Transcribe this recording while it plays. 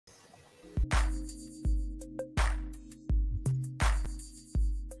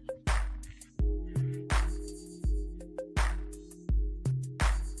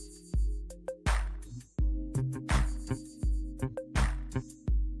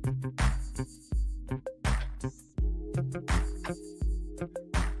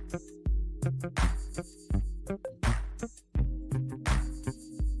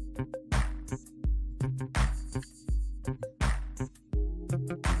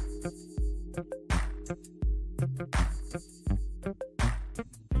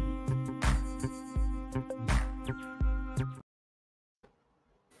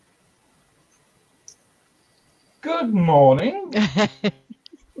Good morning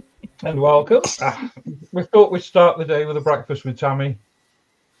and welcome. We thought we'd start the day with a breakfast with Tammy.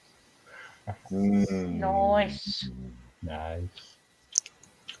 Nice. Nice.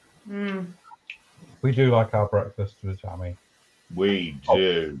 Mm. We do like our breakfast with Tammy. We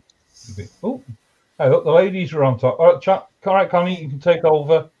do. Oh, hey, look, the ladies are on top. All right, Connie, you can take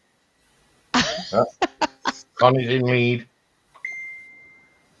over. Connie's in lead.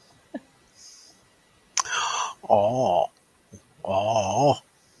 Oh.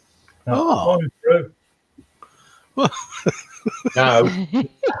 Morning, Drew. No.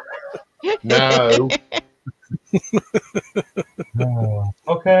 No.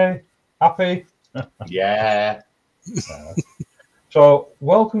 Okay, happy? Yeah. So,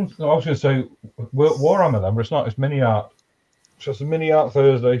 welcome. I was going to say Warhammer then, but it's not. It's MiniArt. So it's a MiniArt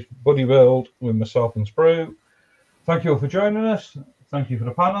Thursday, Buddy Build with myself and Sprue. Thank you all for joining us. Thank you for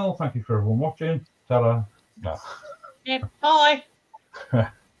the panel. Thank you for everyone watching. Ta-da. No. Yeah, bye.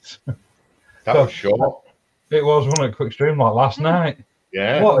 That was short. It was one of a quick stream like last night.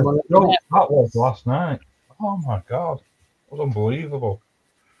 Yeah. What a joke that was last night. Oh my god. It was unbelievable.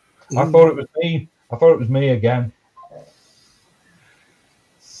 I thought it was me. I thought it was me again.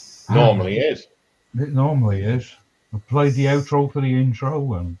 Normally is. It normally is. I played the outro for the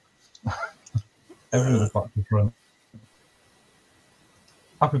intro and everything was back to front.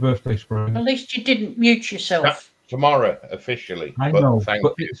 Happy birthday, Spring. At least you didn't mute yourself. Tomorrow, officially. I know, Thank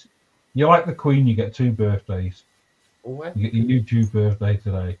but you. You're like the Queen, you get 2 birthdays. Well, You get your YouTube birthday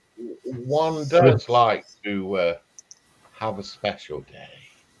today. one does like to have a special day.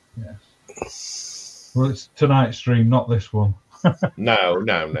 Yes. Well, it's tonight's stream, not this one. No.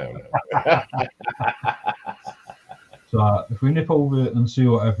 So if we nip over and see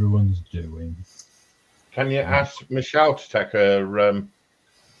what everyone's doing. Can you ask Michelle to take her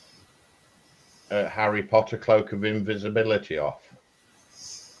Harry Potter cloak of invisibility off?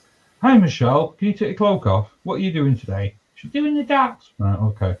 Hi, Michelle. Can you take your cloak off? What are you doing today? She's doing the darts. Right,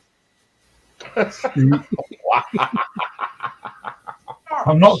 okay.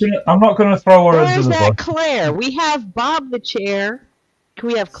 I'm not gonna throw her under Where's the that bus. Claire? We have Bob the chair. Can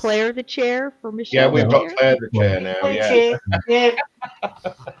we have Claire the chair for Michelle? Yeah, we've got Claire the chair now. Yeah.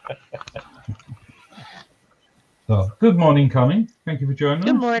 So, good morning, Connie. Thank you for joining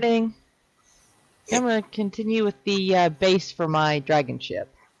Good us. morning. I'm going to continue with the base for my dragon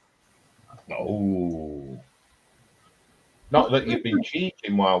ship. Oh. Not that you've been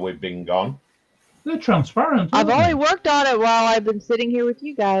cheating while we've been gone. They're transparent. I've aren't only they? worked on it while I've been sitting here with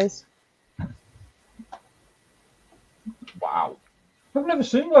you guys. Wow. I've never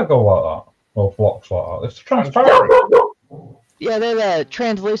seen Lego like that. Or blocks like that. It's transparent. Yeah, they're the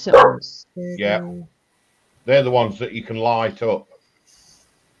translucent ones. Yeah. They're the ones that you can light up.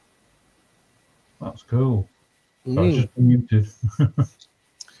 That's cool. So it's just muted.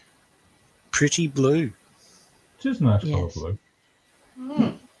 Pretty blue. It is nice colour Yes.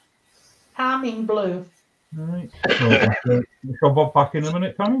 blue. Calming blue. Right. So, we'll go Bob back in a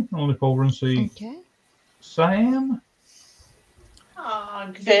minute, Connie. I'll nip over and see Okay. Sam.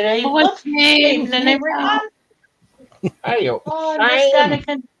 Oh, good evening, everyone. Hey, I'm just going to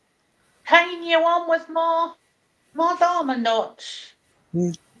continue on with my diamond dots.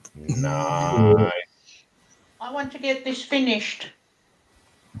 nice. I want to get this finished.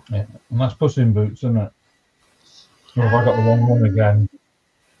 Yeah. And that's Puss in Boots, isn't it? Or have I got the wrong one again?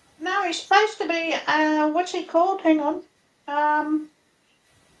 No, it's supposed to be, what's it called? Hang on.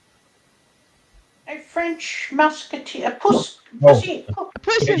 A French musketeer. A puss. Pussy.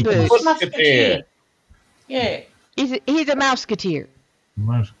 Puss in It's Boots. Puss- Musketeer. Yeah. He's a mouseketeer.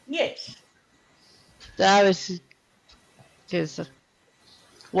 Nice. Yes. That was just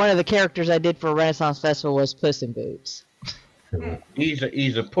one of the characters I did for Renaissance Festival was Puss in Boots. Cool. He's a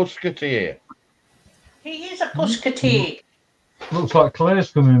pusketeer. He is a pusketeer. Looks like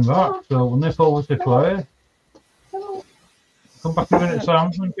Claire's coming back, so we'll nip over to Claire. Come back a minute,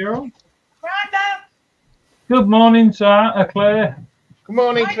 Sam and Carol. Right now. Good morning, Claire. Good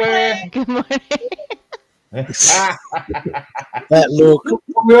morning, Hi, Claire. Good morning. That look. What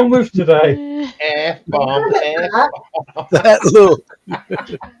are we on with today? F-bomb. That look.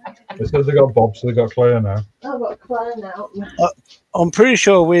 It says they got Bob, so they got Claire now. I've got Claire now. I'm pretty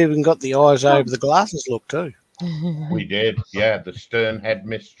sure we even got the eyes over the glasses look too. We did, yeah, the stern head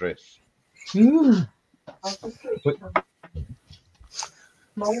mistress. Look,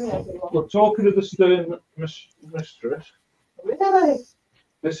 talking of the stern mistress, Really?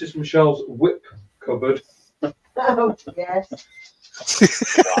 this is Michelle's whip cupboard. Oh, yes.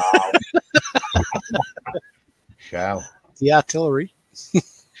 Wow. Shall. The artillery.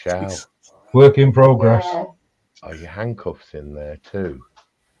 Shall. Work in progress. Yeah. Are your handcuffs in there too?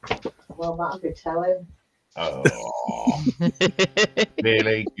 Well, that'll be telling. Oh,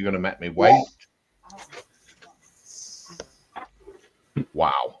 really? You're going to make me wait?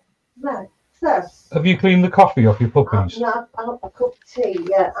 Wow. No. So, Have you cleaned the coffee off your puppies? no, I've a cup of tea.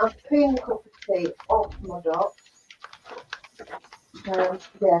 Yeah, I've cleaned a cup of tea off my dog. Yeah,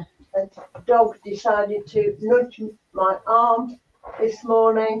 the dog decided to nudge my arm this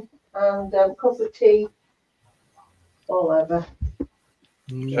morning, and cup of tea all over.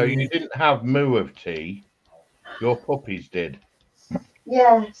 So you didn't have moo of tea. Your puppies did.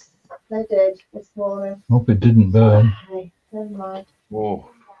 Yes, they did this morning. Hope it didn't burn. Hey, never mind. Oh,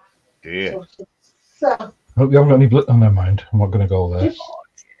 dear. So, Hope you haven't got any blood. Oh, never mind. I'm not going to go there.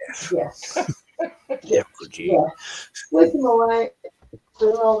 yes. Yeah, could you? Yeah, working my way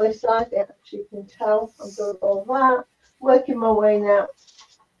through all this side, yeah, as you can tell, I'm doing all that. Working my way now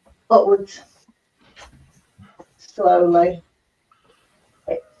upwards, slowly.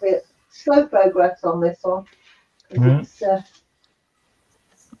 It's slow progress on this one. It's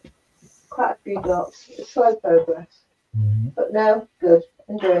quite a few dots. It's slow progress, but no, good.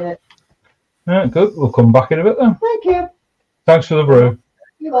 Enjoying it. Yeah, good. We'll come back in a bit then. Thank you. Thanks for the brew.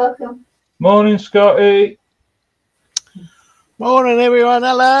 You're welcome. Morning, Scotty. Morning, everyone.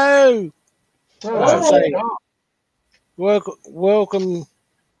 Hello. Oh, Say, welcome,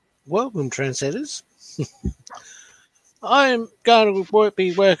 trendsetters. I'm going to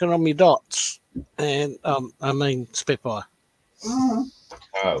be working on my dots, and I mean Spitfire.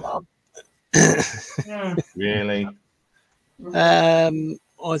 Oh, really?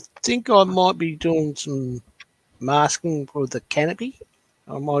 I think I might be doing some masking for the canopy.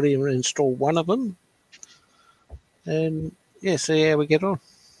 I might even install one of them, and yeah, see how we get on.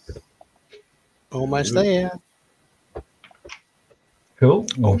 Almost there. Cool.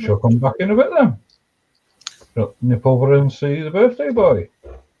 I shall come back in a bit then. Shall nip over and see the birthday boy.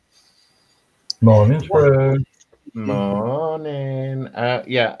 Morning, Spru. Morning.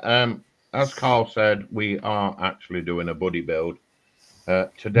 As Carl said, we are actually doing a buddy build.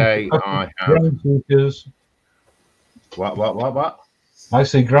 Today I have Granny Sukas. what? I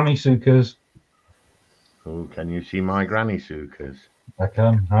see Granny Sukas. Oh, can you see my granny sukas? I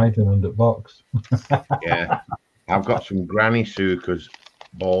can hide them under the box. Yeah, I've got some granny sukas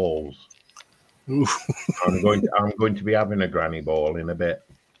balls. Oof. I'm going to be having a granny ball in a bit.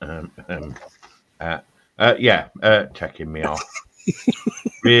 Taking me off.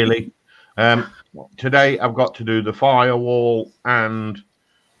 Really. Today I've got to do the firewall, and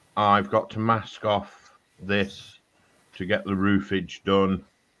I've got to mask off this to get the roofage done,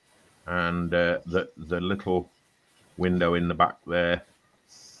 and the little window in the back there.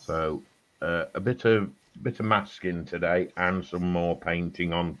 So a bit of masking today, and some more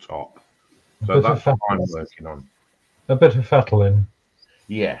painting on top. So that's what I'm working on. A bit of fettling.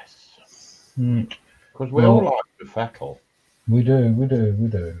 Yes. Because we all like to fettle. We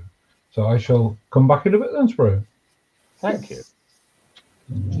do. So I shall come back in a bit then, Spru. Thank you.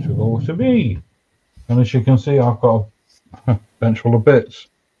 It shall go to me. And as you can see, I've got a bench full of bits.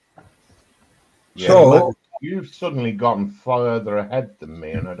 Yeah, So you've suddenly gone further ahead than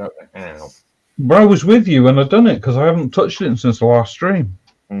me, and I don't know how. but I was with you when I'd done it, because I haven't touched it since the last stream.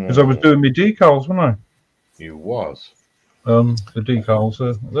 Because I was doing my decals, wasn't I? You was. The decals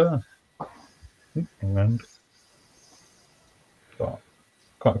are there. And so,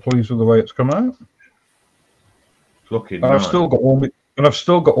 quite pleased with the way it's come out. It's looking And nice. I've still got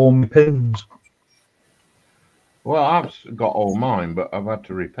all my pins. Well, I've got all mine, but I've had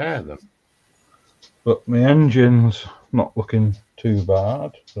to repair them. But my engine's not looking too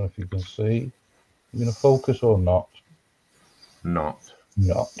bad. So if you can see, you're going to focus or not? Not.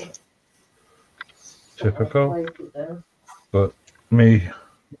 Not. Typical. But me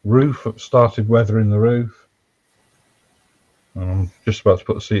roof started weathering the roof. And I'm just about to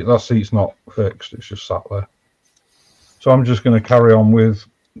put the seat. That seat's not fixed. It's just sat there. So I'm just going to carry on with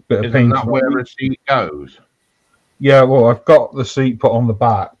a bit of Isn't paint. that where a seat goes? Yeah, well, I've got the seat put on the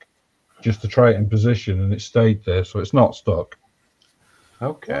back just to try it in position, and it stayed there, so it's not stuck.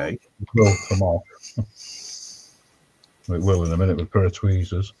 Okay. It will come off. It will in a minute with a pair of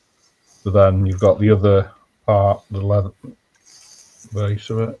tweezers. But then you've got the other part, the leather base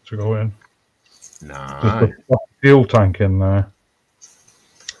of it to go in. Nice. Just a fuel tank in there.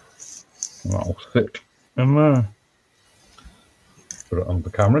 And that'll fit in there. Put it on the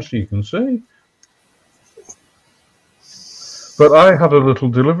camera so you can see. But I had a little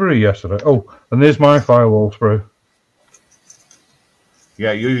delivery yesterday. Oh, and there's my firewall sprue.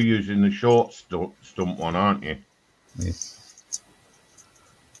 Yeah, you're using the short stump one, aren't you? Yeah.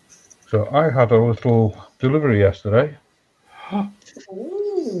 So I had a little delivery yesterday.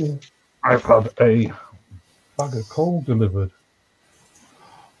 Ooh. I've had a bag of coal delivered.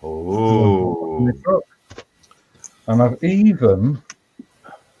 Oh, And I've even,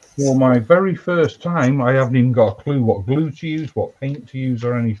 for my very first time, I haven't even got a clue what glue to use, what paint to use,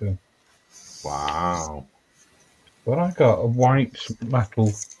 or anything. wow. But I got a white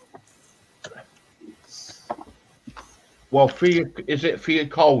metal. Well, is it for your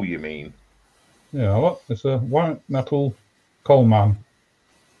coal, you mean? Yeah, look, it's a white metal Coleman.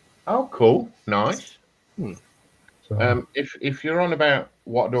 Oh, cool. Nice. So, If you're on about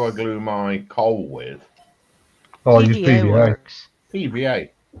what do I glue my coal with, I use PVA PVA. works. PVA.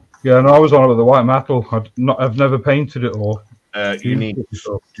 Yeah, no, I was on it with the white metal. I've never painted it or You used need it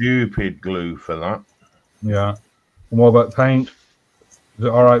before. stupid glue for that. Yeah. And what about paint? Is it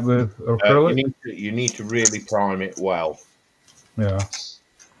all right with acrylic? You need to really prime it well. Yeah.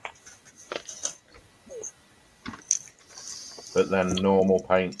 But then normal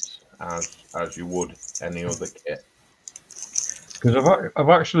paints as you would any other kit. Because I've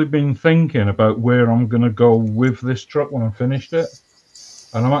actually been thinking about where I'm going to go with this truck when I finished it,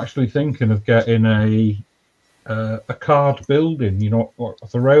 and I'm actually thinking of getting a card building, you know, like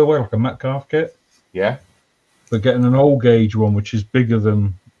the railway, like a Metcalf kit, Yeah. but getting an old gauge one which is bigger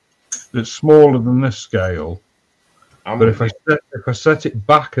than, it's smaller than this scale. But if I set it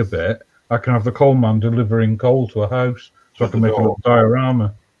back a bit, I can have the coal man delivering coal to a house, so I can make a little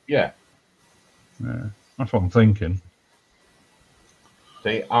diorama. Yeah. Yeah, that's what I'm thinking.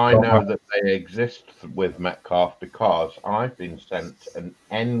 See, I know that they exist with Metcalf because I've been sent an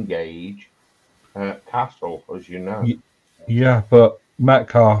N gauge castle, as you know. Yeah, but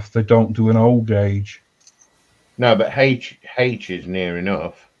Metcalf, they don't do an old gauge. No, but H is near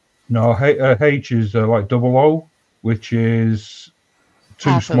enough. No, H is like double O, which is too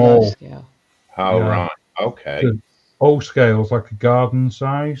Half small. Of scale. Oh, Yeah. right. Okay. The O scale is like a garden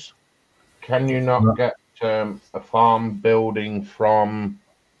size. Can you not get a farm building from,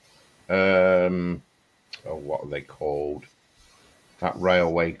 what are they called? That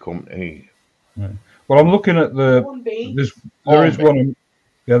railway company. Yeah. Well, I'm looking at there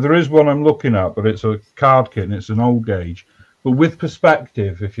is one I'm looking at, but it's a card kit and it's an old gauge. But with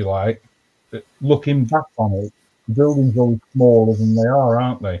perspective, if you like, looking back on it, the buildings are always smaller than they are,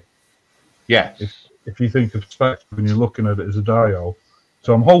 aren't they? Yes. If you think of perspective when you're looking at it as a dial.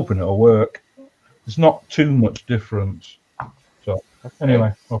 So I'm hoping it'll work. It's not too much difference. So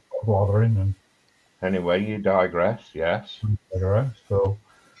anyway, I'll put bother in and Anyway, you digress, yes. so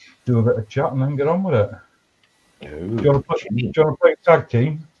do a bit of chat and then get on with it. Ooh, Do you want to play tag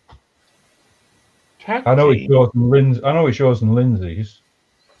team? I know it's yours and Lindsay's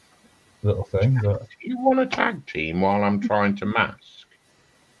little thing, but you want a tag team while I'm trying to mask?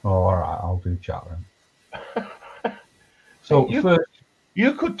 oh, all right, I'll do chat then. So first,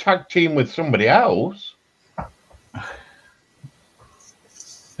 you could tag team with somebody else.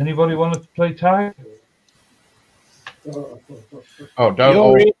 anybody want to play tag? Oh, don't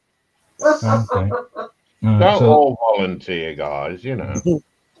all, Okay. don't all volunteer, guys. You know.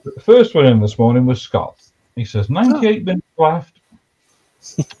 The first one in this morning was Scott. He says 98 minutes left,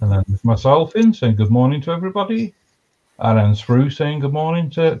 and then there's myself in saying good morning to everybody, and then Spruce saying good morning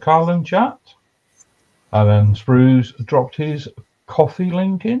to Carl and chat, and then Spruce dropped his coffee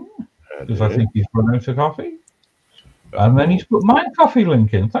link in because I think he's run out of coffee, and then he's put my coffee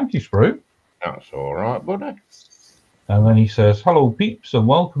link in. Thank you, Spruce. That's all right, buddy. And then he says, hello, peeps, and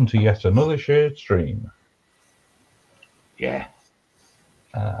welcome to yet another shared stream. Yeah.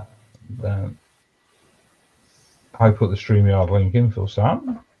 Then I put the StreamYard link in for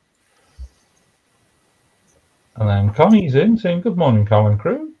Sam. And then Connie's in saying, good morning, Colin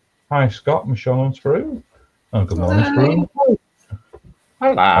Crew. Hi, Scott, Michelle, and Sprue. And good morning, Sprue.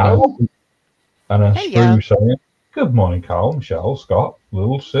 Hello. And then Sprue saying, good morning, Carl, Michelle, Scott,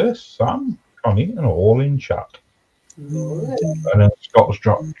 little sis, Sam, Connie, and all in chat. And then Scott's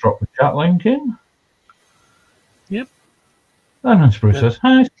dropped the chat link in. Yep. And then Spruce says,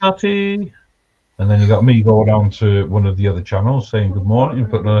 hi, Scotty. And then you got me going on to one of the other channels saying good morning and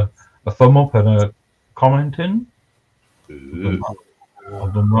putting a thumb up and a comment in.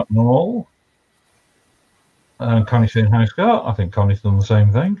 I've done that and all. And Connie saying, hi, Scott. I think Connie's done the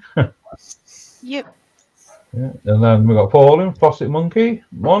same thing. Yep. Yeah. And then we got Paul in, Plastic Monkey.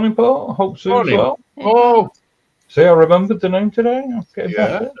 Morning, Paul. Hope so as well. Oh. See, I remembered the name today. I'm getting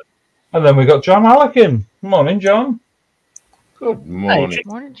better. And then we got John Alec in. Morning, John. Good morning,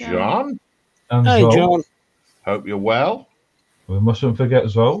 Morning, John. And Hey, Zoe. John. Hope you're well. We mustn't forget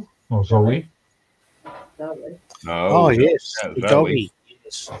Zoe. Or Zoe. No. Oh, yes. Zoe. The doggy.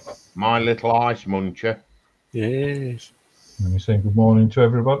 My little ice muncher. Yes. And he's saying good morning to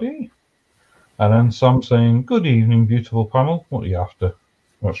everybody. And then Sam saying, good evening, beautiful panel. What are you after?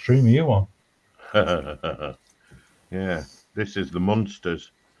 What stream are you on? Yeah, this is the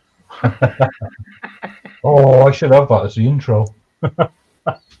Munsters. Oh, I should have that as the intro.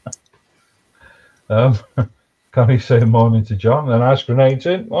 Can he say morning to John? And Ice Grenade's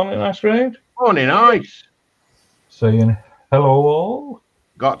in. Morning, Ice Grenade. Morning, Ice. Saying hello all.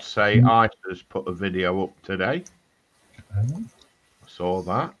 Got to say, Ice has put a video up today. I saw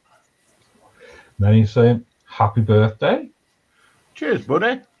that. Then he's saying happy birthday. Cheers,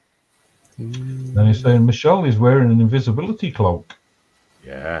 buddy. Then he's saying Michelle is wearing an invisibility cloak.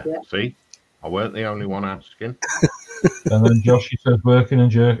 Yeah. See, I weren't the only one asking. And then Josh says working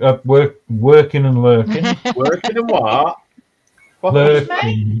and working and lurking. Working and what?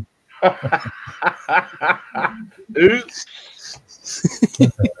 Lurking. Oops.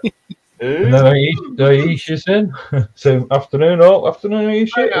 And then Aisha's in. So afternoon all. Afternoon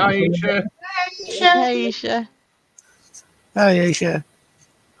Aisha. Hi, Aisha. Aisha. Hi, Aisha.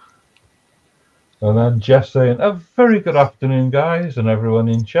 And then Jeff saying a very good afternoon, guys, and everyone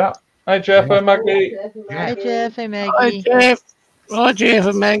in chat. Hi Jeff and Maggie. Hi, Jeff. Hey, Hi, Maggie. Jeff. Hi, Jeff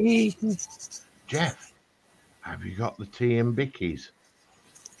and Maggie. Jeff, have you got the tea and bickies?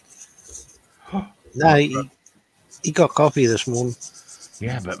 No, he got coffee this morning.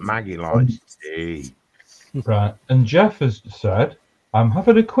 Yeah, but Maggie likes tea. Right. And Jeff has said, I'm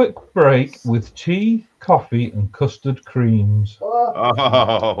having a quick break with tea, coffee, and custard creams.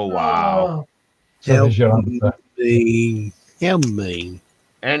 Oh, wow. So there's your answer. Yummy.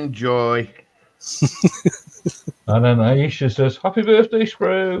 Enjoy. And then Aisha says, happy birthday,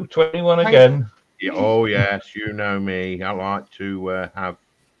 Sprue. 21 again. Yeah, oh, yes, you know me. I like to have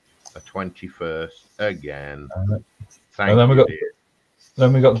a 21st again. Thank you.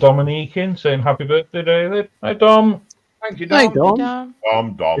 Then we got Dominique in saying happy birthday, David. Hi, Dom. Thank you, Dom. Hey,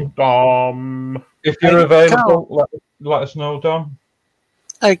 Dom. Dom. If you're Hey, available, let us know, Dom.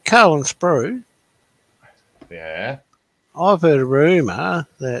 Hey, Carl and Sprue, Yeah. I've heard a rumour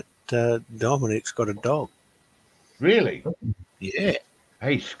that Dominic's got a dog. Really? Yeah.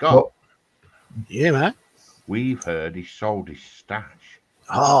 Hey, Scott. Yeah, mate. We've heard he sold his stash.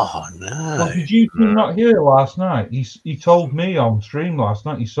 Oh, no. Well, did you not hear last night? He told me on stream last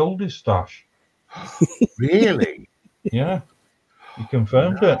night he sold his stash. Really? Yeah. He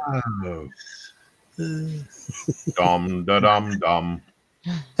confirmed it. Oh. Dom, da dum, dum.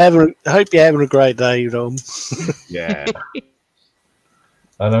 I hope you're having a great day, Dom. Yeah.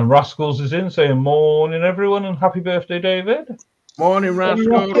 And then Rascals is in saying morning, everyone, and happy birthday, David. Morning,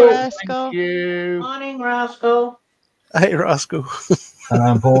 Rascal. Rascal. Thank you. Morning, Rascal. Hey, Rascal. And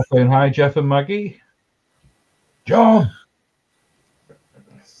I'm Paul saying hi, Jeff and Maggie. John.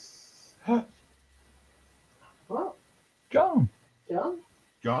 What? John. John?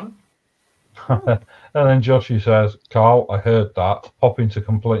 John? And then Joshy says, Carl, I heard that. Pop into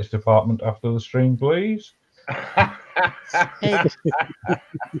complaints department after the stream, please. Hey,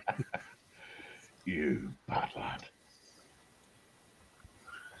 You bad lad.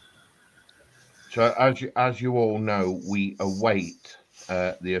 So, as you all know, we await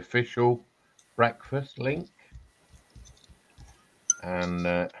the official breakfast link,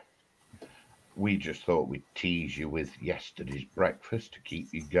 and we just thought we'd tease you with yesterday's breakfast to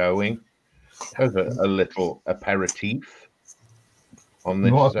keep you going as a little aperitif on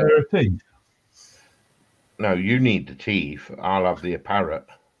this. What aperitif? No, you need the tea. I'll have the apparat.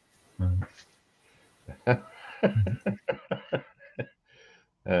 I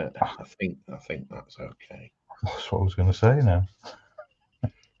think that's okay. That's what I was going to say now.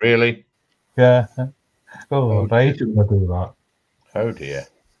 Really? Yeah. Oh, I hate it when I do that. Oh dear.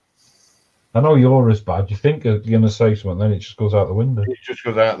 I know you're as bad. You think you're going to say something, then it just goes out the window. It just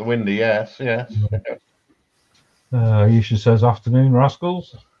goes out the window. Yes. Aisha says, afternoon,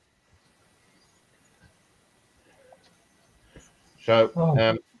 Rascals. So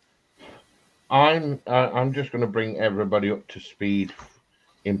I'm just going to bring everybody up to speed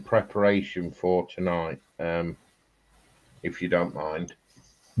in preparation for tonight, if you don't mind.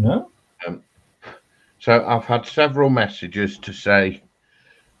 No? So I've had several messages to say,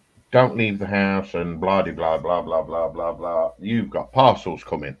 don't leave the house and blah, blah, blah, blah, blah, blah, blah. You've got parcels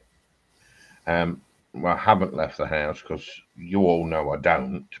coming. Well, I haven't left the house because you all know I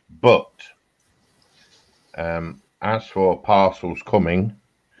don't. But as for parcels coming,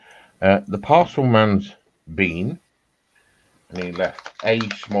 the parcel man's been, and he left a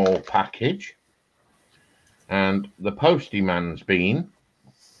small package, and the postie man's been,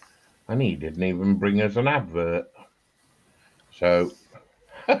 and he didn't even bring us an advert. So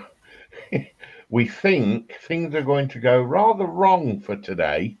we think things are going to go rather wrong for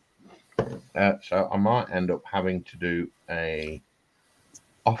today. So I might end up having to do a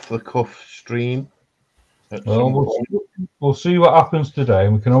off-the-cuff stream at some Well, point. we'll see what happens today,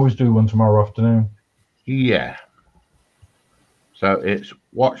 and we can always do one tomorrow afternoon. Yeah. So it's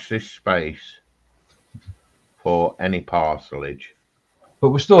watch this space for any parcelage. But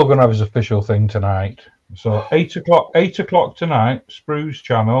we're still going to have his official thing tonight. So 8 o'clock tonight, Sprue's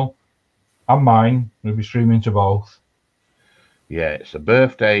channel and mine will be streaming to both. Yeah, it's a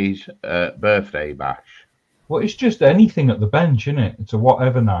birthday bash. Well, it's just anything at the bench, isn't it? It's a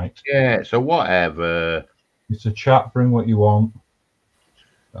whatever night. Yeah, so whatever. It's a chat, bring what you want.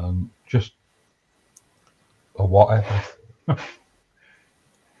 Just a whatever.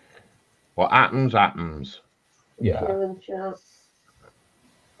 What happens. Yeah.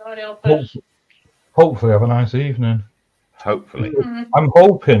 God help us. Hopefully have a nice evening. Hopefully. I'm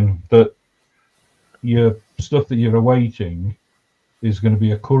hoping that your stuff that you're awaiting is going to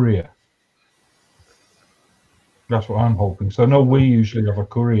be a courier. That's what I'm hoping. So I know we usually have a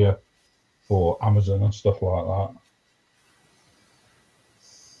courier for Amazon and stuff like that.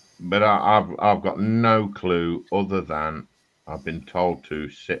 But I've got no clue other than I've been told to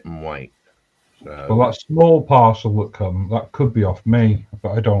sit and wait. So, Well, that small parcel that could be off me,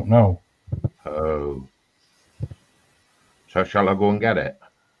 but I don't know. oh. So shall I go and get it?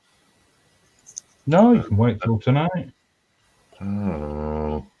 No, you can wait till tonight.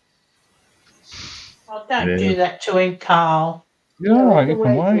 Oh. Oh, don't do that to him, Carl. Yeah, you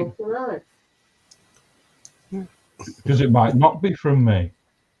can wait. Because it might not be from me.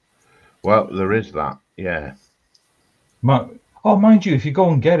 Well, there is that. Yeah. Mind you, if you go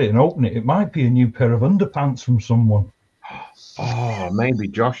and get it and open it, it might be a new pair of underpants from someone. Oh, maybe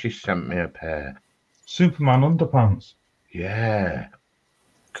Josh has sent me a pair. Superman underpants. Yeah.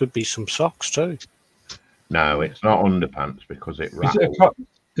 Could be some socks too. No, it's not underpants because it rattles.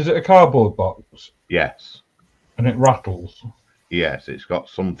 Is it a cardboard box? Yes. And it rattles? Yes, it's got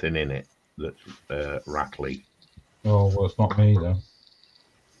something in it that's rattly. Oh, well, it's not me then.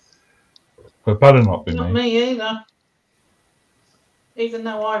 But it better not be Not me. me either. Even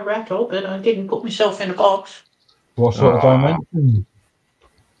though I rattle, but I didn't put myself in a box. What sort of dimension?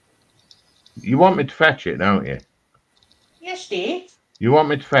 You want me to fetch it, don't you? Yes, dear. You want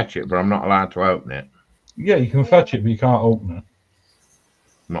me to fetch it, but I'm not allowed to open it. Yeah, you can fetch it, but you can't open it.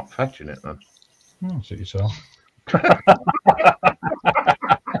 I'm not fetching it then. Oh, suit yourself.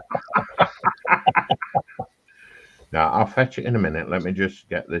 Now, I'll fetch it in a minute. Let me just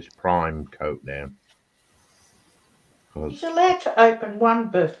get this prime coat down. He's allowed to open one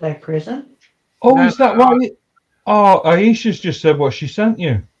birthday present. Oh, No, is that why? Oh, Aisha's just said what she sent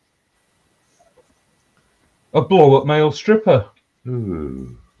you. A blow-up male stripper.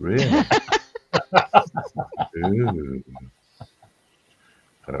 Ooh, really? Ooh.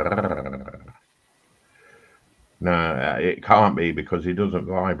 No, it can't be because he doesn't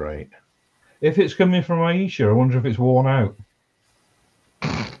vibrate. If it's coming from Aisha, I wonder if it's worn out.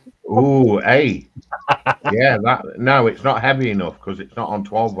 Ooh, hey. Yeah, that. No, it's not heavy enough because it's not on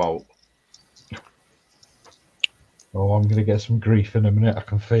 12 volt. Oh, I'm going to get some grief in a minute. I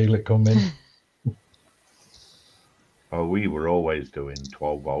can feel it coming. Oh, we were always doing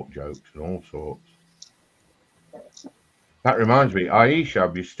 12 volt jokes and all sorts. That reminds me, Aisha,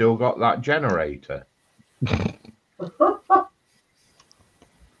 have you still got that generator?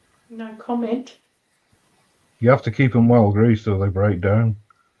 No comment. You have to keep them well greased or they break down.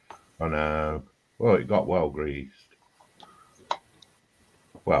 I know. Well, it got well greased.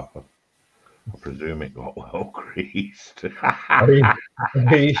 Well, I presume it got well greased.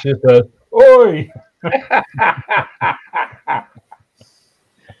 Aisha said, "Oi!"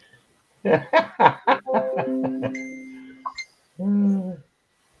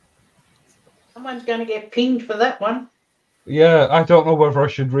 Someone's going to get pinged for that one. Yeah, I don't know whether I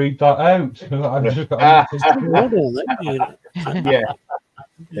should read that out. I've just got Yeah.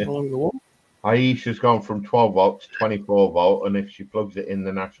 Aisha's gone from 12 volt to 24 volt, and if she plugs it in,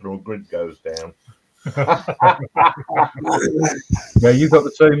 the national grid goes down. Yeah, you got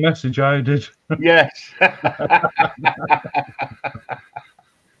the same message I did. Yes.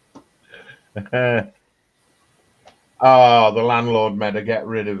 Oh, the landlord made her get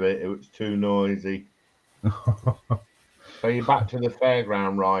rid of it. It was too noisy. So you're back to the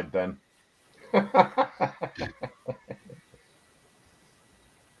fairground ride then.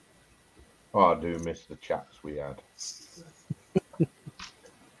 Oh, I do miss the chats we had.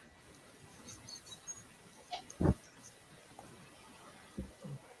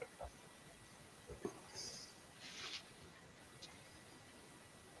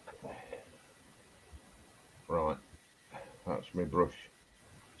 What's my brush?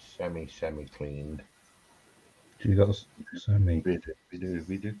 Semi cleaned. You got a semi.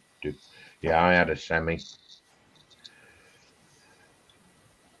 Yeah, I had a semi.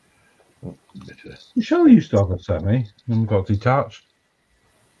 You sure you used to have a semi and got detached?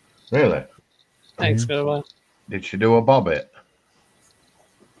 Really? Thanks, Yeah. Gerbo. Did she do a bobbit?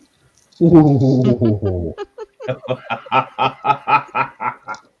 Ooh.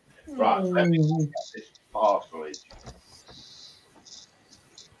 Right, let me get this parcelage.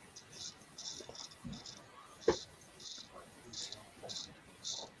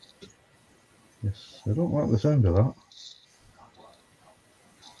 Yes, I don't like the sound of that.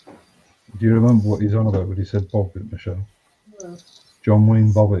 Do you remember what he's on about when he said Bobbit, Michelle? No. John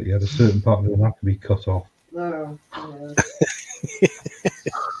Wayne Bobbitt, he had a certain part of him had to be cut off. No. No.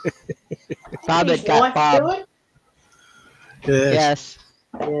 Bobbit His got wife Bob. do it, Yes.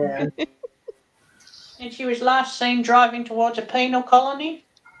 Yeah. and she was last seen driving towards a penal colony.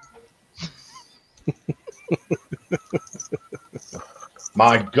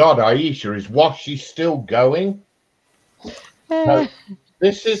 My God, Aisha, is Washi still going? No,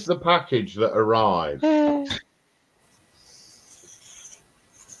 this is the package that arrived. And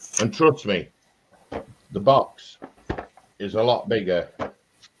trust me, the box is a lot bigger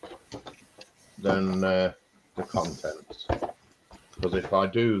than the contents. Because if I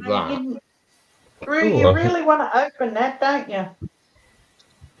do that, Drew, you really want to open that, don't you?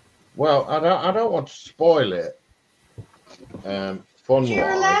 well, I don't want to spoil it. Fun You're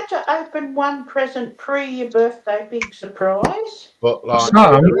wise, allowed to open one present pre your birthday big surprise. but like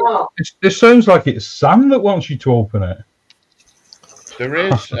Sam, it sounds like it's Sam that wants you to open it. there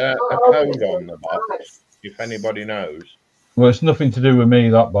is a code on the box, if anybody knows, Well, it's nothing to do with me,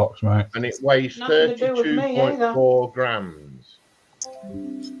 that box, mate. and it weighs Nothing to do with me either. 32.4 grams.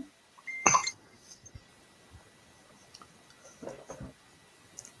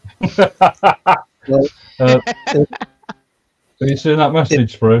 Are you seeing that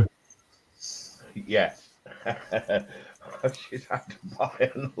message through? Yes. She's had to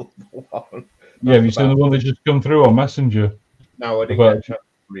buy another one. Yeah, have you seen the one that just come through on Messenger? No, I didn't About- get a chance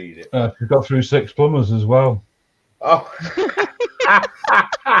to read it. She's got through 6 plumbers as well. Oh.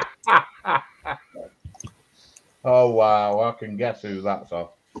 Oh, wow. I can guess who that's off.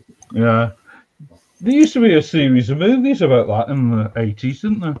 Yeah. There used to be a series of movies about that in the 80s,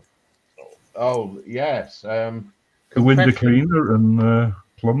 didn't there? Oh, yes. The window Confessions. cleaner and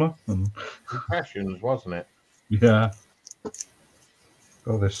plumber. And Confessions, wasn't it? yeah.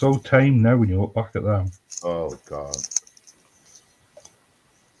 Oh, they're so tame now when you look back at them. Oh, God.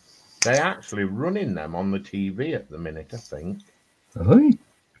 They're actually running them on the TV at the minute, I think. Are they?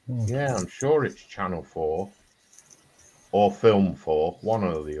 Yeah, I'm sure it's Channel 4 or Film 4, one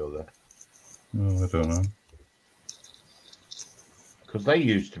or the other. Oh, I don't know. Because they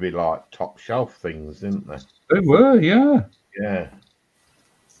used to be like top shelf things, didn't they? They were, yeah. Yeah.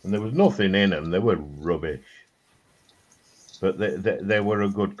 And there was nothing in them. They were rubbish. But they were a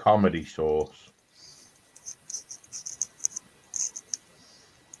good comedy source.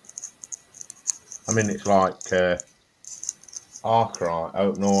 I mean, it's like Arkwright,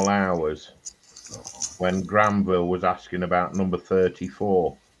 Open All Hours, when Granville was asking about number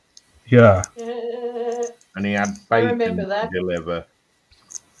 34. Yeah. And he had I bacon remember to that. deliver.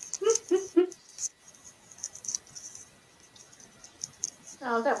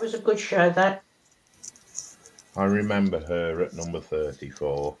 Oh, that was a good show, that. I remember her at number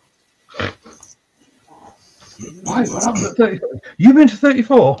 34. Why? What happened to 34? You been to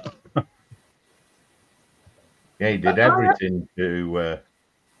 34? Yeah, he did everything to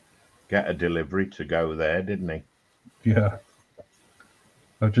get a delivery to go there, didn't he? Yeah.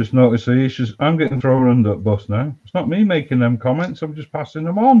 I've just noticed the issues. I'm getting thrown under the bus now. It's not me making them comments. I'm just passing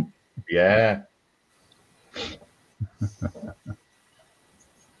them on. Yeah.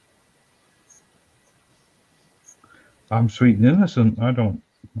 I'm sweet and innocent. I don't.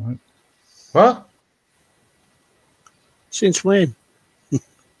 What? Since when?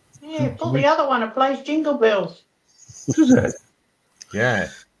 Yeah, pull the other one. It plays Jingle Bells. Does it? Yeah.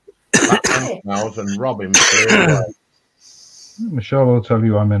 Batman smells and Robin flew away. Michelle will tell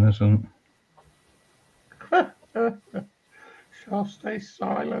you I'm innocent. Shall stay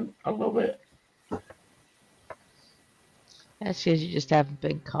silent. I love it. That's because you just haven't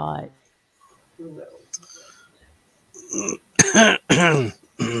been caught.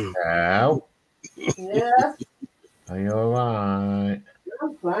 How? Yeah, Are you alright?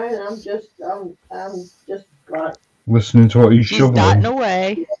 I'm fine. I'm just like, Listening to what he's She's dotting shoveling.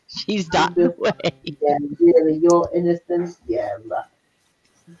 away. She's dotting away. yeah, really, you're innocent. Yeah, right.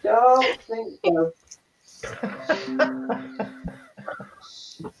 Don't think so.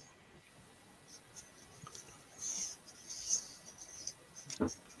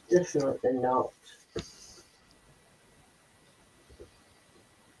 Definitely not.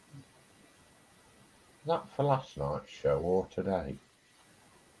 Is that for last night's show or today?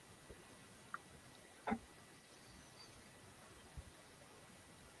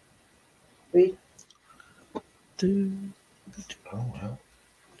 We Do, Oh well.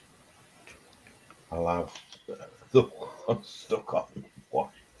 I'll have the one stuck on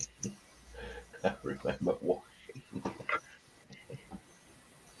washing. I remember washing.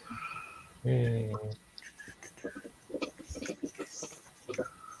 Yeah.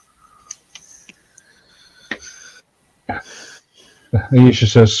 Aisha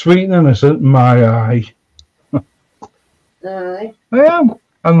says, "Sweet and innocent, my eye." aye. I am.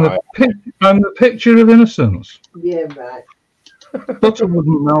 I'm the picture of innocence. Yeah, right. Butter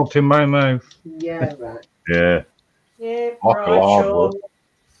wouldn't melt in my mouth. Yeah, right. Yeah. Yeah, Like a right, lard Sean. would.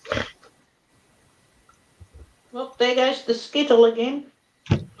 Well, there goes the skittle again.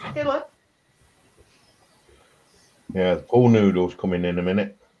 Skillet. Yeah, the pool noodles coming in a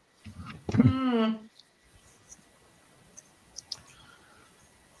minute. Hmm.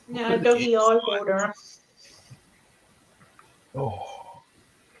 No, doggy eye order. Oh.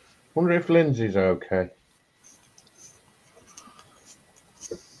 Wonder if Lindsay's okay.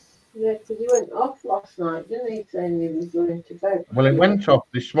 Yeah, because he went off last night, didn't he? Saying he was going to bed. Well, he Yeah. went off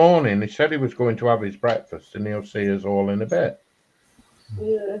this morning. He said he was going to have his breakfast and he'll see us all in a bit.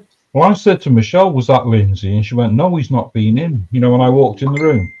 Yeah. Well, I said to Michelle, "Was that Lindsay?" And she went, "No, he's not been in." You know, when I walked in the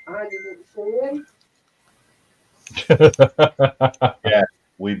room. I didn't see him. Yeah,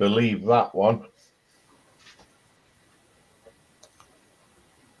 we believe that one.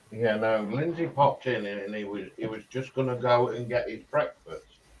 Yeah, no, Lindsay popped in and he was just going to go and get his breakfast.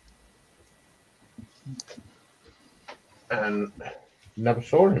 And never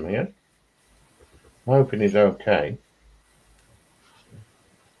saw him here. I'm hoping he's okay.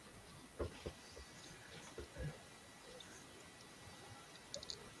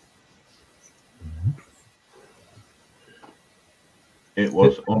 It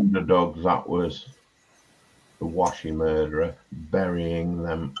was underdogs that was the Washi murderer, burying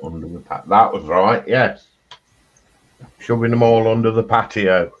them under the patio. That was right, yes. Shoving them all under the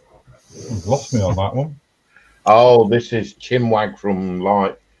patio. You've lost me on that one. Oh, this is Chimwag from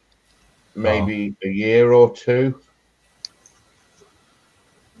like maybe a year or two.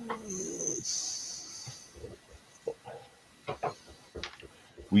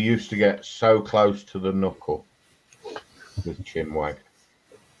 We used to get so close to the knuckle with Chimwag.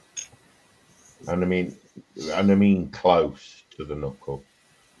 And I mean close to the knuckle.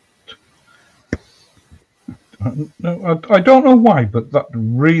 No, I don't know why, but that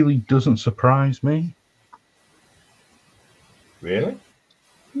really doesn't surprise me. Really?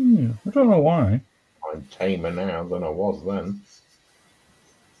 I don't know why. I'm tamer now than I was then.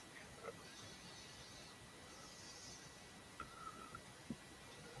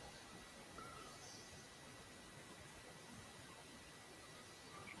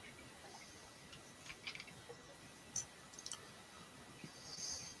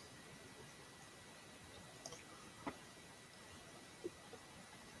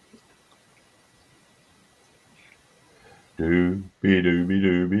 Dooby dooby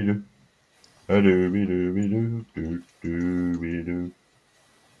dooby doo. A dooby dooby doo doo dooby doo.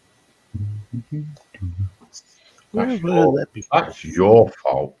 where have I heard that before? That's your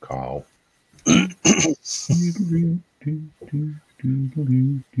fault, Carl.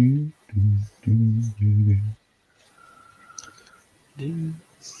 Do,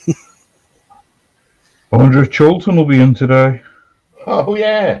 I wonder if Cholton will be in today. Oh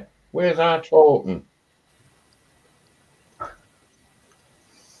yeah. Where's our Taunton?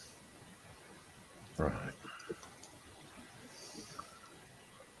 Right.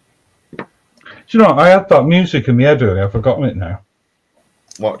 Do you know, I had that music in my head earlier. I've forgotten it now.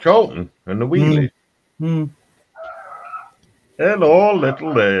 What, Taunton and the wheelies? Hello,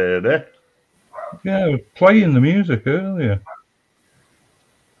 little lady. Yeah, I was playing the music earlier.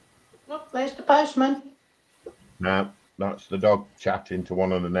 Look, there's the postman. No, that's the dog chatting to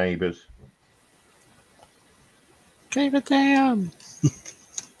one of the neighbours. keep it down.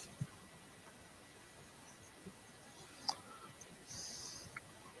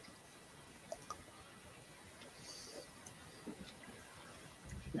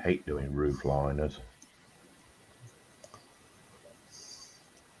 Hate doing roof liners.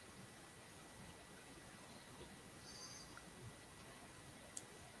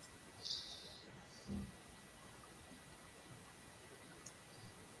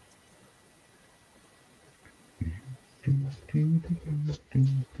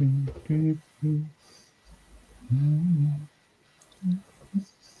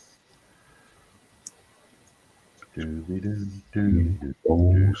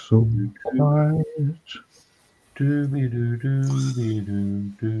 Oh, so quiet.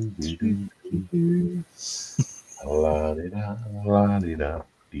 La di da, la di da,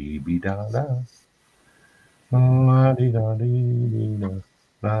 dee be da da. La di da dee da,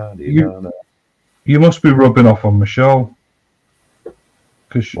 la di da da. You must be rubbing off on Michelle.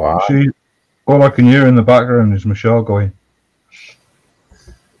 Because Why? she, all I can hear in the background is Michelle going,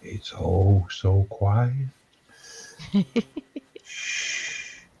 it's all so quiet.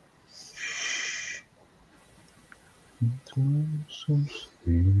 Shh. Shh. It's all so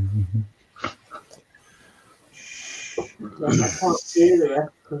still. I can't hear the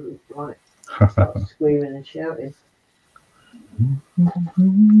rest because it's like start screaming and shouting.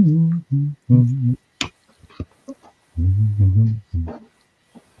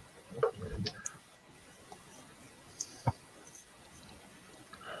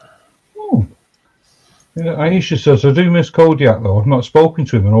 Oh. Yeah, Aisha says, I do miss Kodiak though. I've not spoken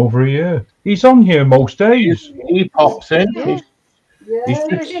to him in over a year. He's on here most days. He pops in. Yeah. He's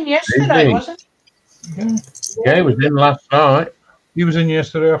He was in yesterday, busy. wasn't Yeah. Yeah, he was in last night. He was in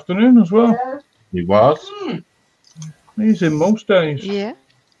yesterday afternoon as well. Yeah. He was. he? He's in most days. Yeah.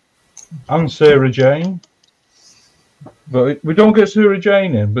 And Sarah Jane. But we don't get Sarah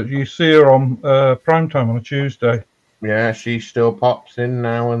Jane in, but you see her on primetime on a Tuesday. Yeah, she still pops in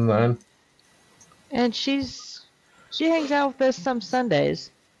now and then. And she hangs out with us some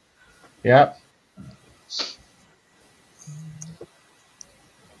Sundays. Yep.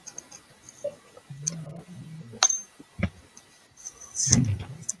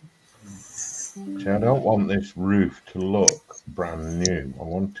 See, I don't want this roof to look brand new. I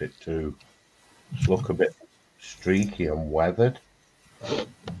want it to look a bit streaky and weathered.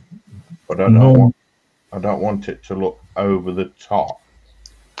 But I don't want it to look over the top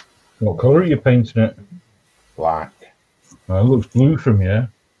What colour are you painting it? black. It looks blue from you.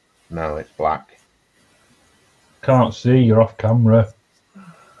 No, it's black. Can't see, you're off camera.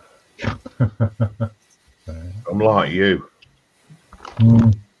 I'm like you.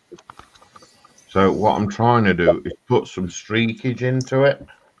 Mm. So what I'm trying to do is put some streakage into it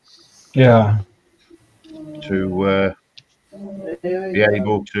Yeah. to be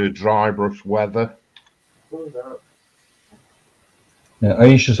able to dry brush weather. Yeah,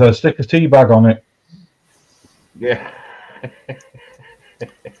 Aisha says, stick a tea bag on it. Yeah.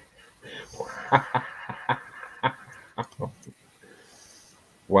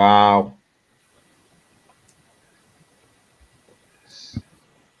 Wow.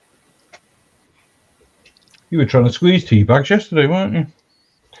 You were trying to squeeze tea bags yesterday, weren't you?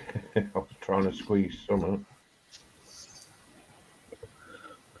 I was trying to squeeze some out.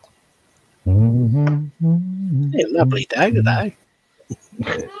 Yeah, lovely day today.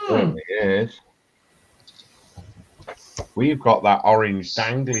 It certainly is. We've got that orange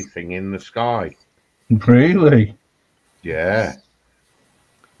dangly thing in the sky. Really? Yeah.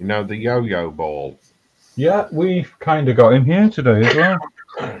 You know, the yo-yo ball. Yeah, we've kind of got him here today as well.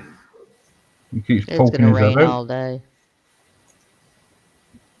 He keeps It's poking gonna his head rain out. all day.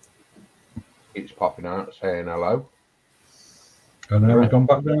 It's popping out saying hello. And now he's gone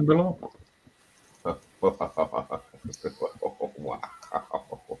back down below. Wow.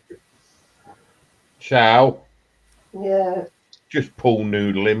 Chow, Yeah. just pull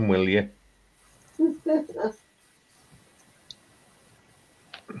noodle in, will you?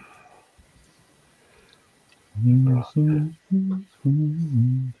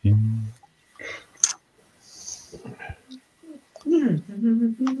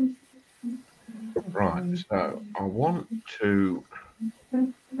 Right, so I want to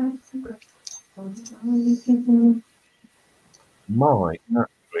might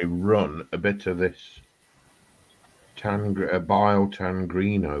actually run a bit of this biotan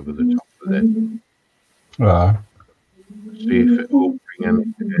green over the top of it. Right. See if it will bring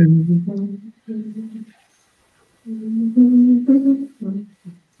anything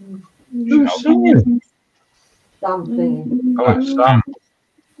Who's singing? Something. Oh, it's Sam.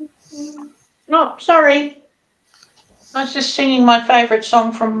 Oh, sorry. I was just singing my favourite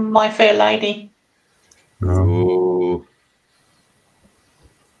song from My Fair Lady. in. Oh,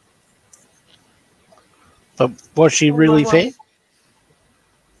 But was she really fair?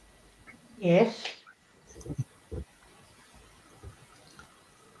 Yes.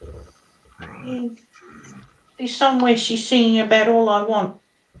 There's somewhere she's singing about all I want.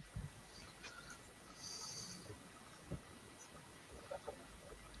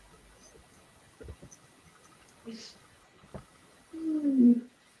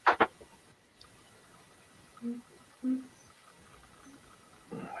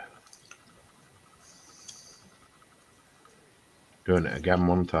 Doing it again,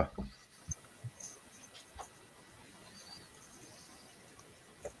 won't I?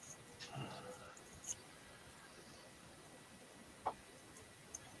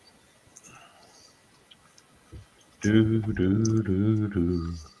 Do do do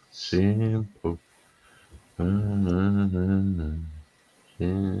do. Simple.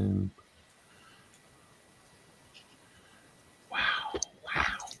 Simple. Wow,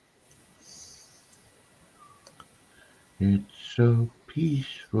 wow. It's so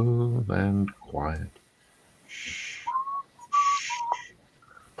peaceful and quiet. Shh.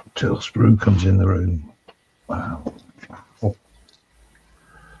 Till Sprue comes in the room. Wow. Oh,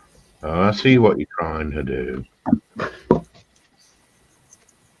 I see what you're trying to do.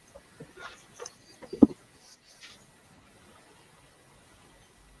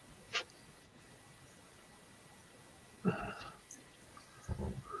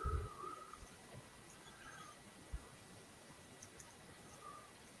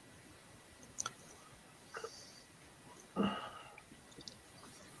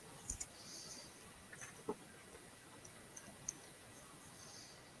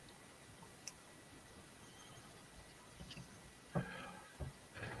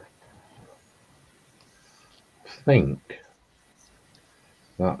 Think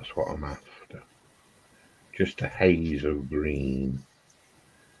that's what I'm after. Just a haze of green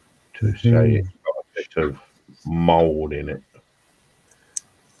to say it's got a bit of mould in it.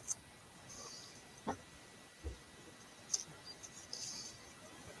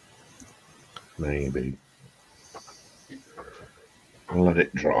 Maybe. I'll let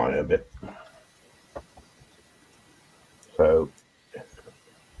it dry a bit. So,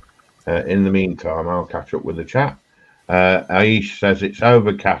 in the meantime, I'll catch up with the chat. Aish says it's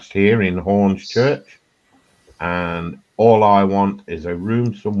overcast here in Hornchurch, and all I want is a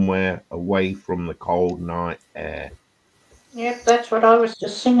room somewhere away from the cold night air. Yep, that's what I was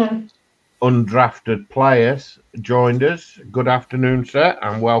just singing. Undrafted players joined us. Good afternoon, sir,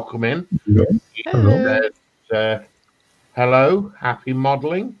 and welcome in. Hello. Hello, happy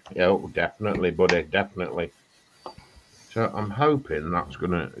modelling. Oh, definitely, buddy, definitely. So I'm hoping that's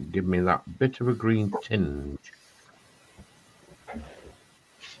going to give me that bit of a green tinge.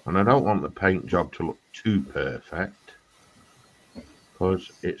 And I don't want the paint job to look too perfect,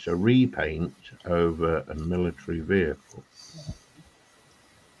 because it's a repaint over a military vehicle.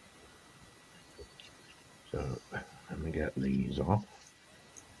 So let me get these off.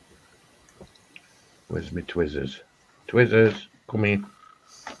 Where's my Twizzers? Twizzers, come here.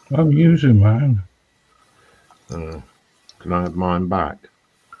 I'm using mine. Can I have mine back?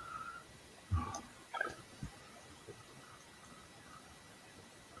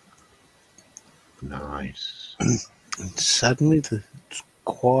 Nice. And suddenly it's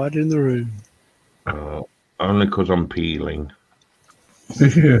quiet in the room. Only because I'm peeling.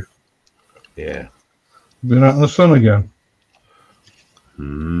 This year. Yeah. Been out in the sun again.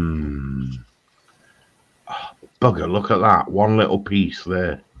 Oh, bugger, look at that. One little piece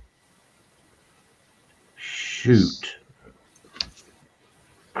there. Shoot.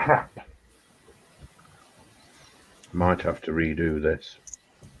 Crap. Might have to redo this.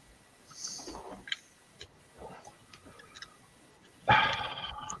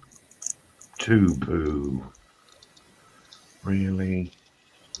 Too boo. Really?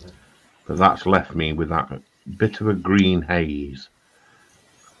 But that's left me with that bit of a green haze.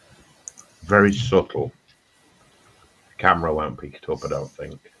 Very subtle. The camera won't pick it up, I don't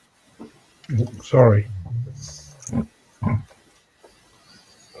think. Sorry.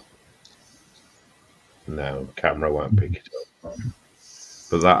 No, the camera won't pick it up.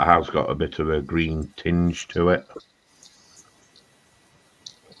 But that has got a bit of a green tinge to it.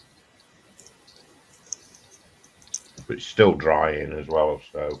 But it's still drying as well,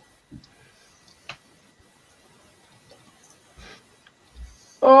 so.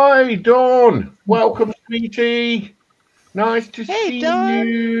 Hi, Dawn. Welcome, sweetie. Nice to see Dawn.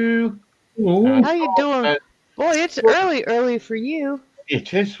 you. How you doing? Boy, it's early for you.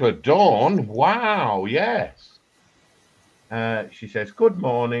 It is for Dawn. Wow, yes. She says, good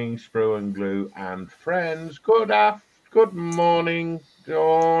morning, Sprue and Glue and friends. Good morning,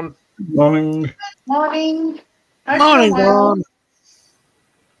 Dawn. Good morning. Morning. Morning, Dawn.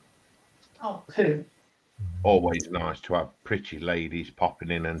 Oh, poo. Always nice to have pretty ladies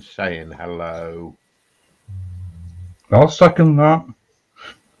popping in and saying hello. I'll second that.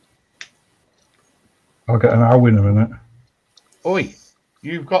 I'll get an ow in a minute. Oi,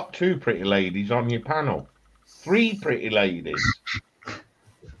 you've got 2 pretty ladies on your panel. 3 pretty ladies.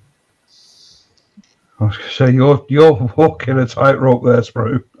 I was going to say, you're walking a tightrope there,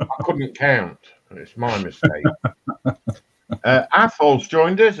 Sprue. I couldn't count. It's my mistake. Athol's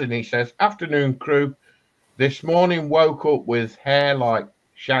joined us and he says, "Afternoon, crew. This morning woke up with hair like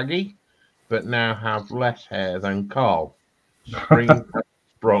Shaggy, but now have less hair than Carl. Spring has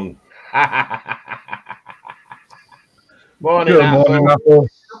sprung." Morning, Good morning, Athol.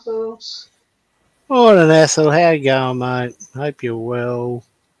 Apple. Morning, Ethel. How you going, mate? Hope you're well.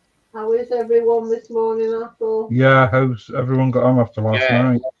 How is everyone this morning, Apple? Yeah, how's everyone got on after last Yeah.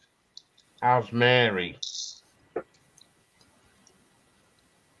 night? How's Mary? It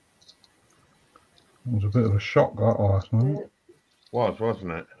was a bit of a shock that last night.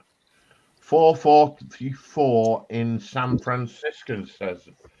 Wasn't it? 4:44 in San Francisco, says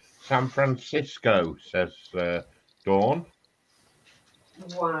Dawn.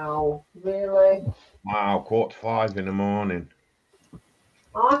 Wow, really? Wow, 4:45 in the morning.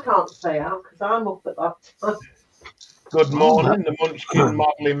 I can't stay out because I'm up at that time. Good morning, the Munchkin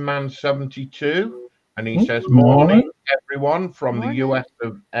Modelling Man 72. And he says, "Morning, everyone from the US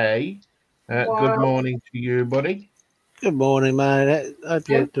of A. Good morning to you, buddy." Good morning, mate. Hope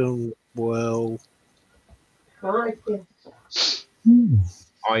you're doing well. Right, yeah.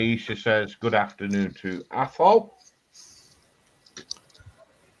 Aisha says, "Good afternoon to Athol."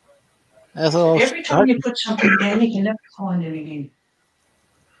 Ethel, Every time you put something down, you can never find it again.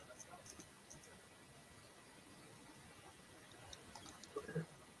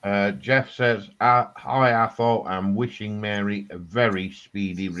 Jeff says, "Hi, Athol. I'm wishing Mary a very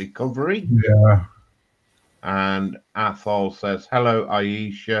speedy recovery." Yeah. And Athol says, "Hello,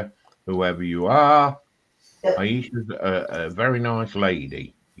 Aisha, whoever you are. Aisha's a very nice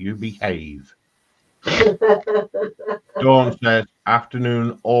lady. You behave." Dawn says,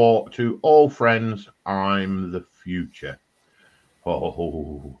 "Afternoon or to all friends. I'm the future."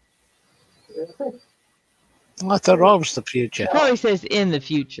 Oh, I thought I was the future. Probably says in the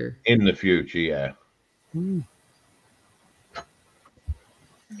future. in the future, yeah. Yeah,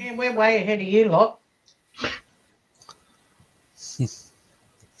 we're way ahead of you lot.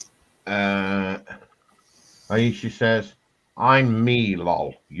 Aisha says, "I'm me,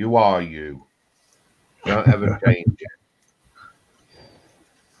 lol. You are you. Don't ever change it."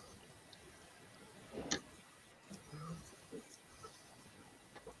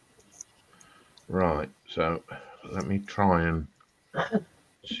 Right, so let me try and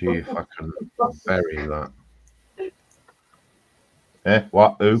see if I can bury that.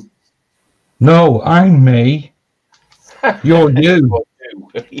 What? Who? No, I'm me. You're you.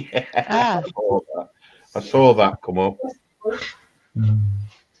 Yeah, Ah. I saw that come up.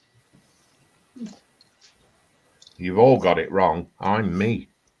 You've all got it wrong. I'm me.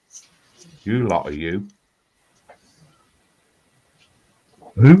 You lot are you.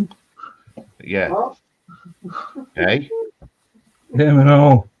 Who? Yeah. Hey? Yeah, I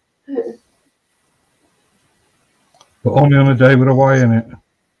know. But only on a day with a Y in it.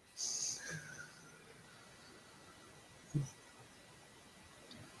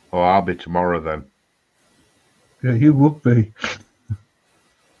 Oh, I'll be tomorrow then. Yeah, you would be.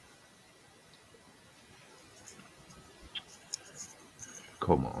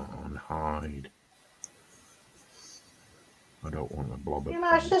 Come on, hide. I don't want a blob of You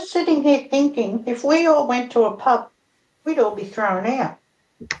know, I was just sitting here thinking, if we all went to a pub, we'd all be thrown out.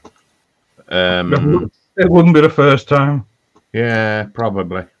 It wouldn't be the first time. Yeah,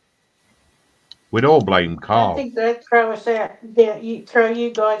 probably. We'd all blame I Carl. don't think they'd throw us out, throw you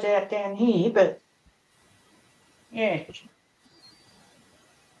guys out down here, but yeah.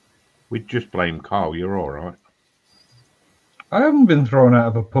 We'd just blame Carl. You're all right. I haven't been thrown out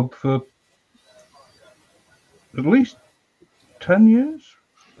of a pub for at least 10 years.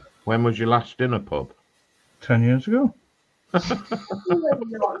 When was your last dinner pub? 10 years ago. Last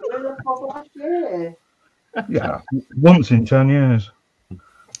year. Yeah, once in 10 years.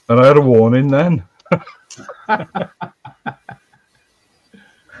 And I had a warning then. I'm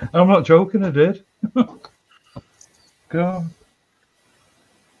not joking, I did. God.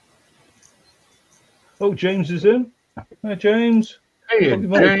 Oh, James is in. Hi, James. Hey, Hope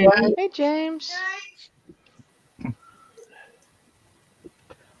you're James. well. Hey, James.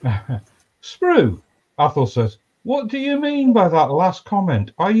 Sprue, Athol says, what do you mean by that last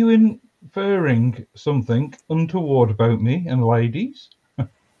comment? Are you inferring something untoward about me and ladies?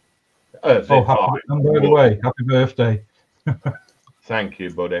 And by the way, happy birthday. Thank you,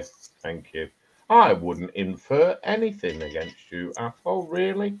 buddy. Thank you. I wouldn't infer anything against you, Athol,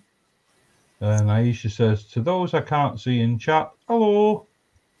 really. And Aisha says, to those I can't see in chat, hello.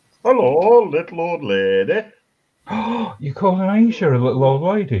 Hello, little old lady. You calling Aisha a little old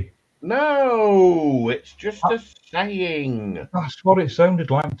lady? No, it's just a saying. That's what it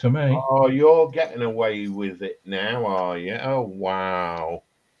sounded like to me. Oh, you're getting away with it now, are you? Oh, wow.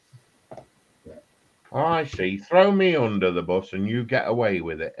 I see. Throw me under the bus and you get away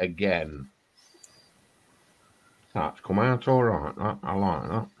with it again. That's come out all right. I like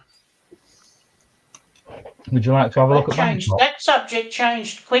that. Would you like to have a look at Bangkok? That subject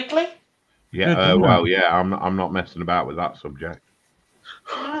changed quickly. Yeah, Yeah, didn't well, yeah, I'm not messing about with that subject.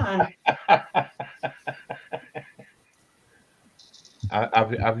 No.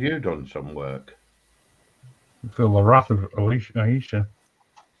 Have you done some work? Feel the wrath of Aisha.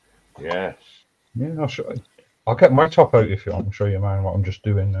 Yes. Yeah, I'll get my top out if you want. I'll show you mine, what I'm just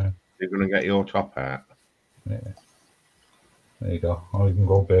doing now. You're going to get your top out. Yeah. There you go. I'll even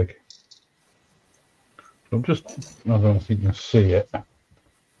go big. I don't know if you can see it.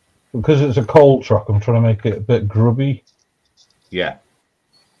 Because it's a coal truck, I'm trying to make it a bit grubby. Yeah.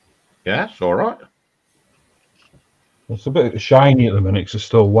 Yeah, it's all right. It's a bit shiny at the minute because it's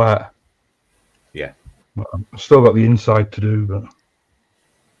still wet. Yeah. I've still got the inside to do, but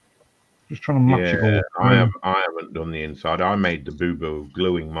just trying to match it all. I haven't done the inside. I made the boo-boo of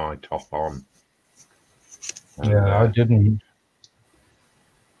gluing my top on. And, I didn't.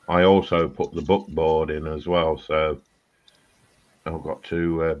 I also put the bookboard in as well, so I've got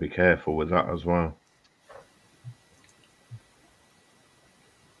to be careful with that as well.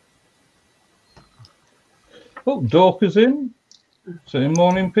 Oh, Dorca's in. Saying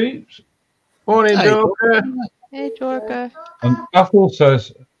morning, peeps. Morning, Hey, Dorca. Hey, Dorca. And Apple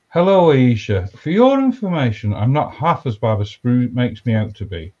says, hello, Aisha. For your information, I'm not half as bad as Sprue makes me out to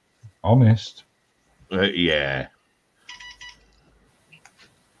be. Honest. Yeah.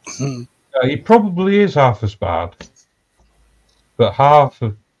 He probably is half as bad. But half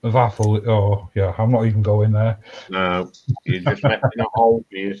of Apple, oh, yeah, I'm not even going there. No, you're just making a hole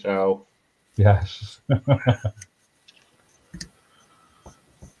for yourself. Yes.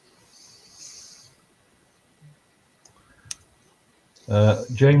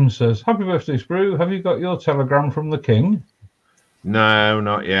 James says, happy birthday, Sprue. Have you got your telegram from the king? No,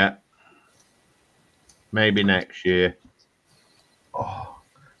 not yet. Maybe next year. Oh.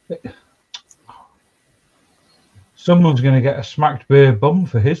 Someone's going to get a smacked beer bum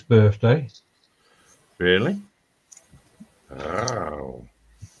for his birthday. Really? Oh.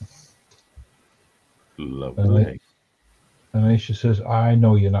 Lovely. And Aisha says, I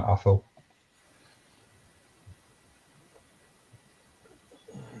know you're not Athel.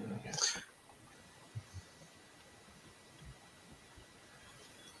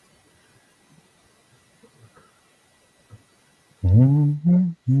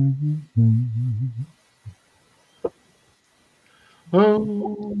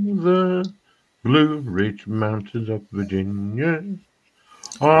 Oh, the Blue Ridge Mountains of Virginia,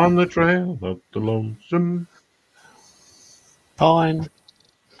 on the trail of the lonesome. Pine.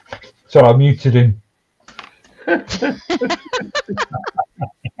 So I muted him.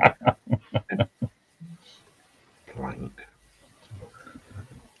 Plank.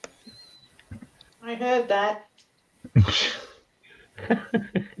 I heard that.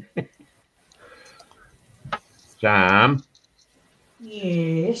 Sam,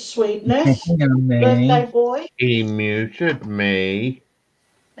 Yes, sweetness. Birthday boy. he muted me.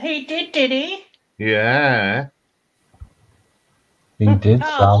 He did he? Yeah. He did,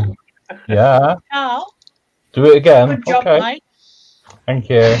 Oh. Sam. Yeah. Carl, Do it again. good job, Okay. mate. Thank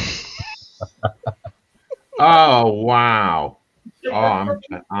you. Oh, wow. Oh,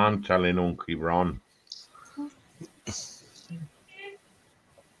 I'm telling Uncle Ron.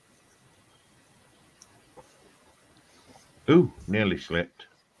 Ooh, nearly slipped.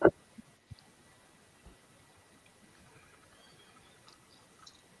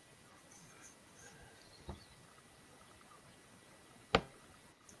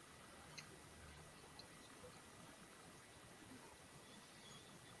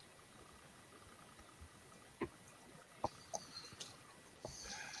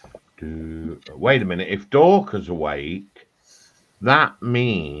 Wait a minute. If Dorca's awake, that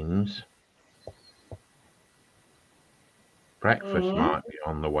means breakfast might be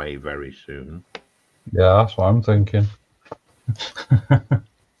on the way very soon. Yeah, that's what I'm thinking.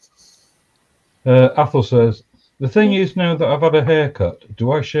 Athel says, the thing is now that I've had a haircut,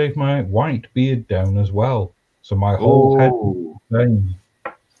 do I shave my white beard down as well? So my whole head is the same.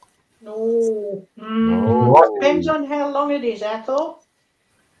 No. No. Depends on how long it is, Ethel.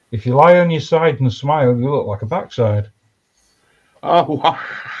 If you lie on your side and smile, you look like a backside. Oh, wow.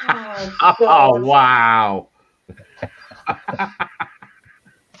 Oh, Oh, God. wow.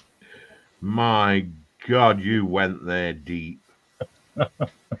 My God, you went there deep.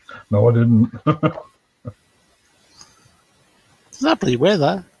 No, I didn't. Lovely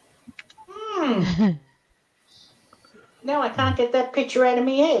weather. Now I can't get that picture out of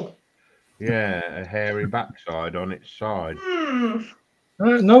my head. Yeah, a hairy backside on its side.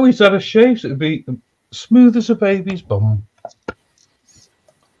 No, he's had a shave, so it'd be smooth as a baby's bum.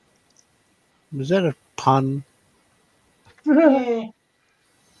 Was that a pun? Yeah.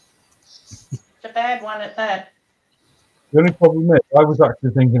 It's a bad one at that. The only problem is, I was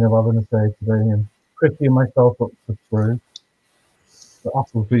actually thinking of having a shave today and prettying myself up for spray. But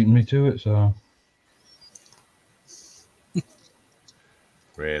Apple's beating me to it, so.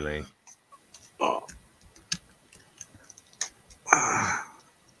 Really?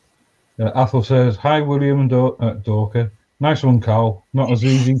 Athel says, "Hi, William and Dorker. Nice one, Carl. Not as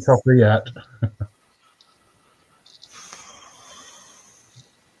easy copy yet."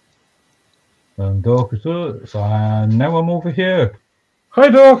 And Dorker says, "And now I'm over here. Hi,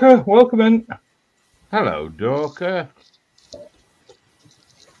 Dorker. Welcome in." Hello, Dorker.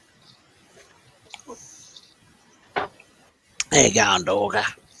 There you go, Dorker.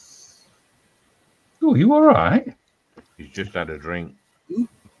 Oh, you all right? He's just had a drink.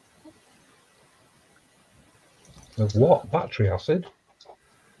 Of what? Battery acid?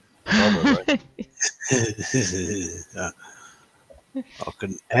 Probably. I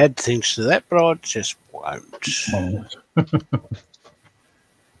can add things to that, but I just won't.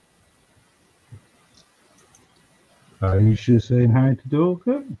 Are you sure saying hi to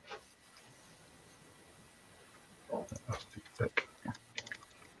Dorker?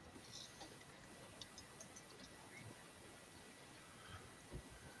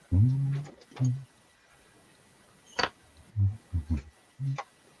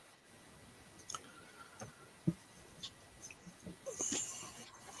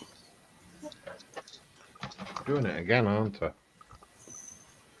 Doing it again, aren't I?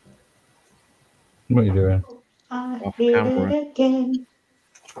 What are you doing? I Off did camera. it again.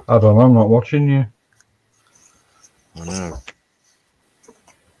 I don't know. I'm not watching you. I know.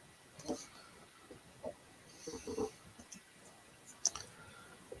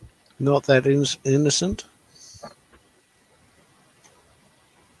 Not that innocent.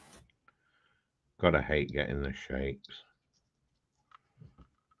 Gotta hate getting the shakes.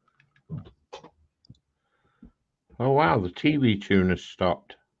 Oh wow, the TV tune has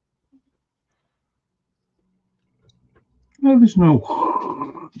stopped. No, there's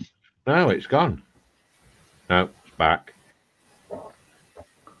no. No, it's gone. No, it's back.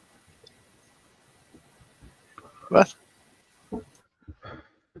 What?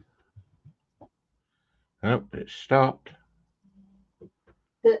 No, it's stopped.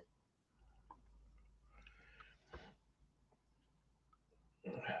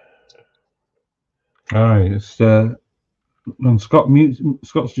 Aye, it's and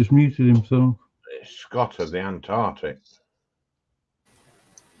Scott's just muted himself. It's Scott of the Antarctic.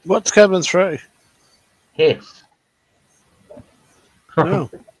 What's coming through? Hiss. No.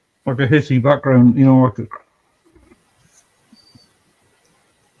 Like a hissy background, you know,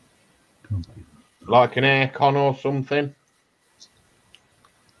 Like an aircon or something.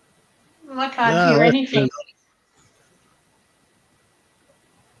 I can't No, hear that's anything.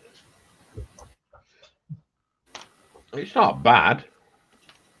 It's not bad.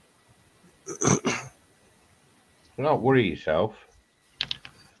 Don't worry yourself.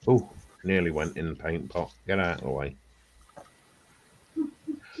 Oh, nearly went in the paint pot. Get out of the way.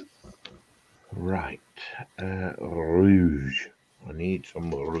 Right. Rouge. I need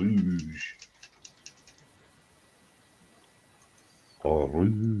some rouge. Oh,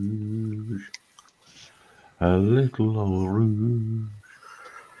 rouge. A little rouge.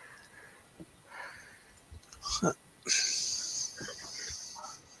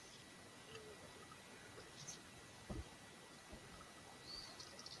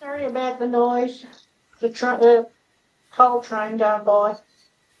 Sorry about the noise. The coal train going by.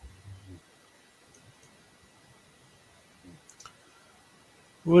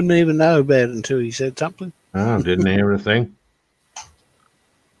 Wouldn't even know about it until he said something. Oh, didn't hear a thing.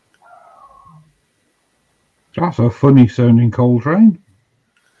 that's a funny sounding coal train.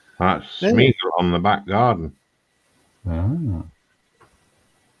 That's Yeah. Smeagol on the back garden. Ah.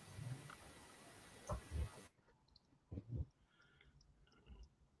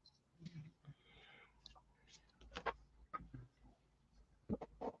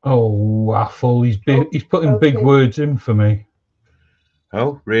 Oh, Waffle, he's putting big Okay. words in for me.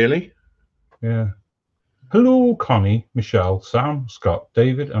 Oh, really? Yeah. Hello, Connie, Michelle, Sam, Scott,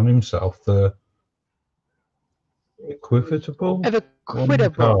 David, and himself, the equitable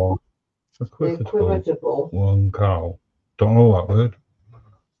Equitable. Equitable Equitable. one cow. Don't know that word.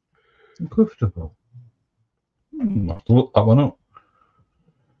 Comfortable. I'll have to look that one up.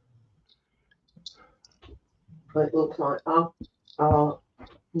 It looks like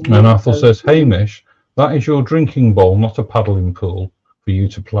And Athel says, Hamish, that is your drinking bowl, not a paddling pool for you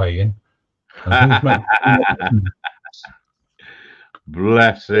to play in. And who's making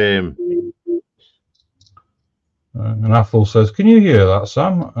Bless him. And Athel says, can you hear that,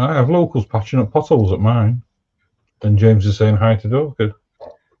 Sam? I have locals patching up potholes at mine. And James is saying hi to Dorcas.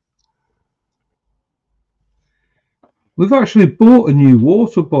 We've actually bought a new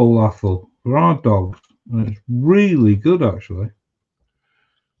water bowl, Athel, for our dogs. And it's really good, actually.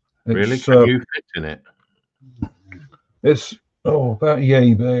 Really? It's, Can you fit in it? It's about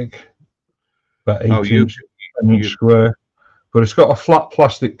yay big. About 8 Oh, inch square. But it's got a flat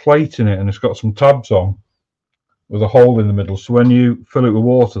plastic plate in it and it's got some tabs on with a hole in the middle. So when you fill it with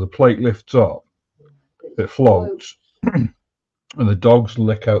water, the plate lifts up, it floats, and the dogs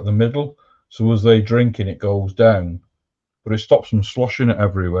lick out the middle. So as they drink it, it goes down. But it stops them sloshing it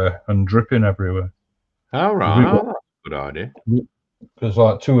everywhere and dripping everywhere. All right. Oh, that's a good idea. Because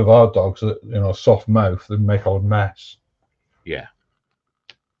like 2 of our dogs, soft mouth, they make a mess. Yeah.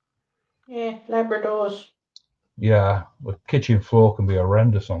 Yeah, Labradors. Yeah, the kitchen floor can be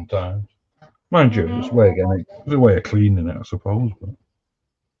horrendous sometimes. Mind you, it's a way of cleaning it, I suppose. But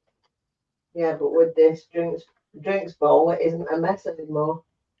yeah, but with this drinks bowl, it isn't a mess anymore.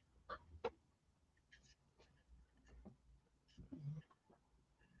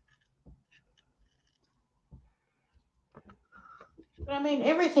 I mean,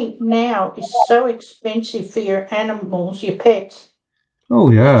 everything now is so expensive for your animals, your pets.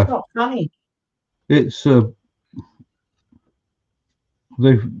 oh yeah, It's not funny. it's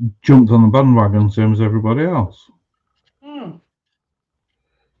they've jumped on the bandwagon same as everybody else.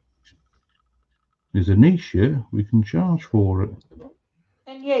 There's a niche here, we can charge for it.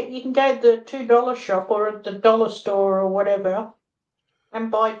 And yet you can go to the $2 shop or at the dollar store or whatever and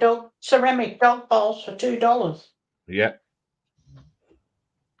buy ceramic dog bowls for $2. Yeah.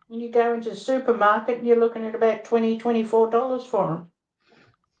 And you go into the supermarket and you're looking at about $20, $24 for them.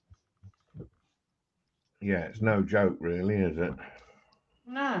 Yeah, it's no joke, really, is it?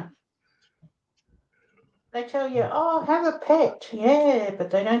 No. They tell you, oh, have a pet. Yeah, but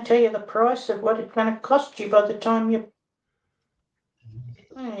they don't tell you the price of what it's going to cost you by the time you...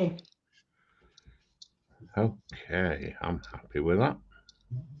 Hey. Okay, I'm happy with that.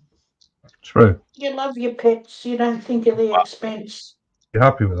 True. You love your pets. You don't think of the expense. You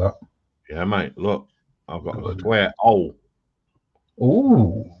happy with that? Yeah, mate, look, I've got a square hole.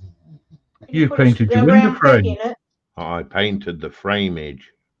 Oh, you put painted your a window round peg frame. in it. I painted the frameage.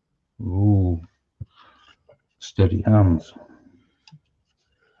 Ooh, steady hands.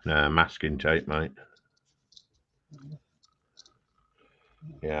 Masking tape, mate.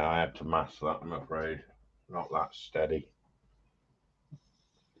 Yeah, I had to mask that, I'm afraid. Not that steady.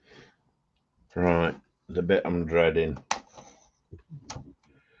 Right, the bit I'm dreading.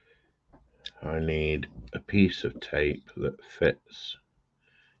 I need a piece of tape that fits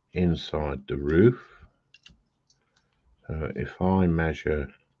inside the roof. So if I measure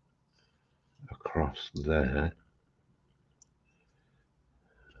across there,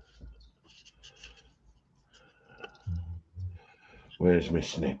 where's my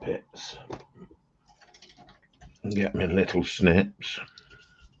snippets? Get me little snips.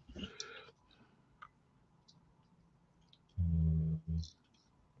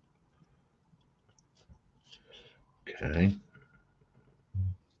 Okay.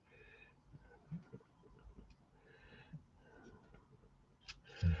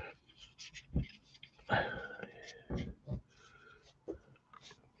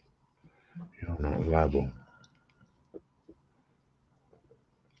 You're not level.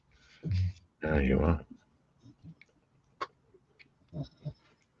 There you are.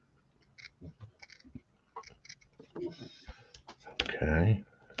 Okay.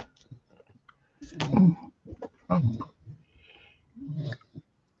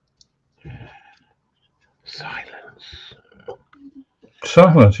 Silence.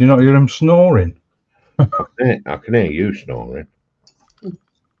 Silence. You not hear him snoring. I can hear you snoring.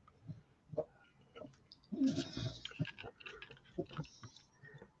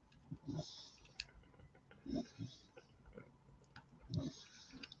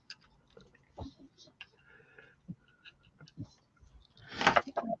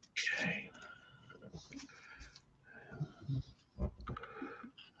 Okay.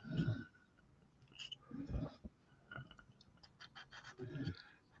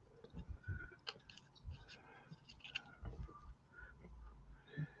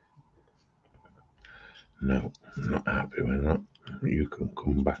 No, I'm not happy with that. You can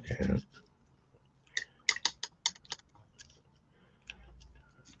come back out.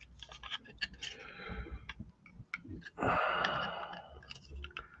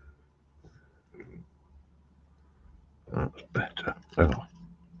 That's better. Oh,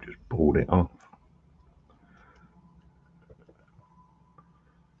 just pulled it off.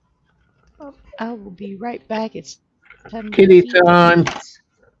 I will be right back. It's time to Kitty feed the time. kids.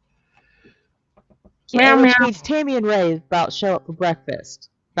 Meow, Which meow. means Tammy and Ray about show up for breakfast.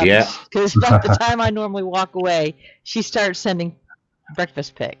 Yeah. Because about the time I normally walk away, she starts sending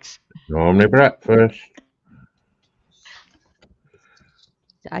breakfast pics. Normally breakfast.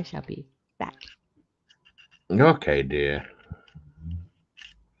 So I shall be back. Okay, dear.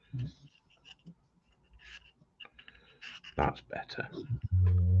 That's better.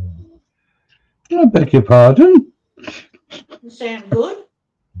 I beg your pardon. Sound good?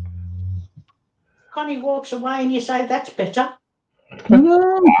 Connie walks away and you say, that's better.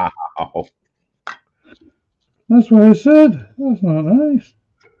 No, Oh, that's what I said. That's not nice.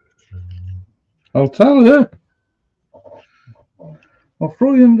 I'll tell you. I'll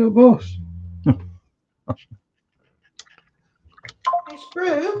throw you under the bus. Hey,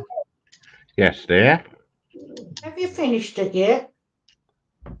 Sprue, yes, dear. have you finished it yet?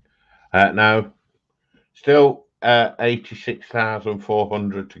 No. Still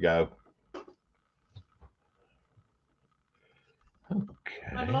 86,400 to go.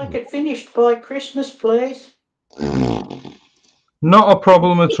 Okay. I'd like it finished by Christmas, please. Not a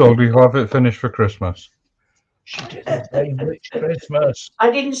problem at all. We'll have it finished for Christmas. She didn't say which Christmas. I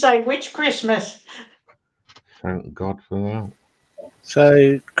didn't say which Christmas. Thank God for that.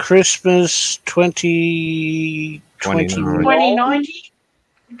 So Christmas 2021. 2090?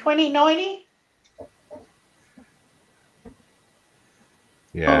 2090?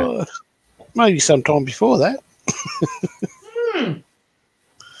 Yeah. Maybe sometime before that.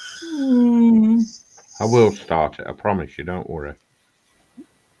 I will start it. I promise you. Don't worry. Could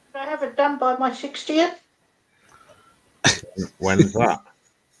I have it done by my 60th? When's that?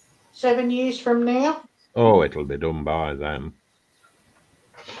 7 years from now? Oh, it'll be done by then.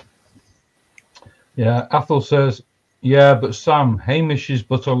 Yeah, Athel says, yeah, but Sam, Hamish is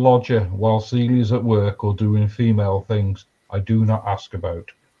but a lodger while Celia's at work or doing female things I do not ask about.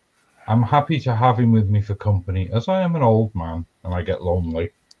 I'm happy to have him with me for company, as I am an old man and I get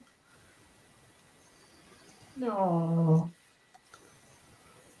lonely. No.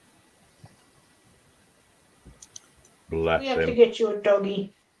 Bless We have to him. get you a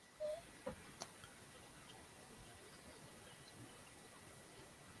doggy.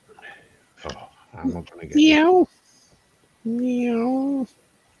 Oh, I'm not going to get Meow. Meow.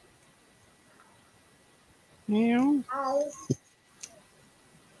 Meow.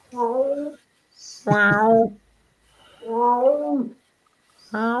 Oh. Wow. Oh.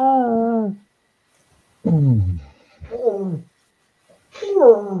 Oh. Mm. Oh.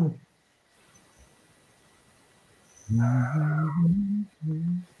 Oh.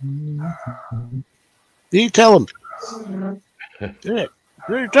 You tell him. Yeah.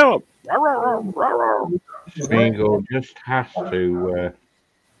 You tell him. Smeagol just has to.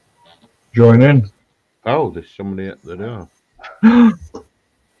 Join in. Oh, there's somebody at the door.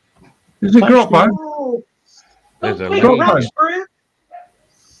 Is it Grot Bag? Oh. There's a Quick, lady. run, Sprue.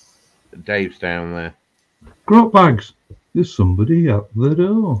 Dave's down there. Grot Bags. There's somebody at the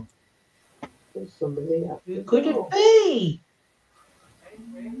door. There's somebody up. Who could it be?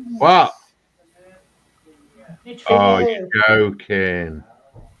 What? It's Oh, Phil. you're joking.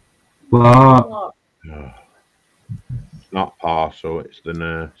 But Oh. Oh. Not parcel, it's the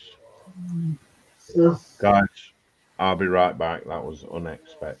nurse. Ugh. Guys, I'll be right back. That was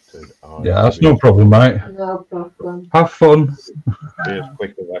unexpected. yeah, that's no problem, mate. No problem. Have fun. Be as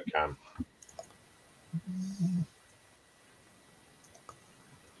quick as I can.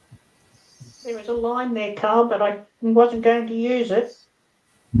 There was a line there, Carl, but I wasn't going to use it.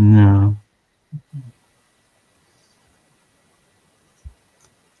 No.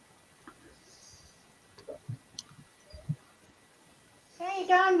 How you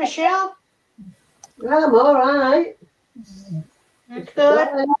going, Michelle? I'm all right. That's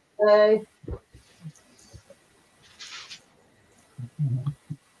good. Hey.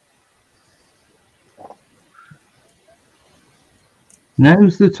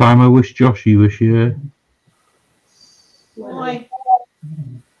 Now's the time I wish Joshy was here. Why?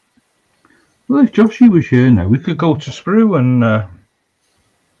 Well, if Joshy was here now, we could go to Sprue and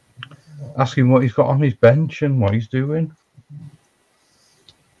ask him what he's got on his bench and what he's doing.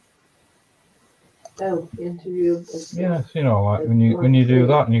 Oh, interview. Yes, you know, like when you do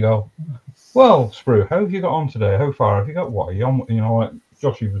that and you go, Well, Sprue, how have you got on today? How far have you got? What are you on? You know, like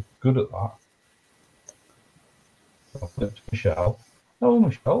Joshy was good at that. Michelle. Oh,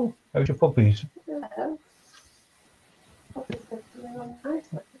 Michelle, how's your puppies? Hello.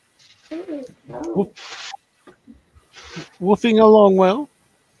 Woofing along well.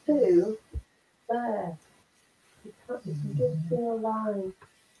 Two there. You can just see a line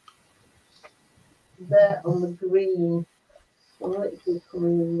there on the green. I'm literally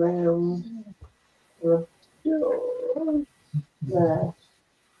coming round. There.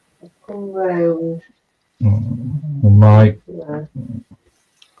 I've come round. Mike. There.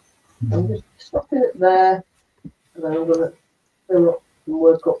 I'm just stopping it there. And then I'm going to fill up and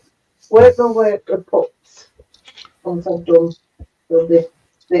work my way up the pups. Once I've done this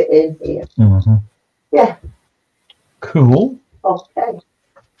bit in here. Mm-hmm. Yeah. Cool. Okay.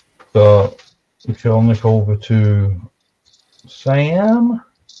 So we shall nick over to Sam.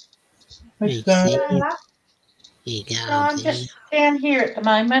 Hey, Sam. You go, No, I'm just down here at the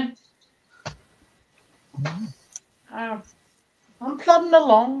moment. I'm plodding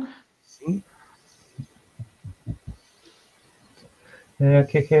along.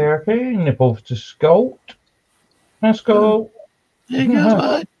 Okay. Nip over to Scout. Let's go. There you go,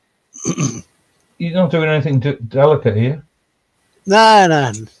 mate. You're not doing anything delicate here? No,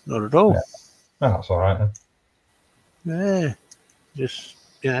 not at all. Yeah. That's all right then. Yeah, just,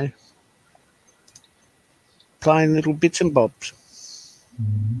 plain little bits and bobs.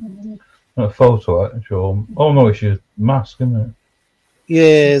 A photo, actually. Oh no, it's your mask, isn't it?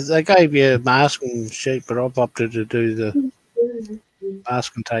 Yeah, they gave you a masking sheet, but I've opted to do the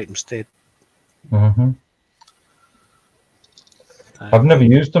masking tape instead. Mm-hmm. I've never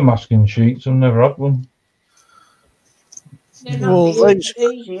used the masking sheets. I've never had one. They're not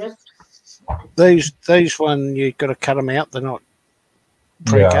the easiest. These one you've got to cut them out. They're not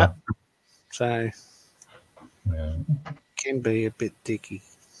pre-cut, so can be a bit dicky.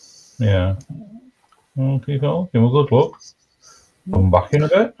 Yeah. Okay, cool. Give them a good look. Come back in a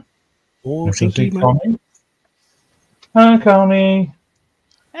bit. Oh, thank you, man. Connie. Hi, Connie.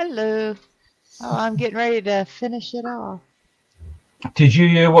 Hello. Oh, I'm getting ready to finish it off. Did you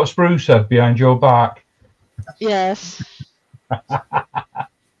hear what Sprue said behind your back? Yes.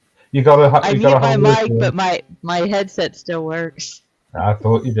 You gotta. I mute my mic, but my headset still works. I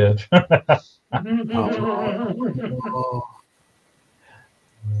thought you did.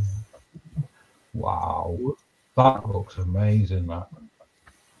 Wow, that looks amazing. That.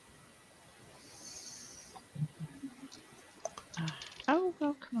 Oh,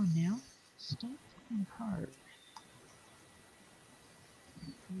 well, come on now. Stop falling apart.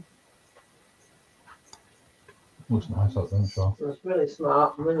 Looks nice, that doesn't show. That's really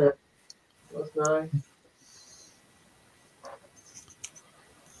smart, isn't it? That's nice.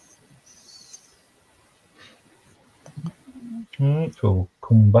 Right, so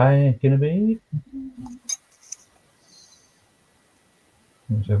come back in a bit.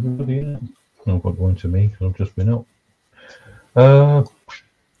 There's everybody in it. I'm not going to me because I've just been up.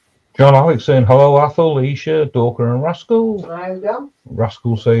 John Alex saying hello, Athel, Isha, Dorker, and Rascal. There you go.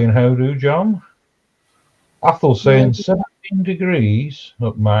 Rascal saying how do, John. Athel saying 17 degrees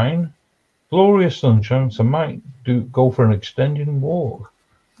up mine. Glorious sunshine, so might go for an extending walk.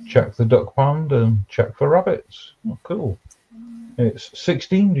 Check the duck pond and check for rabbits. Oh, cool. It's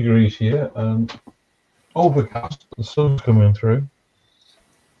 16 degrees here and overcast. The sun's coming through.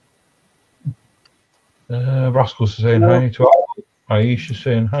 Rascal's saying hi to Al. Aisha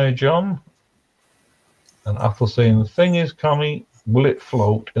saying hi, John. And Athel saying the thing is, Connie, will it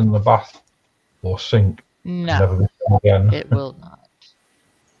float in the bath or sink? No, Never be done again. it will not.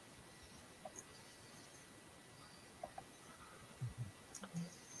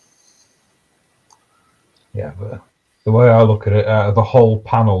 Yeah, but the way I look at it, the whole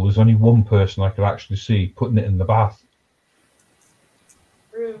panel, there's only one person I could actually see putting it in the bath.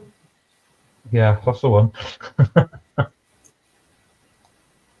 Yeah, that's the one.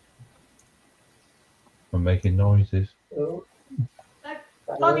 I'm making noises. Oh.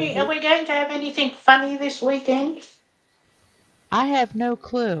 Bonnie, are we going to have anything funny this weekend? I have no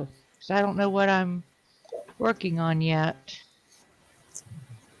clue, because I don't know what I'm working on yet.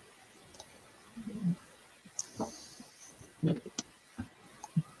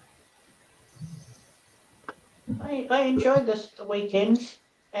 I enjoyed the weekends.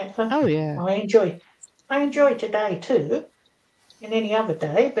 Oh, yeah. I enjoy today too, and any other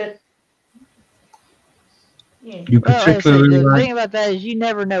day, but yeah. You Well, like I said, particularly the like. thing about that is you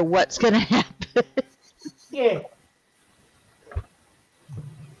never know what's going to happen. Yeah.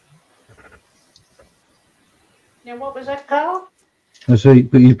 Now, what was that, Carl? I see,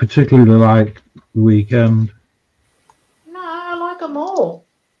 but you particularly like the weekend. No, I like them all.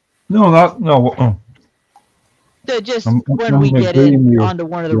 No, Just I'm when we get agreeing in with you. onto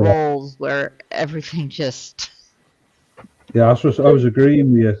one of the Yeah. roles where everything just. Yeah, I was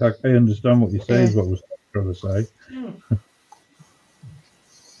agreeing with you. I understand what you say, Yeah. is what I was trying to say.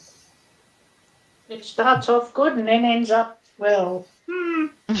 It starts off good and then ends up, well,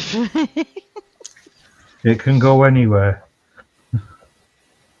 It can go anywhere.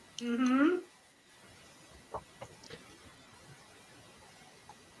 mm-hmm.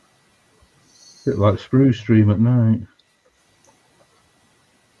 Bit like Spruce Stream at night.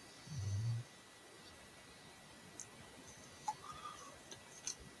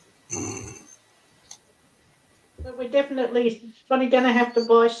 But we're definitely going to have to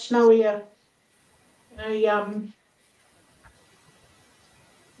buy Snowy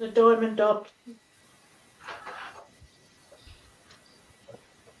the diamond dot.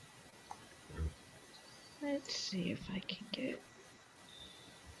 Let's see if I can get.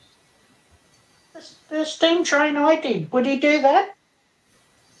 The steam train I did. Would he do that?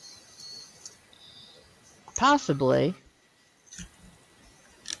 Possibly.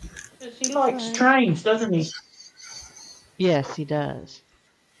 Because he likes trains, doesn't he? Yes, he does.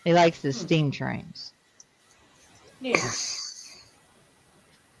 He likes the steam trains. Yeah.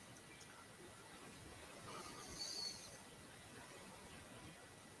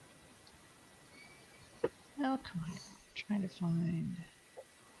 Oh, come on. I'm trying to find.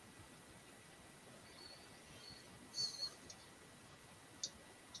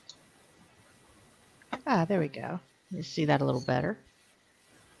 Ah, there we go. You see that a little better.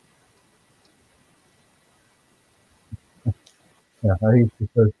 Yeah, I used to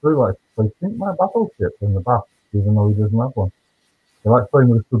go through like, I think my battleship in the back, even though he doesn't have one. He likes playing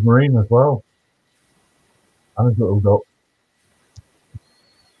with a submarine as well. And his little duck.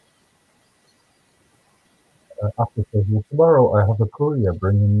 After says, well, tomorrow I have a courier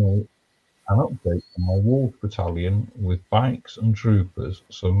bringing me an update on my Wolf Battalion with bikes and troopers,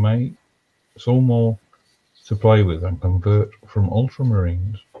 so more to play with and convert from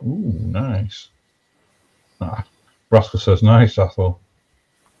Ultramarines. Ooh, nice. Rascal says, nice, Ethel.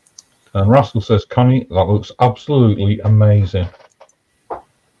 And Rascal says, Connie, that looks absolutely amazing.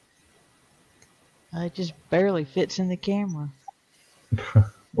 It just barely fits in the camera.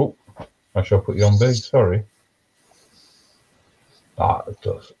 Oh, I shall put you on big, sorry. It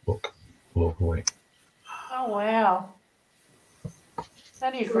does look lovely. Oh, wow.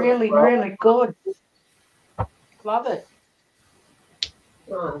 That is really, really good. Love it.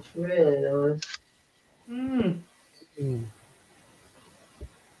 Oh, it's really nice. Mm. Mm.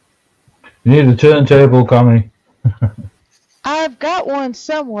 You need a turntable, Connie. I've got one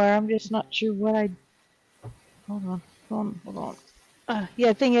somewhere. I'm just not sure what I. Hold on. Yeah,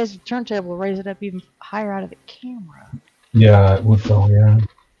 the thing is, the turntable will raise it up even higher out of the camera. Yeah, it would go, yeah.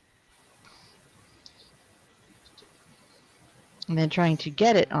 And then trying to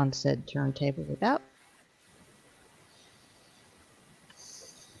get it on said turntable without.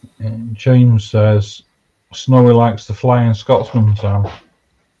 And James says, Snowy likes the Flying Scotsman sound.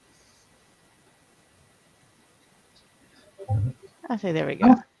 I say, there we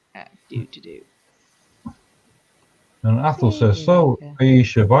go. Do. And Athel says, so,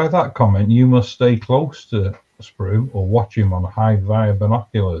 Aisha, by that comment, you must stay close to Sprue or watch him on high-via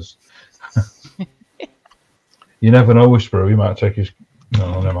binoculars. You never know with Sprue, he might take his...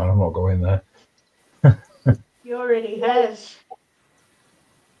 No, never mind, I'm not going there. He already has.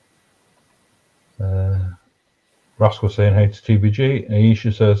 Rascal saying, hey to TBG.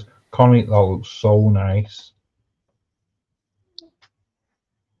 Aisha says, Connie, that looks so nice.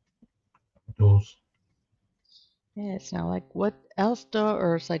 It does. Yeah, it's now like, what else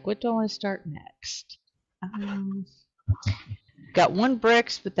or it's like, what do I want to start next? Got one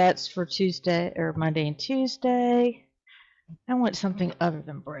bricks, but that's for Tuesday or Monday and Tuesday. I want something other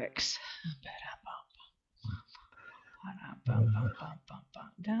than bricks.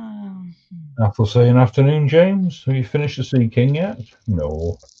 Athel saying, afternoon, James. Have you finished the Sea King yet?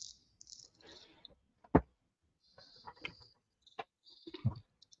 No.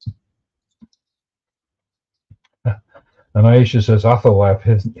 And Aisha says, Athel, I have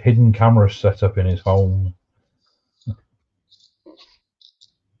hidden cameras set up in his home.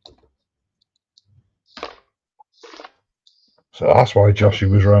 So that's why Joshy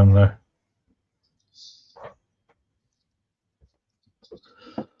was around there.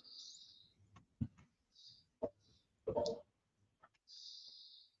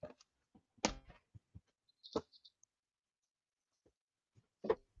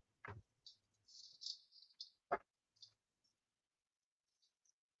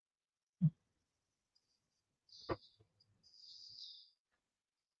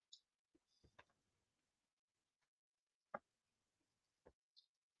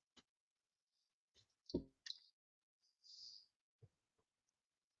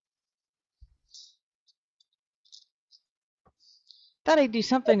 thought I'd do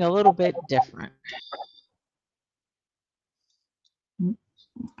something a little bit different.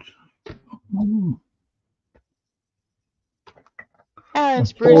 Ah, and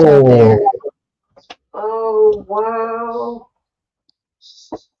Sprue's not there. Oh, wow.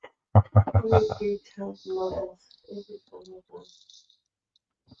 Details models.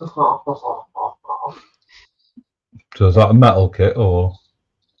 So is that a metal kit or?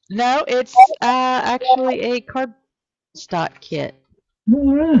 No, it's actually a cardstock kit.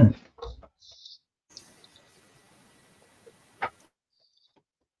 All right.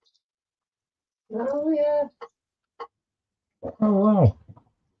 Oh, yeah. Oh wow.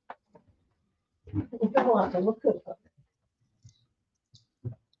 I'll have to look at that.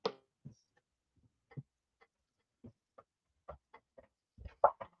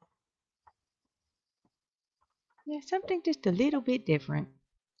 Yeah, something just a little bit different.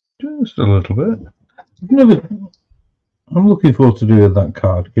 Just a little bit. I'm looking forward to doing that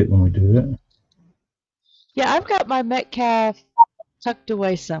card kit when we do it. Yeah, I've got my Metcalf tucked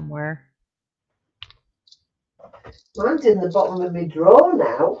away somewhere. Mine's in the bottom of my drawer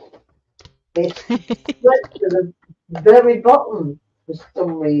now. It's went to the very bottom for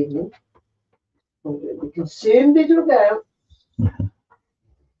some reason. We can soon be dug out.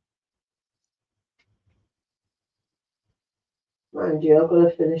 Mind you, I've got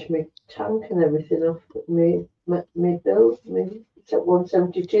to finish my tank and everything off me build. It's at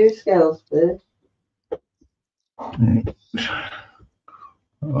 172 scales first. Let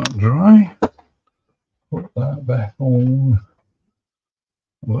that dry. Put that back on.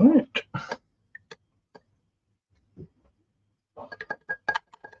 Right.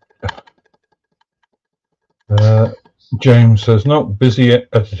 James says, not busy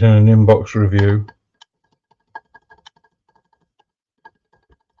editing an inbox review.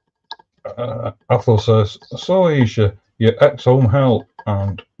 Athel says, so Aisha, your ex-home help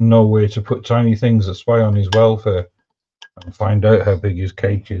and no way to put tiny things that spy on his welfare and find out how big his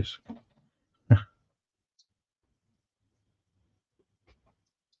cake is.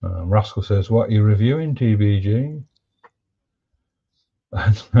 Rascal says, what are you reviewing, TBG?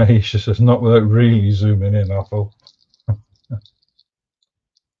 And Aisha says, not without really zooming in, Athel.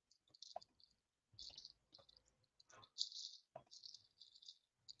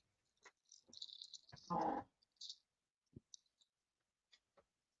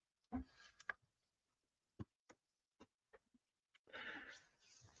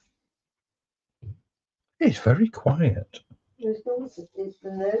 It's very quiet.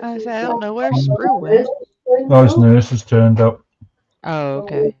 I said, I don't know where Sprue went. Oh, his nurse has turned up. Oh,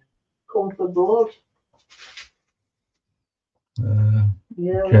 okay. Come for blood.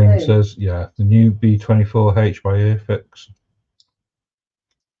 James says, yeah, the new B24H by Airfix.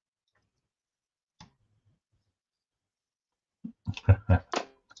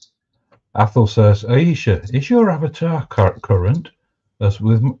 Athel says, Aisha, is your avatar current? As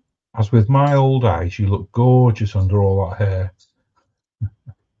with my old eyes, you look gorgeous under all that hair.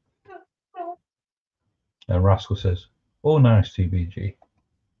 And Rascal says, oh, nice, TBG.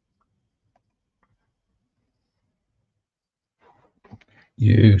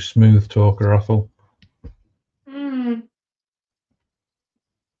 You smooth talker, Athel.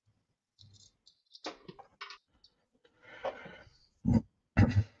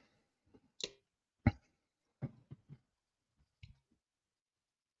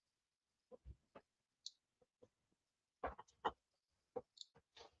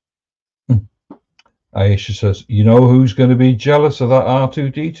 Aisha says, you know who's going to be jealous of that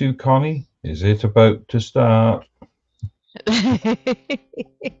R2-D2, Connie? Is it about to start?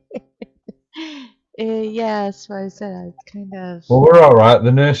 Yeah, that's what I said. I kind of. Well, we're all right. The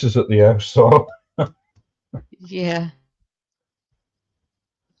nurse is at the house, so. Yeah.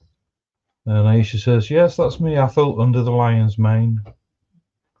 And Aisha says, yes, that's me, Athel, under the lion's mane.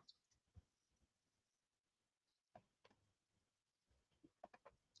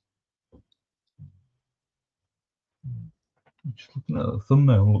 Just looking at the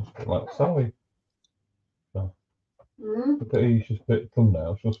thumbnail, looks a bit like Sally. So, look at Aisha's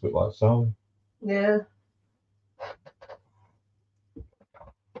thumbnail, she looks a bit like Sally. Yeah.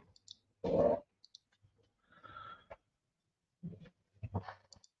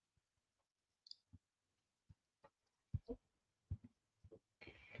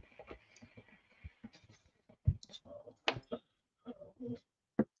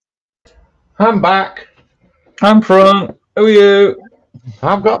 I'm back. I'm front. Who are you?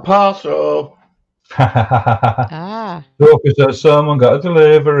 I've got parcel. Ah. Dorcas says someone got a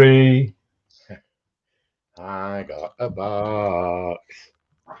delivery. I got a box.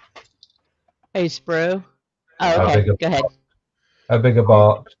 Hey, Sprue. Oh, How okay. big a Go ahead. How big a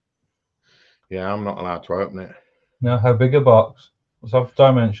box? Yeah, I'm not allowed to open it. No, how big a box? Let's have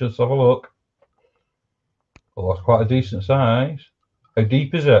dimensions. Let's have a look. Oh, that's quite a decent size. How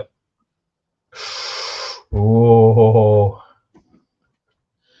deep is it? Oh,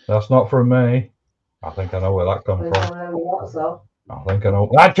 that's not from me. I think I know where that comes from. I think I know.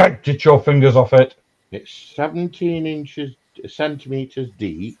 Get your fingers off it. It's 17 centimeters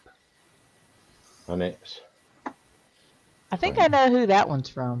deep, and it's. I think I know who that one's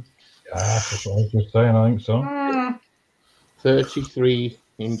from. Yeah, that's what I was just saying. I think so. 33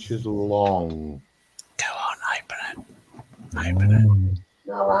 inches long. Go on, open it. Open it.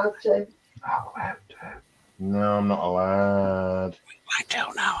 Not allowed to. No, I'm not allowed. Won't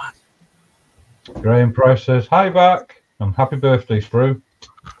tell no one. Graham Price says, hi back and happy birthday, Sprue.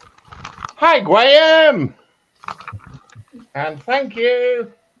 Hi, Graham! And thank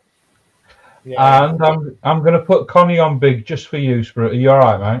you. Yeah. And I'm going to put Connie on big just for you, Sprue. Are you all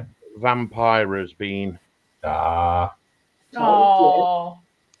right, mate? Vampire has been. Ah. Oh.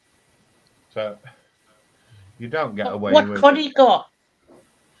 So you don't get away What with Connie it. got?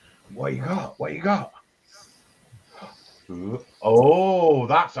 What you got? What you got? Oh,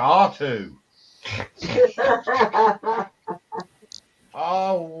 that's R2.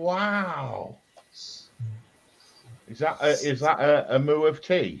 Oh wow! Is that a moo of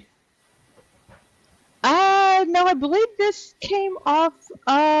tea? No, I believe this came off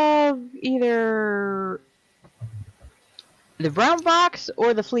of either the brown box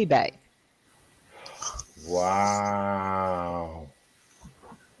or the flea bag. Wow!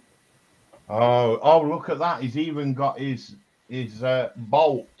 Oh! Look at that! He's even got his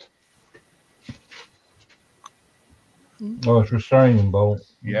bolt. Oh, it's restraining bolt.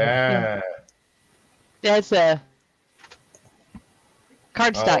 Yeah. That's a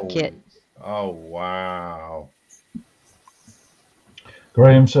cardstock kit. Oh wow!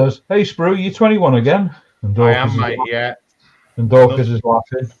 Graham says, hey, Sprue, you 21 again? And I Dorcas am, mate. Yeah. And Dorcas is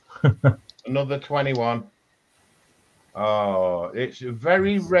laughing. Another 21. Oh, it's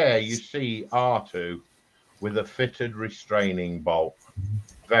very rare you see R2 with a fitted restraining bolt.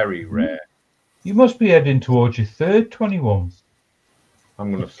 Very rare. You must be heading towards your third 21.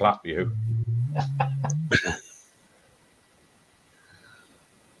 I'm going to slap you.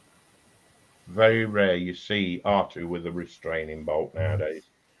 Very rare you see R2 with a restraining bolt nowadays.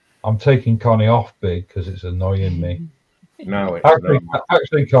 I'm taking Connie off big because it's annoying me. No, it's not.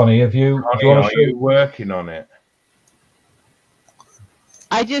 Actually, Connie, have you? Connie, do you want are to show? you working on it?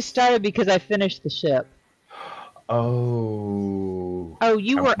 I just started because I finished the ship. Oh. Oh,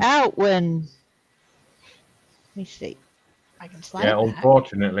 you were out when. Let me see. I can slide Yeah, it back.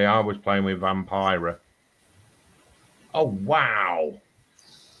 unfortunately, I was playing with Vampira. Oh, wow.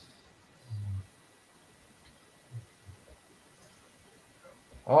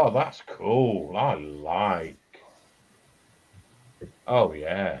 Oh, that's cool. I like. Oh,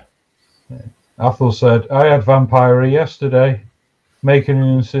 yeah. Athel said, I had Vampira yesterday, making an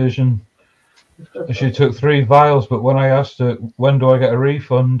incision. She took 3 vials, but when I asked her, when do I get a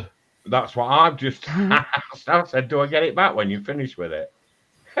refund? That's what I've just asked. I said, do I get it back when you finish with it?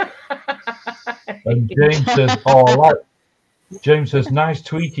 And James says, oh, I like. James says, nice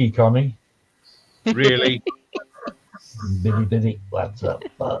tweaky, Connie. Really? Bitty bitty, what's up,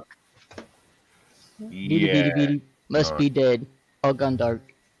 fuck? Beady, Yeah. beady, beady. Must be dead. All gone dark.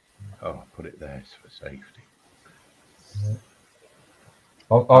 Oh, put it there for safety.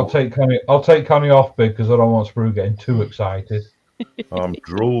 I'll take Connie off big because I don't want Sprue getting too excited. I'm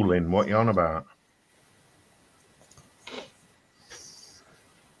drooling. What you on about?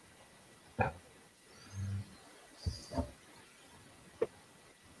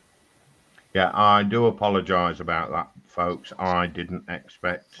 Yeah, I do apologise about that, folks. I didn't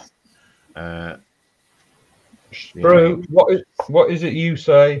expect. Sprue, what is it you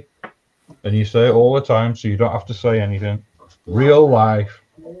say? And you say it all the time, so you don't have to say anything. Real life.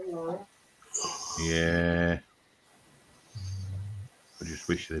 Yeah. I just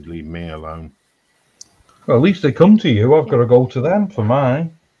wish they'd leave me alone. Well, at least they come to you. I've got to go to them for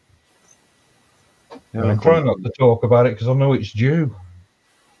mine. Yeah, And I'm trying not to talk about it because I know it's due.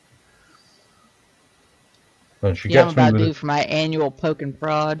 And she Yeah, I'm gets me about with due for my annual poke and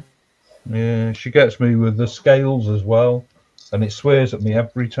prod. yeah, she gets me with the scales as well, and it swears at me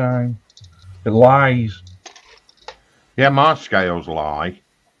every time. It lies. Yeah, my scales lie.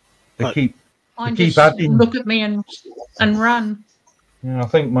 They keep I keep just adding. look at me and run. Yeah, I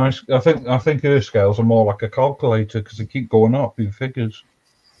think her scales are more like a calculator because they keep going up in figures.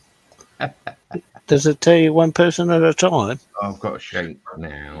 Does it tell you one person at a time? I've got a shape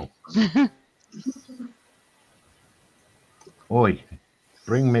now. Oi,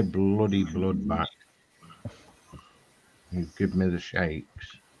 bring me bloody blood back. You give me the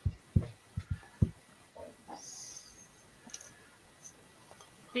shakes.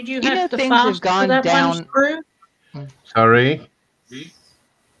 Did you You know, have to things have fast for gone that down. one, Sprue? Sorry?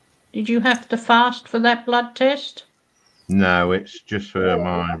 Did you have to fast for that blood test? No, it's just for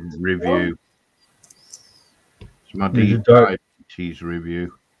my review. It's my You deep don't- diabetes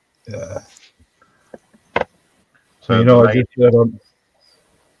review. Yeah. So you the know, I lady, just said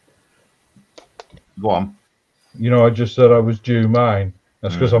go on. you know, I just said I was due mine.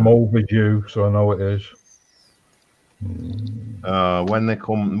 That's because I'm overdue, so I know it is. When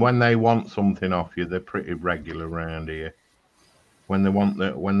they want something off you, they're pretty regular around here. When they want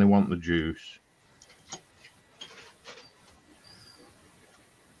the juice.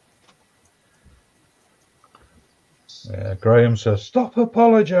 Yeah, Graham says, stop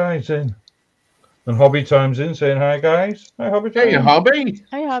apologising. And Hobby Time's in saying, hi, guys. Hi, Hobby Time. Hey, hobby.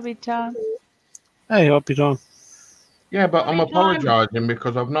 Hey, Hobby Tom. Hey, Hoppy Tom. Yeah, but I'm Hobby Time. apologising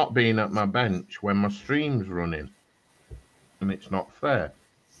because I've not been at my bench when my stream's running. And it's not fair.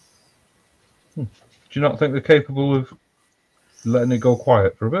 Do you not think they're capable of letting it go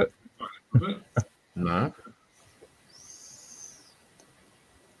quiet for a bit? No.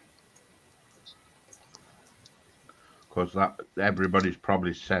 Because that everybody's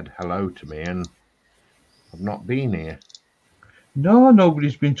probably said hello to me and I've not been here. No,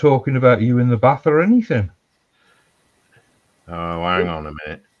 nobody's been talking about you in the bath or anything. Oh, hang on a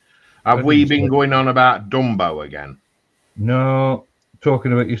minute. Have we been going on about Dumbo again? No,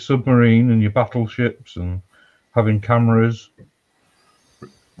 talking about your submarine and your battleships and having cameras.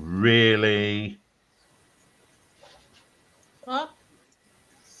 Really? What?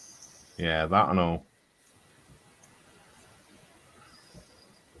 Yeah, that and all.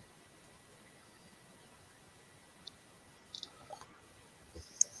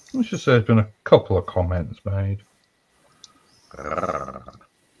 Let's just say there's been a couple of comments made.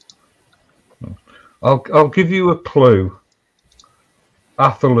 I'll give you a clue.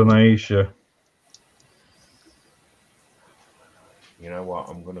 Athel and Aisha. You know what?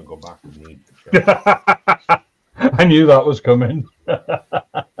 I'm going to go back and read the show. I knew that was coming. Because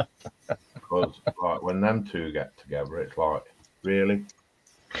like, when them two get together, it's like, really?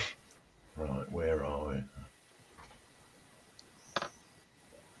 Right, where are we?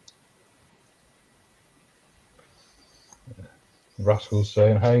 Rascal's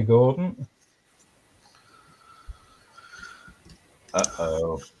saying, hey, Gordon.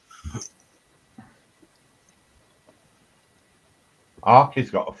 Uh-oh.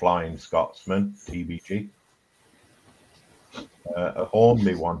 Arky's got a Flying Scotsman, TBG. A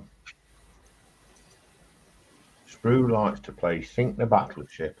Hornby one. Sprue likes to play Sink the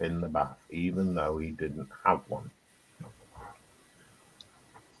Battleship in the bath, even though he didn't have one.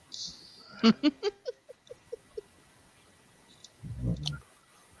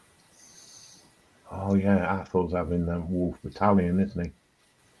 Oh yeah, Athel's having the Wolf Battalion, isn't he?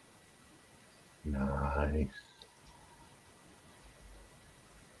 Nice.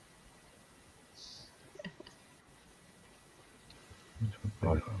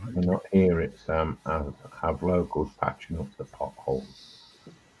 Right, we're not here. It's have locals patching up the potholes.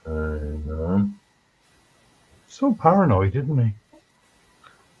 And, So paranoid, isn't he?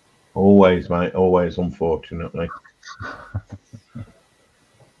 always, mate. Always, unfortunately.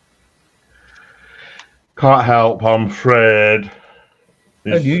 Can't help, I'm afraid.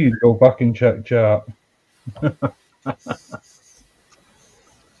 I knew you'd go back and check chart.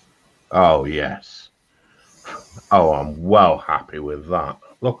 Oh, yes. Oh, I'm well happy with that.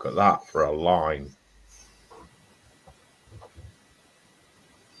 Look at that for a line.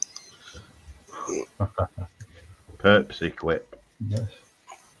 Perpsy clip. Yes.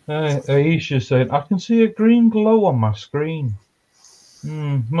 Aisha said, I can see a green glow on my screen.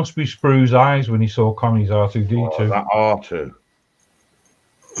 Must be Sprue's eyes when he saw Connie's R2-D2. Oh, that R2.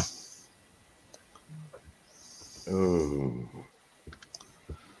 Ooh.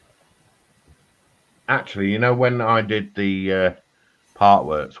 Actually, you know, when I did the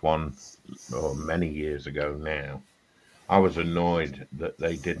Partworks one many years ago now, I was annoyed that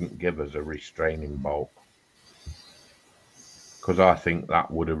they didn't give us a restraining bolt, because I think that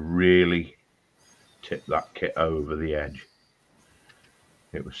would have really tipped that kit over the edge.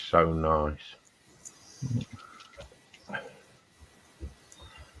 It was so nice.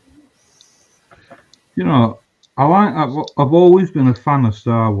 You know, I've always been a fan of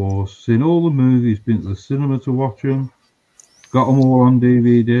Star Wars. Seen all the movies, been to the cinema to watch them, got them all on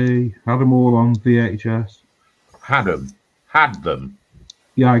DVD, had them all on VHS. Had them.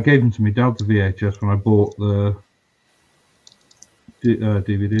 Yeah, I gave them to my dad, the VHS, when I bought the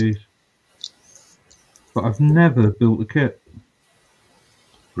DVDs, but I've never built a kit.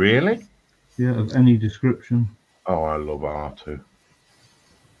 Really? Yeah, of any description. Oh, I love R2.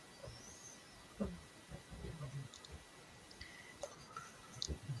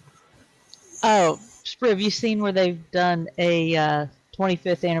 Oh, Sprue, have you seen where they've done a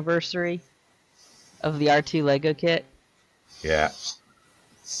 25th anniversary of the R2 Lego kit? Yeah.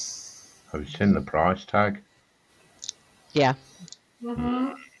 Have you seen the price tag? Yeah.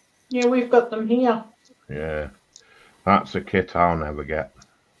 Mm-hmm. Yeah, we've got them here. Yeah. That's a kit I'll never get.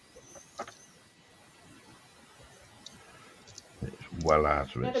 It's well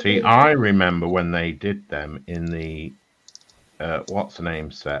out of it. That'd See, be- I remember when they did them in the what's the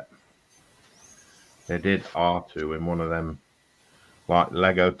name set. They did R2 in one of them like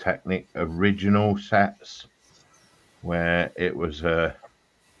Lego Technic original sets where it was oh,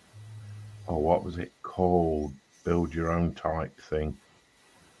 what was it called? Build your own type thing.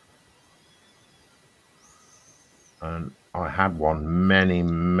 And I had one many,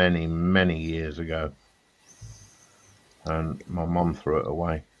 many, many years ago. And my mum threw it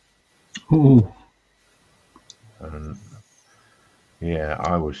away. Oh, And yeah,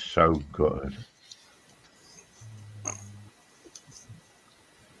 I was so gutted.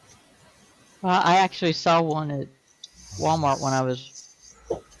 Well, I actually saw one at Walmart when I was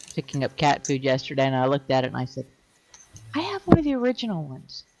picking up cat food yesterday, and I looked at it and I said, I have one of the original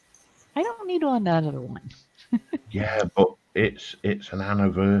ones. I don't need another one. Yeah, but it's an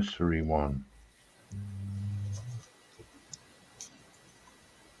anniversary one.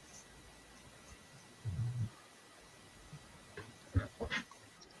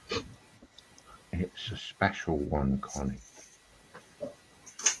 It's a special one, Connie.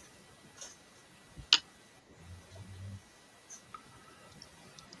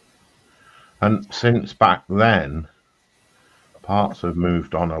 And since back then, parts have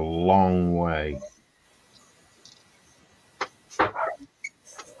moved on a long way.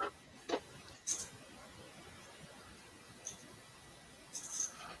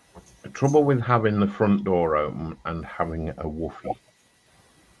 The trouble with having the front door open and having a woofie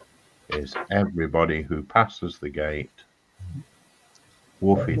is everybody who passes the gate,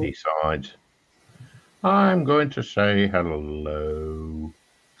 woofie decides, I'm going to say hello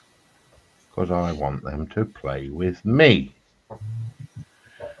because I want them to play with me.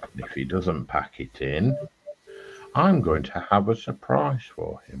 If he doesn't pack it in, I'm going to have a surprise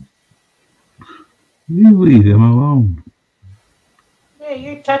for him. you leave him alone. Yeah,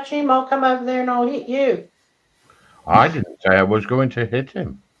 you touch him, I'll come over there and I'll hit you. I didn't say I was going to hit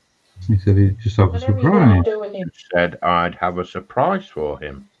him. He said he'd just have a Whatever you surprise. want to do with him. Said I'd have a surprise for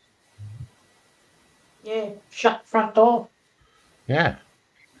him. Yeah, shut the front door. Yeah.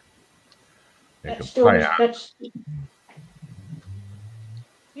 He That's could still, play out. that's...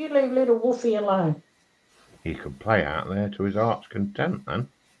 You leave little Woofy alone. He could play out there to his heart's content then.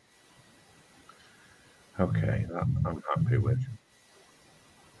 Okay, that I'm happy with.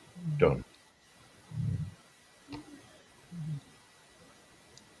 Done.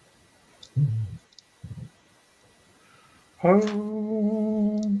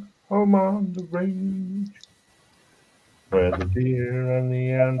 Home, home on the range, where the deer and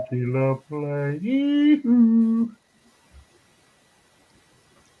the antelope play. Yee-hoo.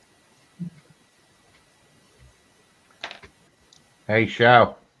 Hey,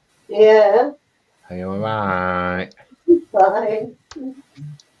 Shao. Yeah, Are you alright? fine.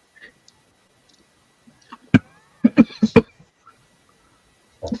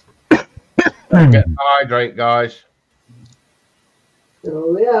 Get to hydrate, guys.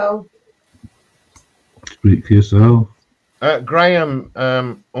 So we are. Speak for yourself. Graham,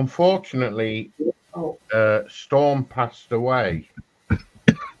 unfortunately, Oh, Storm passed away.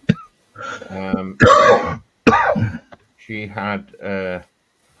 She had a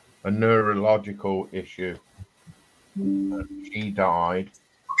neurological issue. She died.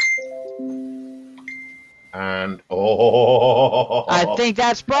 And I think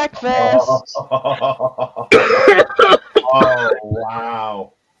that's breakfast. Oh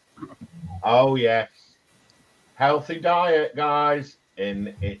wow! Oh yes, healthy diet, guys,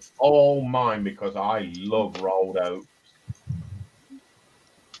 and it's all mine because I love rolled oats.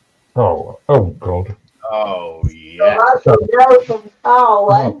 Oh God. Oh so yes, that's a go from Carl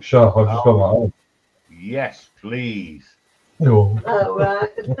then. Oh, sure, I've just got that. yes, please. Oh. Oh, right.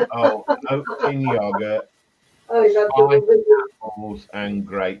 Oh, oats in yogurt, Oh, he's had Fine. double vision. apples, and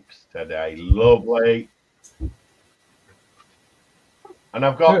grapes today. Lovely. And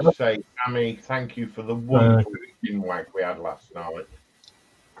I've got to say, Tammy, thank you for the wonderful wag we had last night.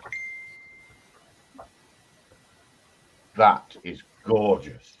 That is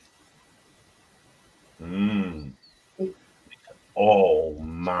gorgeous. Mmm. All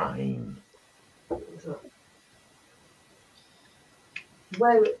mine.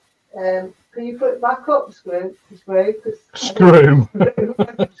 Wait, can you put it back up, Screw? Screw.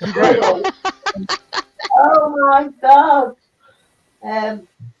 Oh my God.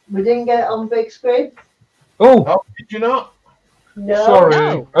 We didn't get it on big screen. Oh, Oh, did you not? No. sorry.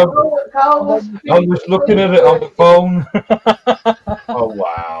 No. Carl was I was looking at it on the phone. Oh,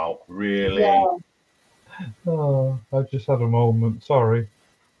 wow. Really? Yeah. Oh, I just had a moment. Sorry.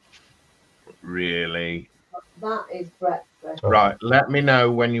 Really? That is breakfast. Right. Let me know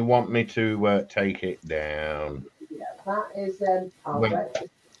when you want me to take it down. Yeah, that is our When- breakfast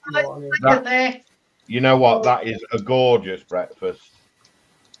this morning. Get there. You know what? That is a gorgeous breakfast.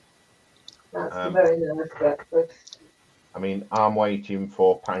 That's a very nice breakfast. I mean, I'm waiting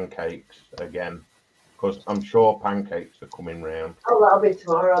for pancakes again because I'm sure pancakes are coming round. Oh, that'll be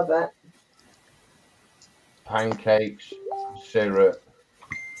tomorrow, I bet. Pancakes, syrup,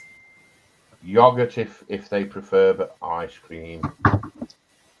 yogurt if they prefer, but ice cream.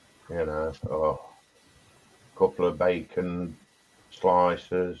 You know, a couple of bacon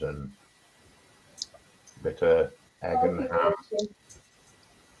slices and a bit of egg and ham.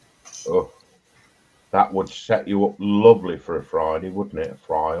 Oh, that would set you up lovely for a Friday, wouldn't it?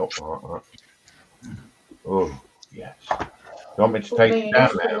 Fry up like that. Oh, yes. You want me to take it down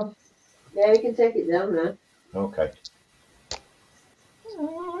now? Yeah, you can take it down now. Okay.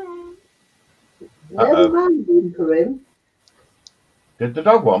 Never mind being for him. Did the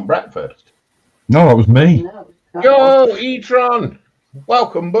dog want breakfast? No, that was me. No. Yo, E-Tron!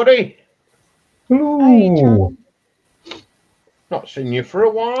 Welcome, buddy. Hello. Not seen you for a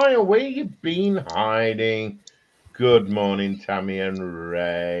while. Where you been hiding? Good morning, Tammy and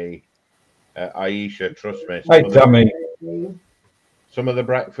Ray. Aisha, trust me. Hey, Tammy. Some of the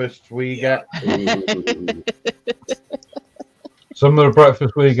breakfasts we get. Some of the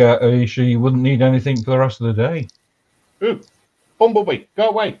breakfast we get, Aisha, you wouldn't need anything for the rest of the day. Ooh, Bumblebee, go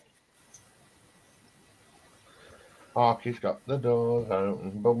away. Arky's got the doors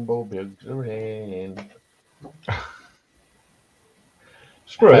open. Bumblebees are in.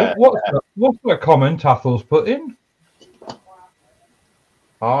 Screw, what's that comment Athel's put in?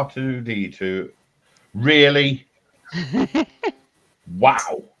 R2D2. Really?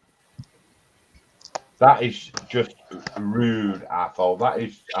 Wow. That is just rude, Athol. That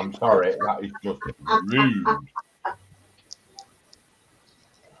is, I'm sorry, that is just rude.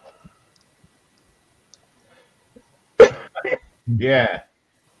 Yeah.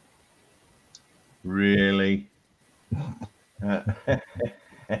 Really?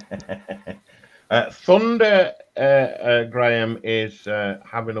 Thunder Graham is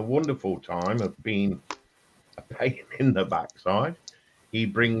having a wonderful time of being a pain in the backside. He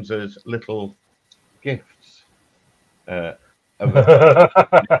brings us little gifts of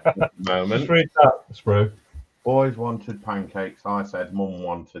a moment. Just read that, Sprue. Boys wanted pancakes. I said Mum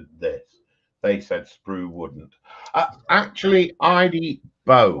wanted this. They said Sprue wouldn't. Actually, I'd eat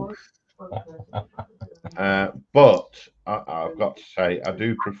both. But I've got to say, I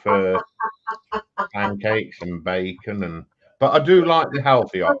do prefer pancakes and bacon, but I do like the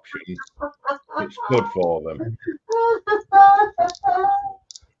healthy options. It's good for them.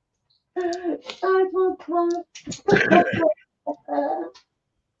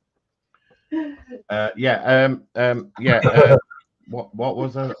 What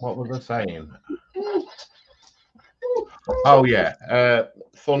was I saying? Oh yeah,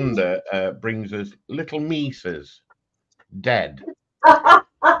 Thunder brings us little Mises dead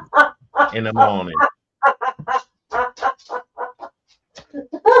in the morning.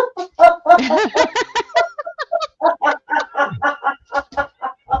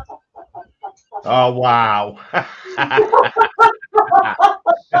 Oh wow.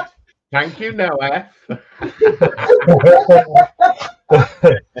 Thank you, Noah. I'll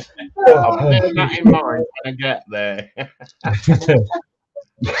bear that in mind when I get there.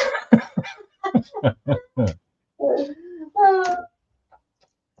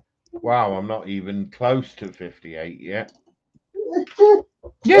 Wow, I'm not even close to 58 yet.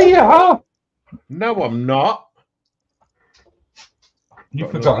 Yeah, you are. No, I'm not. You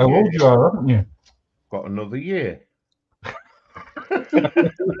forgot how old you are, haven't you? Got another year.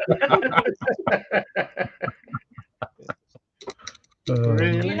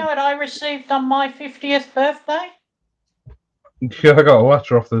 Really? You know what I received on my 50th birthday? Yeah, I got a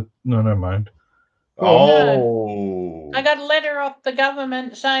letter off the. No, never mind. Oh. I got a letter off the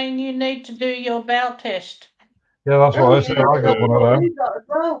government saying you need to do your bowel test. Yeah, that's what I said. I got one of them.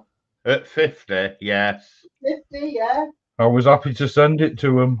 At 50, yes. 50, yeah. I was happy to send it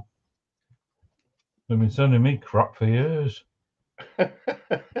to them. They've been sending me crap for years.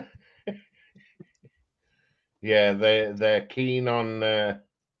 Yeah, they're keen on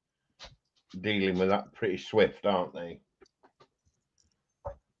dealing with that pretty swift, aren't they?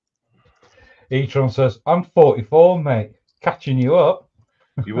 E-tron says, I'm 44, mate. Catching you up.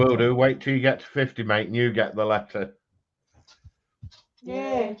 You will do. Wait till you get to 50, mate, and you get the letter.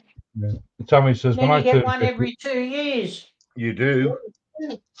 Yeah. Tammy says, Then when I you get turn one 50, every 2 years. You do.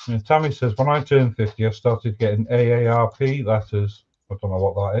 Tammy says, when I turned 50, I started getting AARP letters. I don't know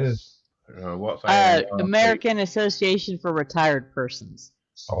what that is. What's that? American Association for Retired Persons.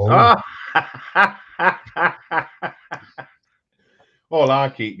 Oh, All I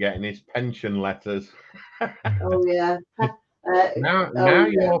keep getting is pension letters. Oh yeah. Now yeah.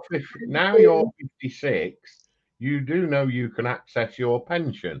 you're 50, now you're 56. You do know you can access your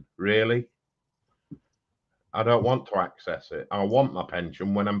pension, really? I don't want to access it. I want my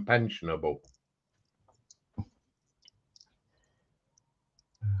pension when I'm pensionable.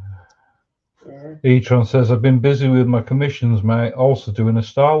 Yeah. E-tron says, I've been busy with my commissions, mate. Also doing a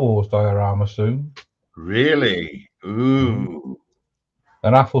Star Wars diorama soon. Really? Ooh.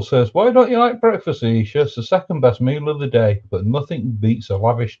 And Apple says, why don't you like breakfast, Isha? It's the second best meal of the day, but nothing beats a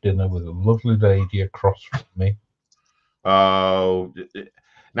lavish dinner with a lovely lady across from me. Oh,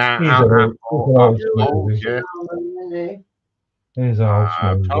 now He's I've an old told smoothie. you. He's an old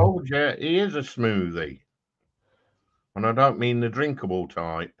I've smoothie. told you he is a smoothie, and I don't mean the drinkable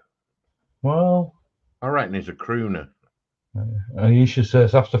type. Well, I reckon he's a crooner. Aisha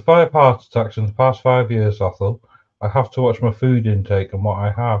says, after 5 heart attacks in the past 5 years, Athel, I have to watch my food intake and what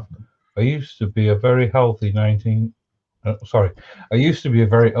I have. I used to be a very healthy 19. I used to be a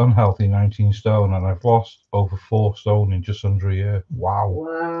very unhealthy 19 stone, and I've lost over 4 stone in just under a year. Wow.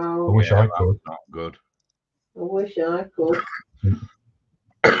 Wow. I wish I that could. was not good. I wish I could.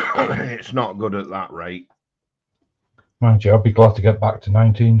 It's not good at that rate. Mind you, I'd be glad to get back to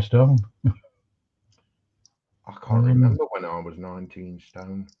 19 stone. I can't remember when I was 19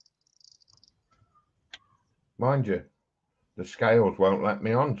 stone. Mind you, the scales won't let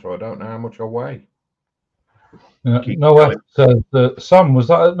me on, so I don't know how much I weigh. Keep Noah says, Sam, was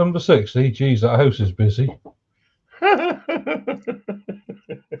that at number 60? Geez, that house is busy.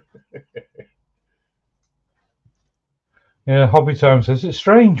 Yeah, Hobby Time says, it's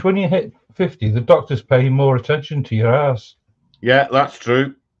strange when you hit 50, the doctors pay more attention to your ass. Yeah, that's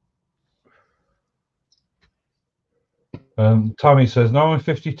true. Tommy says, now I'm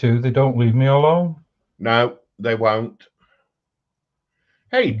 52, they don't leave me alone. No, they won't.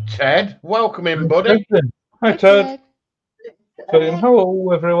 Hey, Ted, welcome in, buddy. Hi, Ted. Saying hello,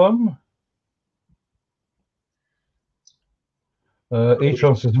 everyone.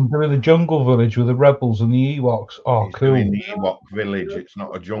 E-tron says, I'm doing the jungle village with the rebels and the Ewoks. Oh, He's cool. doing the Ewok village. It's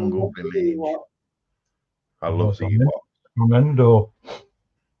not a jungle village. I love the Ewok. Tremendo.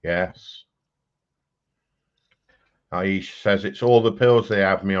 Yes. He says it's all the pills they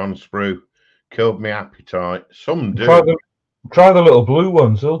have me on, Sprue. Killed me appetite. Some do. Try the little blue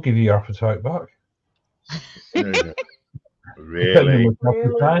ones. They'll give you your appetite back. Really?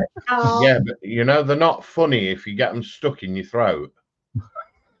 Appetite. Yeah, but you know, they're not funny if you get them stuck in your throat.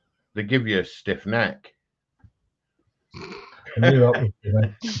 They give you a stiff neck. I knew that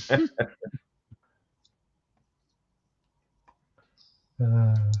was funny.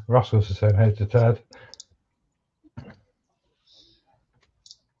 Russell's the same head to Ted.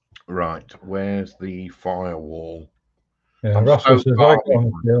 Right, where's the firewall? Yeah, Russell says, I get on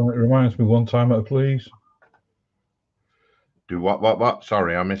the scale and it reminds me one time at a please. Do what?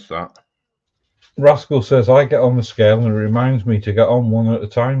 Sorry, I missed that. Rascal says, I get on the scale and it reminds me to get on one at a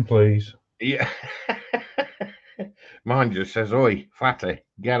time, please. Yeah. Mine just says, oi, fatty,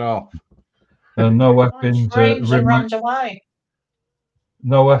 get off. No weapons. Runs away.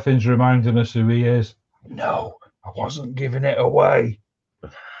 No weapons reminding us who he is. No, I wasn't giving it away.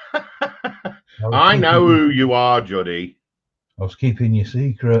 I know who you are, Juddy. I was keeping your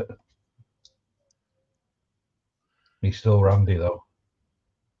secret. He's still Randy, though.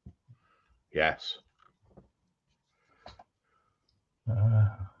 Yes.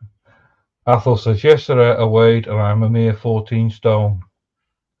 Athel says, yesterday I weighed and I'm a mere 14 stone.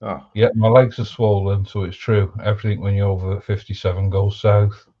 Oh. Yet my legs are swollen, so it's true. Everything when you're over 57 goes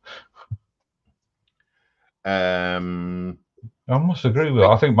south. I must agree with that.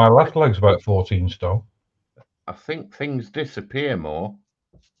 I think my left leg's about 14 stone. I think things disappear more.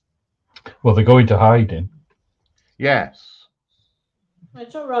 Well, they go into hiding. Yes.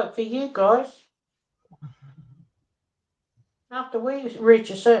 It's all right for you guys. After we reach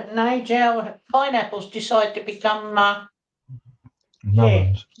a certain age, our pineapples decide to become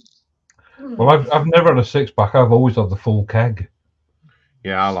melons. Mm. Well, I've never had a 6-pack. I've always had the full keg.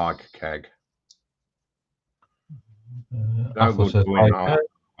 Yeah, I like a keg. No Athel good says going hi, Ted.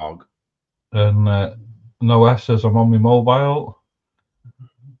 hog. And Noah says I'm on my mobile.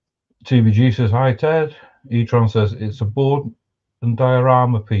 TVG says hi, Ted. E-Tron says it's a board and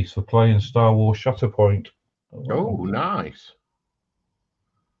diorama piece for playing Star Wars Shatterpoint. Oh, nice.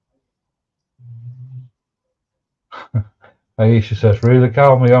 Aisha says, really,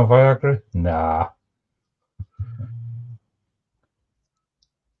 Carl, me on Viagra? Nah.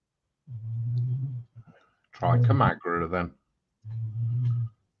 Try Camagra then.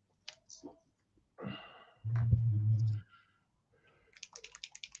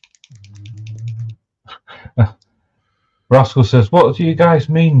 Rascal says, what do you guys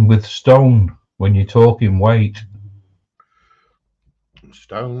mean with stone when you're talking weight?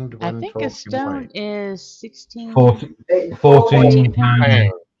 Stoned I when think talking a stone weight. is 16. 14 It's 14 pounds.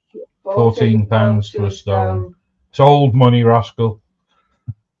 pounds. 14 pounds for a stone. It's old money, Rascal.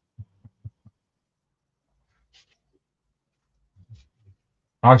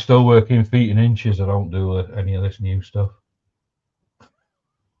 I still work in feet and inches. I don't do any of this new stuff.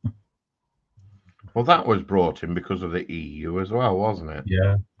 Well, that was brought in because of the EU as well, wasn't it?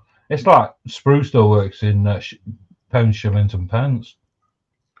 Yeah. It's like Spruce still works in pounds, shillings and pence.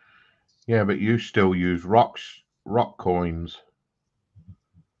 Yeah, but you still use rock coins.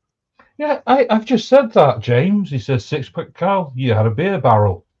 Yeah, I've just said that, James. He says 6-pack, Carl. You had a beer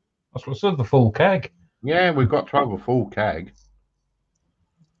barrel. That's what I said, the full keg. Yeah, we've got to have a full keg.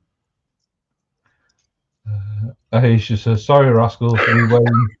 Aisha says, sorry, Rascals, we weigh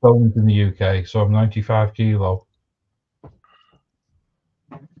in stones in the UK, so I'm 95 kilo.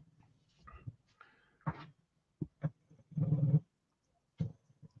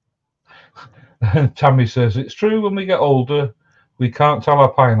 Tammy says, it's true when we get older, we can't tell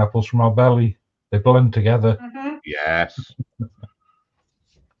our pineapples from our belly. They blend together. Mm-hmm. Yes.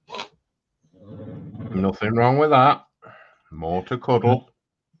 Nothing wrong with that. More to cuddle.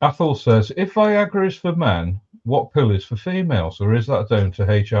 Athel says, if Viagra is for men, what pill is for females? Or is that down to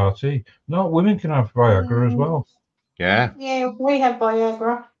HRT? No, women can have Viagra as well. Yeah. Yeah, we have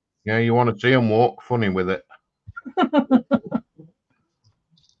Viagra. Yeah, you want to see them walk funny with it.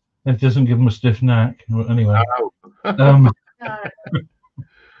 It doesn't give them a stiff neck. Anyway. No.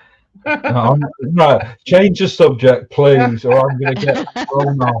 Right, change the subject, please, or I'm going to get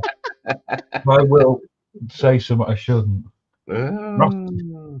thrown off. I will say something I shouldn't.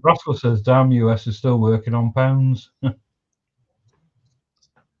 Rascal says, damn, US is still working on pounds.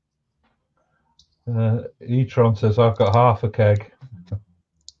 E-Tron says, I've got half a keg.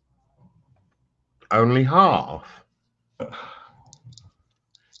 Only half?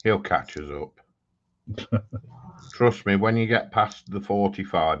 He'll catch us up. Trust me, when you get past the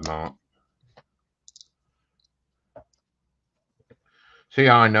 45 mark. See,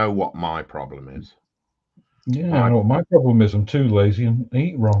 I know what my problem is. Yeah, I know what my problem is. I'm too lazy and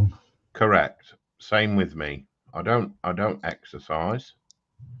eat wrong. Correct. Same with me. I don't exercise.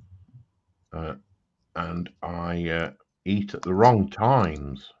 And I eat at the wrong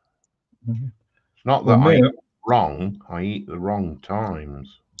times. Mm-hmm. It's not that I eat wrong, I eat the wrong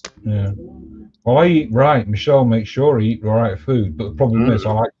times. Yeah. Well, I eat right. Michelle makes sure I eat the right food, but the problem is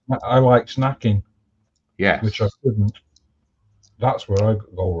I like snacking. Yes. Which I couldn't. That's where I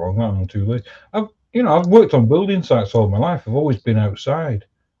go wrong. I'm too late. I've worked on building sites all my life. I've always been outside.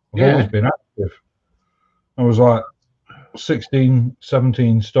 I've always been active. I was like 16,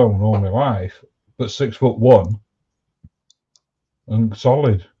 17 stone all my life, but 6'1" and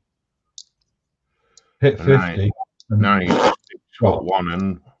solid. Hit 50. Now you're 6'1"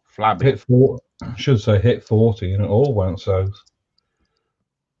 and flabby. Hit 40. I should say hit 40, and it all went south.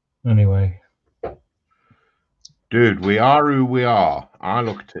 Anyway. Dude, we are who we are. I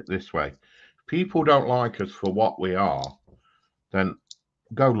look at it this way. If people don't like us for what we are, then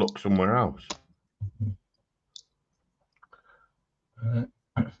go look somewhere else.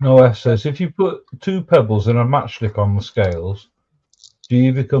 Noah says, if you put 2 pebbles in a matchstick on the scales, do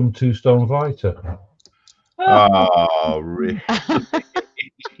you become 2 stones lighter? Oh, really?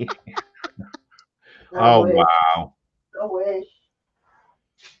 Oh, wow. I wish.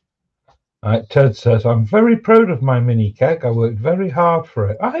 Ted says, I'm very proud of my mini keg. I worked very hard for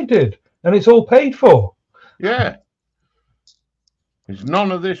it. I did, and it's all paid for. Yeah. There's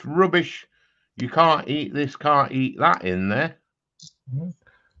none of this rubbish. You can't eat this, can't eat that in there.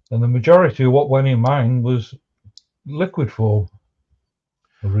 And the majority of what went in mine was liquid form.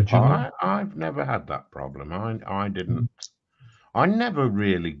 Originally. I've never had that problem. I didn't. I never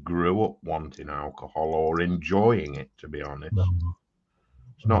really grew up wanting alcohol or enjoying it, to be honest.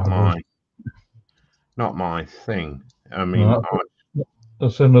 It's not my thing. I mean, No,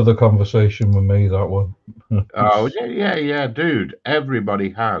 that's another conversation with me, that one. oh yeah, dude.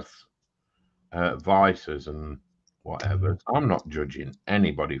 Everybody has vices and whatever. I'm not judging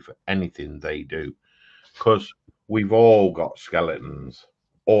anybody for anything they do, because we've all got skeletons,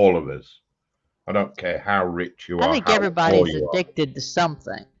 all of us. I don't care how rich you are. I think how everybody's poor you are. addicted to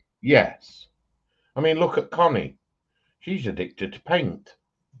something. Yes. I mean, look at Connie. She's addicted to paint.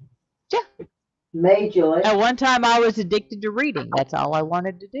 Majorly. At one time, I was addicted to reading. That's all I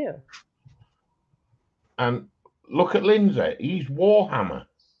wanted to do. And look at Lindsay. He's Warhammer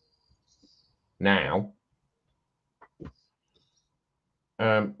now.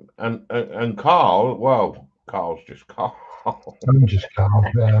 And Carl, well, Carl's just Carl. I'm just Carl,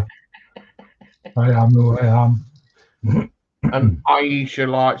 yeah. I am who I am. And Aisha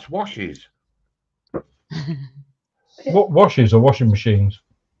likes washes. What washes or washing machines?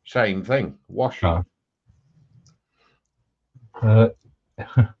 Same thing, washing.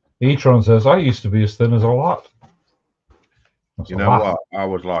 E-tron says, I used to be as thin as a lot. That's You a know lot. what? I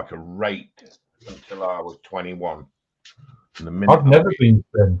was like a rake until I was 21. And the minute I've never been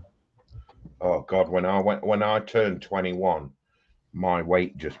thin. Oh God, when I turned 21, my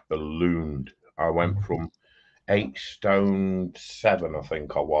weight just ballooned. I went from 8 stone 7, I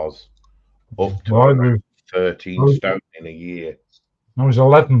think I was, up to Well, I grew 13 stone in a year. I was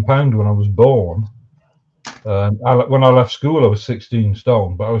 11 pound when I was born. When I left school, I was 16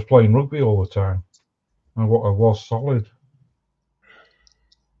 stone, but I was playing rugby all the time. I was solid.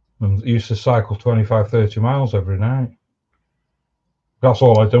 And I used to cycle 25, 30 miles every night. That's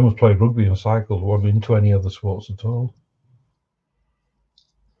all I'd done was play rugby and cycle. I wasn't into any other sports at all.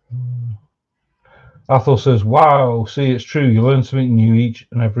 Athel says, wow, see, it's true. You learn something new each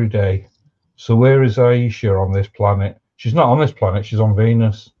and every day. So where is Aisha on this planet? She's not on this planet. She's on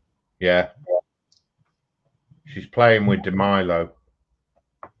Venus. Yeah. She's playing with DeMilo.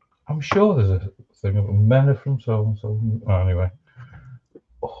 I'm sure there's a thing of men are from so and so. Anyway.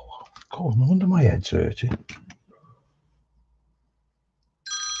 Oh, God, no wonder my head's hurting.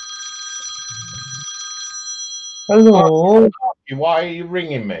 Hello. Why are you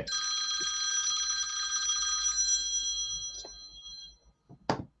ringing me?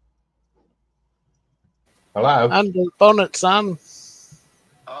 Hello? Under the bonnet, son.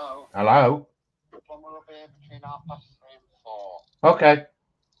 Hello. Hello? Plumber will be here between 3:30 and 4. Okay.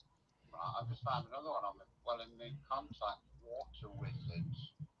 Right, I've just found another one on the in the contact water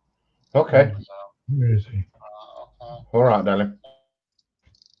wizards. Okay. So, Where is he? okay. All right, darling.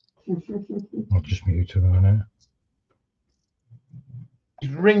 I'll just mute him a minute.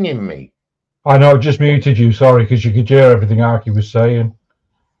 He's ringing me. I know, I just muted you, sorry, because you could hear everything Archie was saying.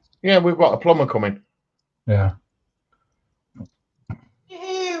 Yeah, we've got a plumber coming. Yeah.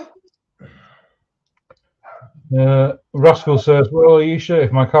 Rascal says, well, Aisha,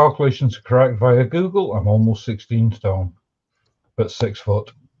 if my calculations are correct via Google, I'm almost 16 stone, but 6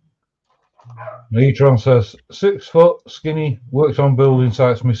 foot. E-tron says, 6 foot, skinny, worked on building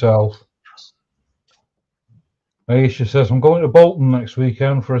sites myself. Aisha says, I'm going to Bolton next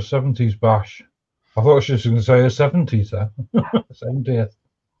weekend for a 70s bash. I thought she was going to say a 70s there. 70th.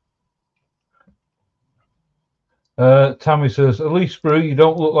 Tammy says, at least, Brew, you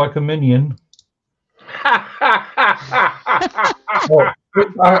don't look like a minion. Oh,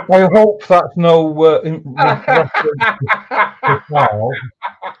 I hope that's no reference to Carl.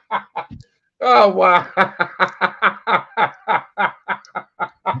 Oh, wow.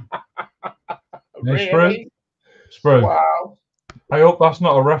 Really? Sprue. Wow. I hope that's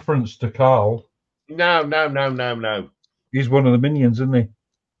not a reference to Carl. No. He's one of the minions, isn't he?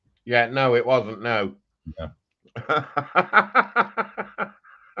 Yeah, no, it wasn't. No. Yeah.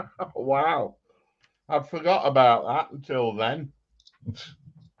 Wow. I forgot about that until then.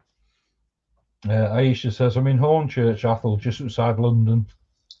 Aisha says, I'm in Hornchurch, Athel, just outside London.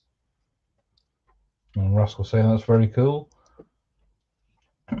 And Rascal saying that's very cool.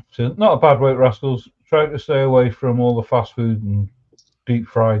 So not a bad way, Rascals. Try to stay away from all the fast food and deep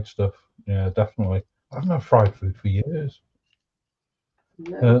fried stuff. Yeah, definitely. I haven't had fried food for years.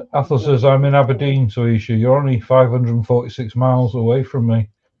 No. Athel says, I'm in Aberdeen, so Aisha, you're only 546 miles away from me.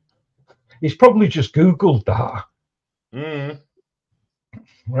 He's probably just Googled that. Mm.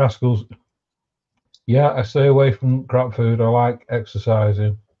 Rascals. Yeah, I stay away from crap food. I like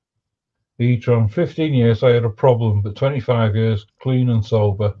exercising. E-tron, 15 years I had a problem, but 25 years clean and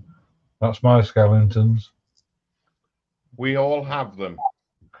sober. That's my skeletons. We all have them.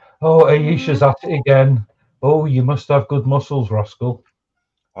 Oh, Aisha's at it again. Oh, you must have good muscles, Rascal.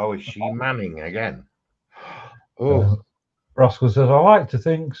 Oh, is she manning again? Oh, Rascal says, I like to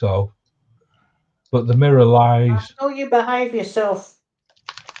think so, but the mirror lies. Oh, you behave yourself.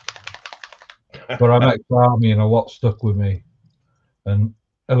 But I'm ex-army and a lot stuck with me. And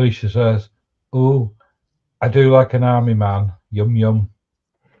Alicia says, oh, I do like an army man. Yum, yum.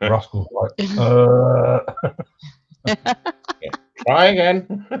 Rascal's like, Try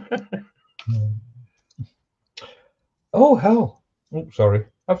again. Oh, hell. Oh, sorry.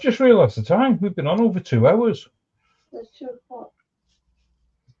 I've just realised the time. We've been on over 2 hours. That's 2 o'clock.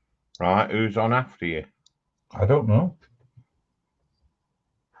 Right, who's on after you? I don't know.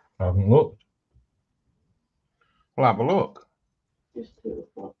 I haven't looked. Well, have a look. Just 2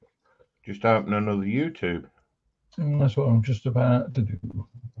 o'clock. Just open another YouTube. That's what I'm just about to do.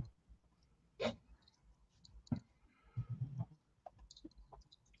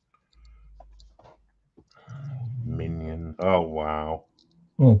 Minion. Oh, wow.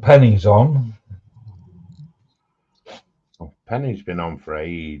 Well, Penny's on. Well, Penny's been on for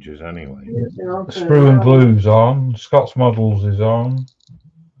ages anyway. It's been on for a Sprue and while. Glue's on. Scott's Models is on.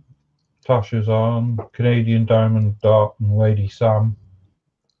 Tasha's on. Canadian Diamond Dot and Lady Sam.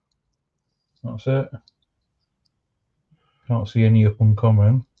 That's it. Can't see any up and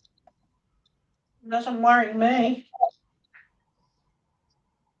coming. Doesn't worry me.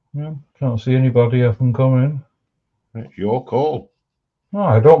 Yeah, can't see anybody up and coming. It's your call. Oh,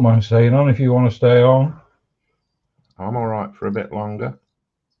 I don't mind staying on if you want to stay on. I'm all right for a bit longer.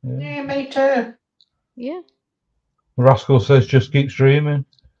 Yeah, me too. Yeah. Rascal says just keep streaming.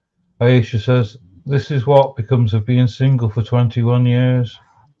 Aisha says this is what becomes of being single for 21 years.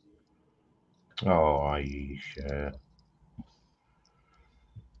 Oh, Aisha.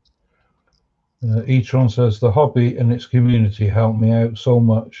 E-Tron says the hobby and its community helped me out so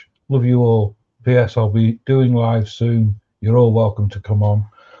much. Love you all. P.S. I'll be doing live soon. You're all welcome to come on.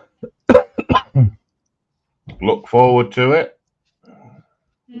 Look forward to it.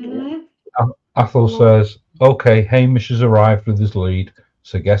 Mm-hmm. Athel says, okay, Hamish has arrived with his lead,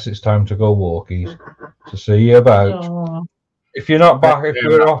 so guess it's time to go walkies. So see you about. Oh, If you're not back,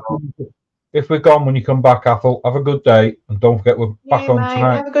 if we're gone when you come back, Athel, have a good day. And don't forget we're back Yeah, on mate,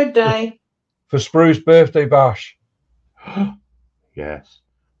 tonight have a good day. for Sprue's birthday bash. Yes.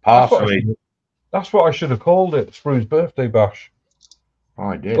 Parsley. That's what I should have called it, Sprue's birthday bash.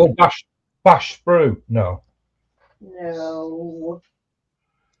 I did. Oh, bash Sprue. No. No.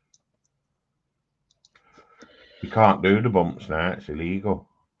 You can't do the bumps now. It's illegal.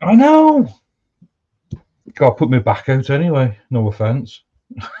 I know. Got to put me back out anyway. No offence.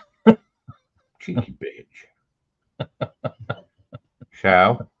 Cheeky bitch.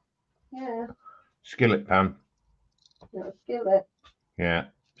 Shell. Yeah. Skillet pan. No, skillet. Yeah.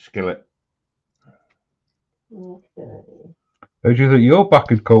 Skillet. Okay. How do you think your back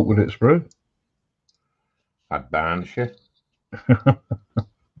would cope with it, Sprue? I'd dance you.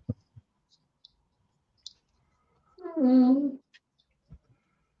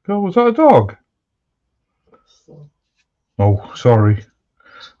 Oh, was that a dog? Oh, sorry.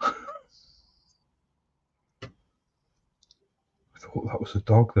 I thought that was a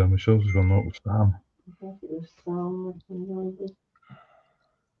dog then. Michelle's gone, no, it was Sam. I think it was Sam.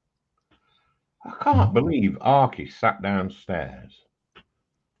 I can't believe Arky sat downstairs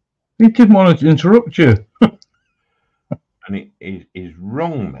He didn't want to interrupt you. and he's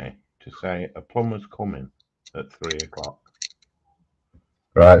rung me to say a plumber's coming at 3 o'clock.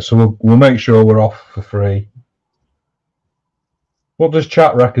 Right, so we'll make sure we're off for free. What does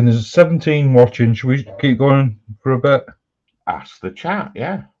chat reckon? There's 17 watching. Should we keep going for a bit? Ask the chat,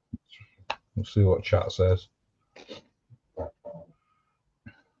 yeah. We'll see what chat says.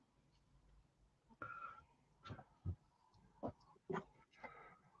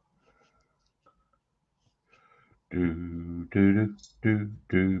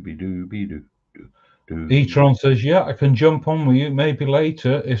 E-Tron says, yeah, I can jump on with you maybe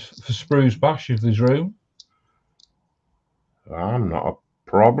later if for Sprue's bash if there's room. I'm not a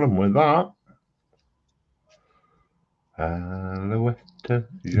problem with that.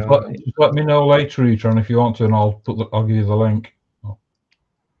 Just let me know later, E-Tron, if you want to, and I'll give you the link.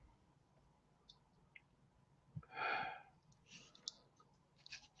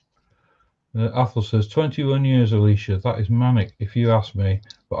 Athel says, 21 years, Alicia. That is manic, if you ask me.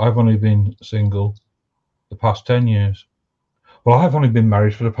 But I've only been single the past 10 years. Well, I've only been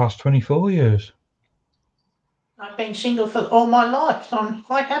married for the past 24 years. I've been single for all my life, so I'm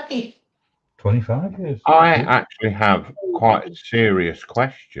quite happy. 25 years. I actually have quite a serious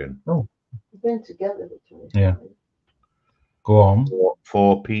question. Oh. We've been together for 25 Yeah. Go on.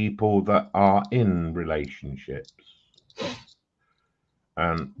 For people that are in relationships.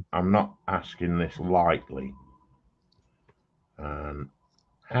 And I'm not asking this lightly.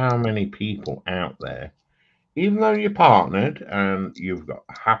 how many people out there, even though you're partnered and you've got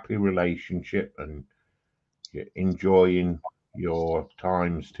a happy relationship and you're enjoying your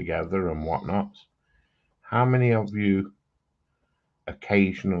times together and whatnot, how many of you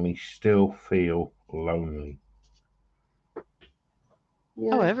occasionally still feel lonely?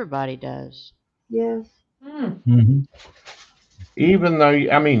 Yeah. Oh, everybody does. Yes. Mhm. Even though,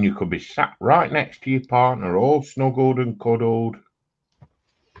 I mean, you could be sat right next to your partner, all snuggled and cuddled.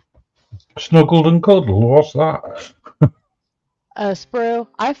 Snuggled and cuddled. What's that? Spru,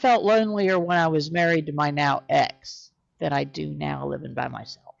 I felt lonelier when I was married to my now ex than I do now living by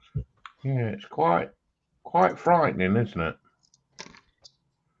myself. Yeah, it's quite frightening, isn't it?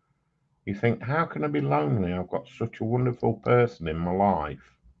 You think, how can I be lonely? I've got such a wonderful person in my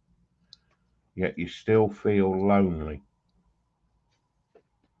life, yet you still feel lonely.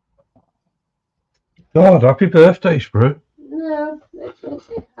 God, happy birthday, Spru. No, it happens.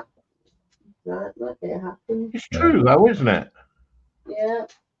 Right, look, it happens. It's true, though, isn't it? Yeah.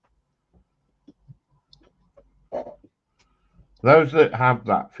 Those that have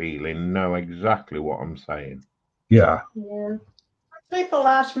that feeling know exactly what I'm saying. Yeah. Yeah. People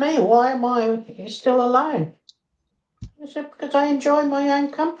ask me, why am I still alone? I said, because I enjoy my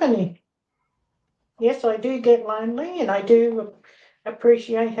own company. Yes, I do get lonely and I do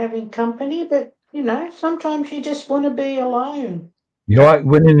appreciate having company, but, you know, sometimes you just want to be alone. You like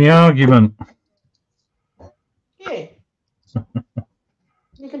winning the argument. Yeah.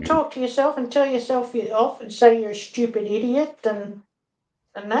 You can talk to yourself and tell yourself you're off and say you're a stupid idiot and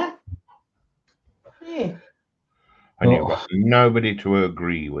that. Yeah. And you've got nobody to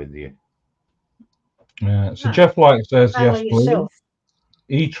agree with you. Yeah. So No. Jeff Light says yes, Only please. yourself.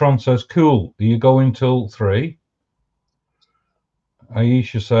 E-Tron says cool. Are you going till 3?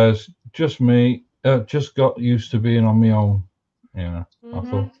 Aisha says just me. Just got used to being on my own. Yeah, I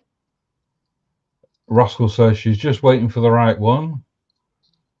thought. Rascal says she's just waiting for the right one.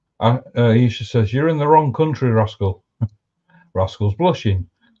 Aisha says you're in the wrong country, Rascal. Rascal's blushing.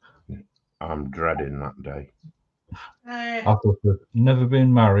 I'm dreading that day. I thought I've never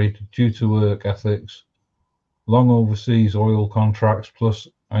been married due to work ethics. Long overseas oil contracts, plus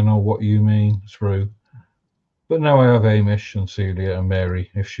I know what you mean, through. But now I have Amish and Celia and Mary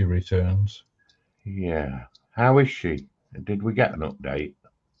if she returns. Yeah. How is she? Did we get an update?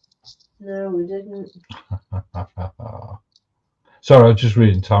 No, we didn't. Sorry, I was just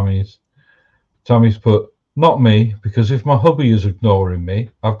reading Tammy's. Tammy's put, not me, because if my hubby is ignoring me,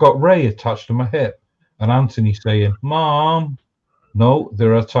 I've got Ray attached to my hip. And Anthony saying, Mom. No,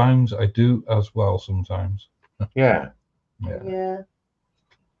 there are times I do as well sometimes. Yeah. Yeah.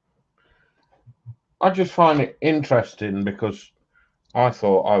 I just find it interesting because I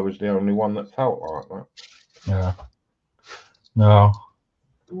thought I was the only one that felt like that. Yeah. No.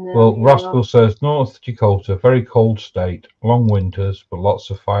 No, Well, you Rascal are. says North Dakota, very cold state, long winters, but lots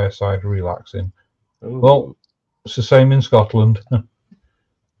of fireside relaxing. Ooh. Well, it's the same in Scotland.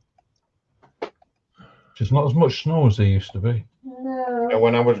 Just not as much snow as there used to be. No. You know,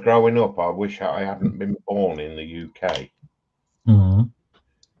 when I was growing up, I wish I hadn't been born in the UK. Mm-hmm.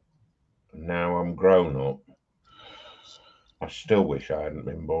 Now I'm grown up. I still wish I hadn't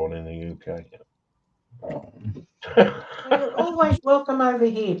been born in the UK. Well, you're always welcome over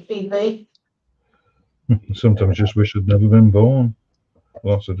here, PB. Sometimes just wish I'd never been born.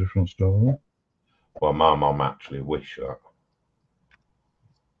 That's a different story. Well, my mum actually wished that.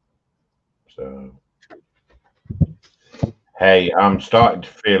 So, hey, I'm starting to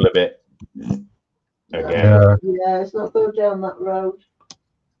feel a bit again. Yeah, it's not go down that road.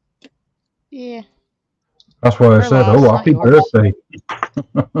 Yeah. That's why I said, loss, oh, not happy yours. birthday.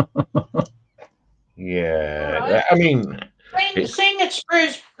 Yeah, Alright. I mean, Seeing it's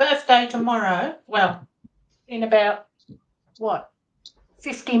Sprue's birthday tomorrow, well, in about, what,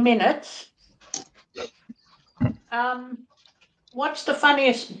 50 minutes, what's the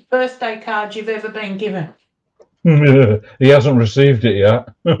funniest birthday card you've ever been given? He hasn't received it yet.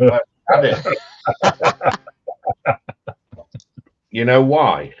 had it. You know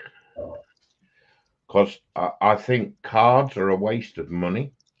why? Because I think cards are a waste of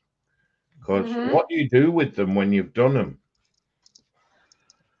money. Because what do you do with them when you've done them?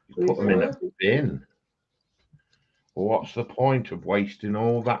 You put them in a bin. Well, what's the point of wasting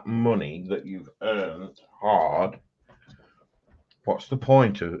all that money that you've earned hard? What's the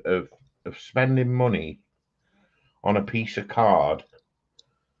point of spending money on a piece of card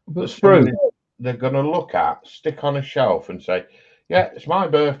But that Spru, they're going to look at, stick on a shelf and say, yeah, it's my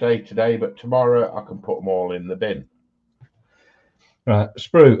birthday today, but tomorrow I can put them all in the bin. right,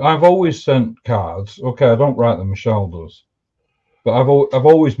 Spru, I've always sent cards. Okay, I don't write them, Michelle does. But I've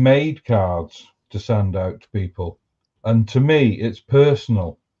always made cards to send out to people, and to me, it's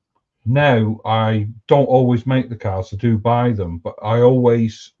personal. Now I don't always make the cards; I do buy them, but I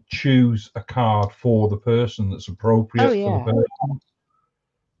always choose a card for the person that's appropriate Oh, for yeah. the person.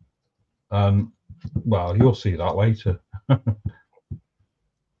 And well, you'll see that later.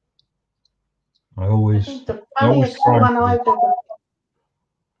 I I always think the I always funniest try one to. I've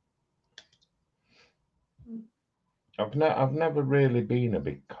ever. I've never really been a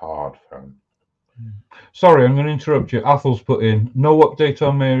big card fan. Sorry, I'm going to interrupt you. Athel's put in no update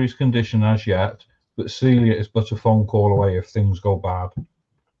on Mary's condition as yet, but Celia is but a phone call away if things go bad.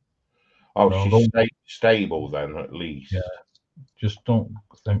 Oh, No, she's don't, stable then, at least. Yeah. Just don't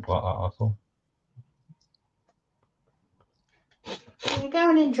think like that, Athel. You go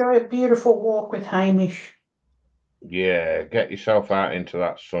and enjoy a beautiful walk with Hamish. Yeah, get yourself out into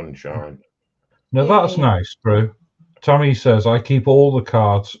that sunshine. Now that's Yeah. nice, Brew. Tammy says I keep all the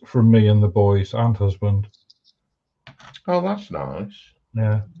cards from me and the boys and husband. Oh, that's nice.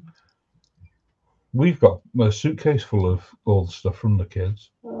 Yeah. We've got a suitcase full of all the stuff from the kids.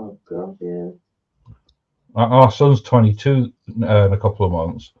 Oh God, yeah. Our son's 22 in a couple of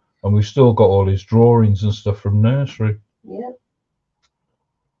months, and we've still got all his drawings and stuff from nursery. Yeah.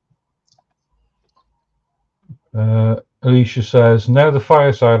 Alicia says, now the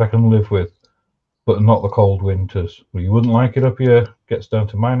fireside I can live with, but not the cold winters. Well, you wouldn't like it up here. Gets down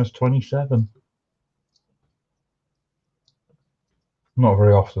to -27. Not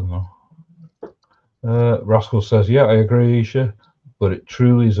very often, though. Rascal says, yeah, I agree, Alicia, but it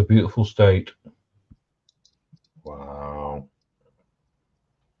truly is a beautiful state. Wow.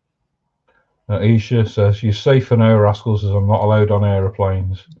 Aisha says, you're safe for now, Rascal says, I'm not allowed on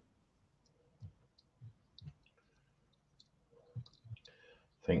aeroplanes.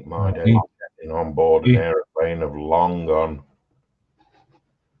 I think my days of getting on board an aeroplane have long gone.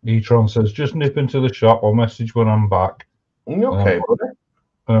 E-Tron says, just nip into the shop. I'll message when I'm back. Okay, buddy.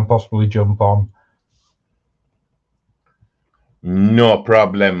 And then possibly jump on. No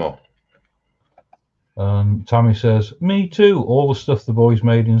problemo. Tammy says, me too. All the stuff the boys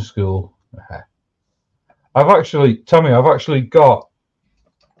made in school. I've actually got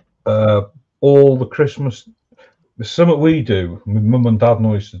all the Christmas. Something we do. My mum and dad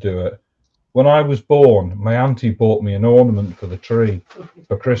used to do it. When I was born, my auntie bought me an ornament for the tree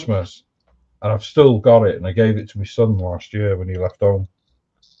for Christmas, and I've still got it. And I gave it to my son last year when he left home.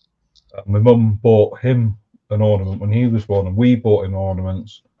 My mum bought him an ornament when he was born, and we bought him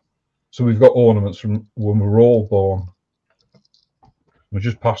ornaments. So we've got ornaments from when we were all born. We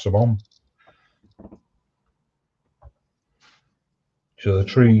just pass them on. So the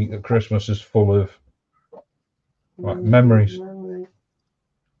tree at Christmas is full of memories.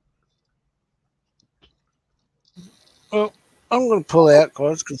 Well, I'm going to pull out,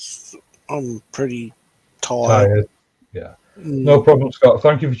 guys, because I'm pretty tired. Yeah. No problem, Scott.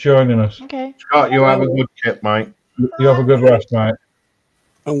 Thank you for joining us. Okay. Scott, you have a good trip, mate. You have a good rest, mate.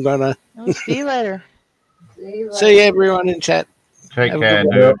 I'm going to I'll see you later. see everyone in chat. Take Have a care,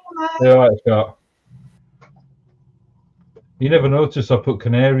 good dude. See you later, Scott. You never noticed I put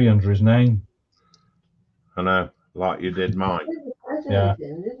Canary under his name. I know, like you did mine. Yeah.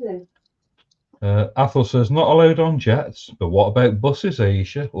 Athel says, not allowed on jets, but what about buses,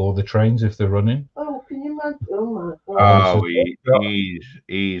 Aisha, or the trains if they're running? Oh, can you imagine? Oh my God. Oh,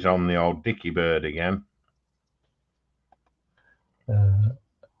 he's on the old Dicky Bird again.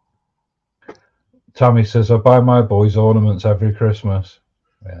 Tammy says, I buy my boys ornaments every Christmas.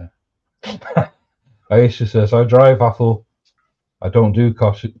 Yeah. Aisha says, I drive Athel. I don't do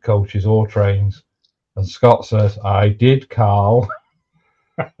coaches or trains. And Scott says, I did, Carl.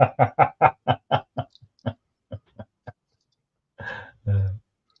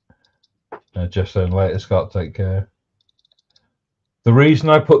 Just saying later, Scott, take care. The reason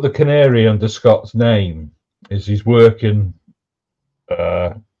I put the canary under Scott's name is he's working,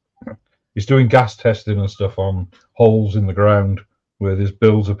 he's doing gas testing and stuff on holes in the ground where there's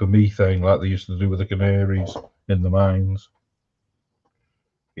builds up of methane like they used to do with the canaries in the mines.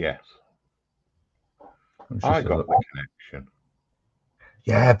 Yes. I got the connection.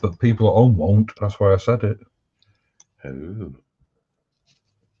 Yeah, but people at home won't. That's why I said it. Oh.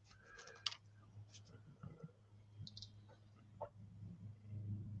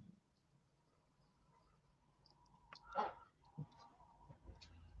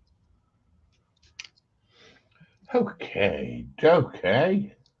 Okay.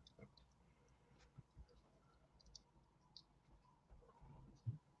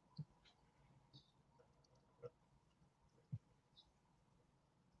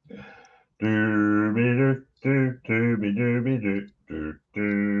 Do dooby dooby doo doo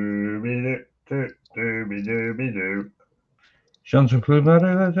dooby doo dooby dooby doo. Santa Cruz,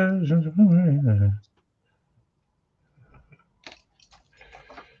 Santa Cruz.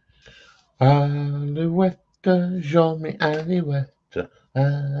 Alouette, Jean-Mi Alouette,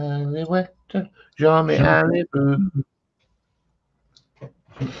 Alouette, Jean-Mi Aliboo.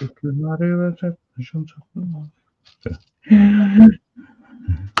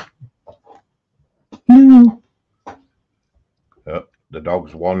 Oh, the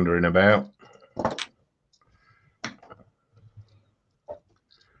dog's wandering about.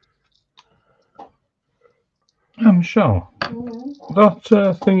 Michelle,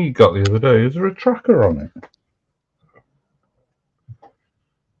 that thing you got the other day, is there a tracker on it?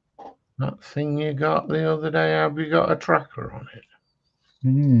 That thing you got the other day, have you got a tracker on it?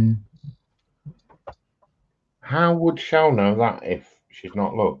 Mm. How would Shell know that if she's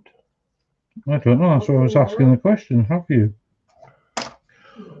not looked? I don't know, that's why I was asking the question. Have you?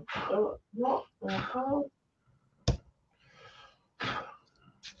 What the hell?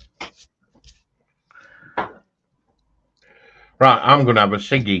 Right, I'm going to have a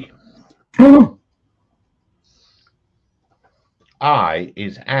ciggy. I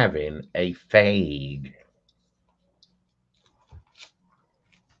is having a fag.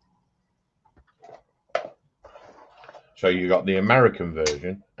 So you got the American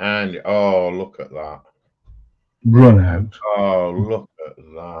version, and oh, look at that. Run out. Oh, look at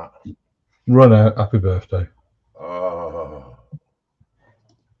that. Run out. Happy birthday. Oh.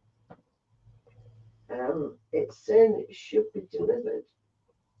 It's saying it should be delivered.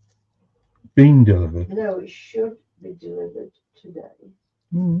 Being delivered. No, it should be delivered today.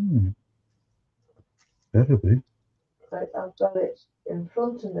 Mm. Better be. I've got it in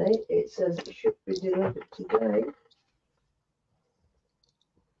front of me. It says it should be delivered today.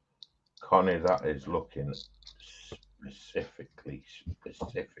 Connie, that is looking specifically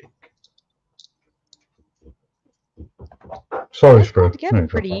specific. Sorry, That's Spro. put together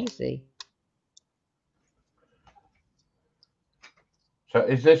pretty easy. So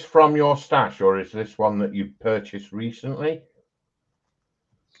is this from your stash, or is this one that you purchased recently?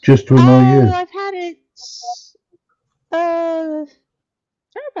 Just to annoy you. I've had it for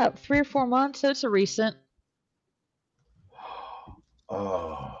about 3 or 4 months, so it's a recent.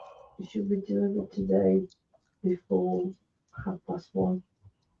 Oh. It should be delivered today before 1:30.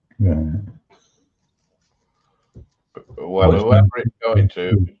 Yeah. Well, whoever it's going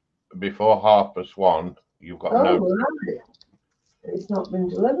to before 1:30, you've got no. Right. It's not been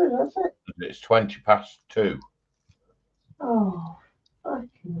delivered, has it? It's 2:20. Oh, fucking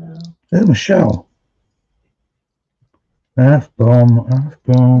hell. Hey, Michelle. F-bomb,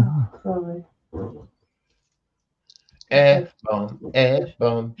 F-bomb. Oh, sorry. F-bomb,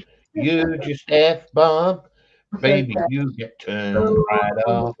 F-bomb. You just F-bomb. Baby, you get turned right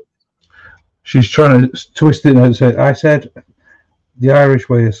off. She's trying to twist it and say, I said the Irish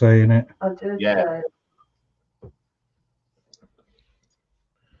way of saying it. I did Yeah. say.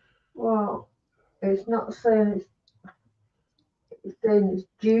 Well, it's not saying it's saying it's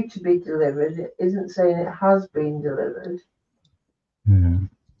due to be delivered. It isn't saying it has been delivered. Yeah.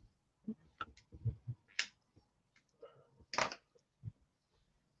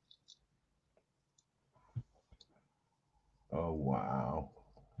 Oh, wow.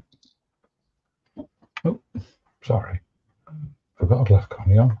 Oh, sorry. Forgot I'd left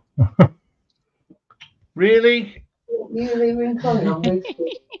Connie on. Really? You leaving Connie on me?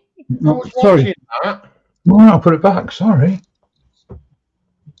 I was Sorry. watching that. No, I'll put it back. Sorry.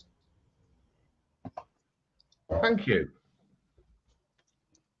 Thank you.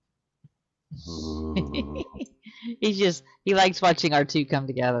 He likes watching our two come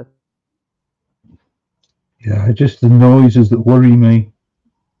together. Yeah, just the noises that worry me.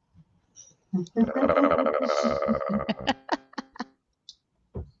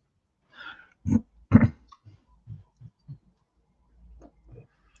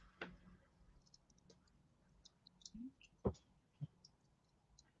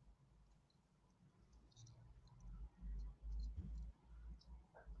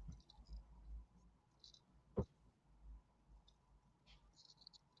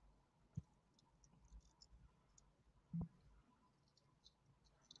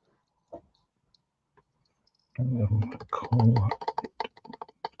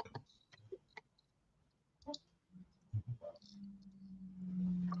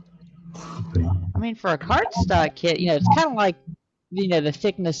 I mean, for a cardstock kit, it's kind of like, the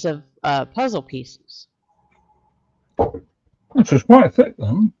thickness of puzzle pieces. It's just quite thick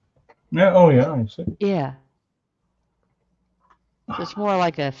then. Yeah, oh yeah, I see. Yeah. So it's more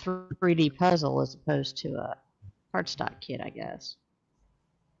like a 3D puzzle as opposed to a cardstock kit, I guess.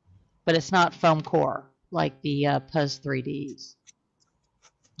 But it's not foam core like the Puzz 3Ds.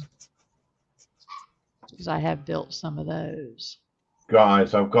 Because I have built some of those.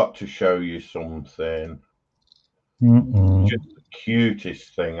 Guys, I've got to show you something. Just the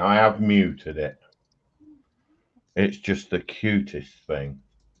cutest thing. I have muted it. It's just the cutest thing.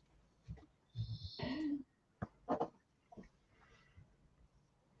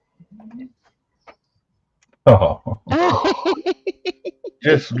 Oh.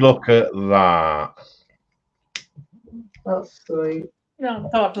 Just look at that. That's sweet. Oh,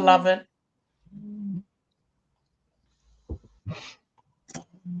 God, love it.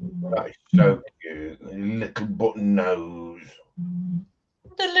 That is so cute. Little button nose.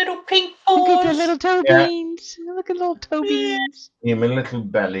 The little pink Look at the paws. little toe Yeah. beans. Look at the little toe beans. Give me a little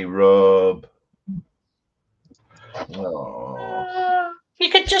belly rub. Oh. You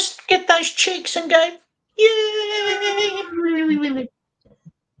could just get those cheeks and go, yay!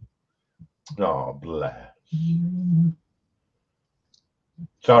 Oh, bless.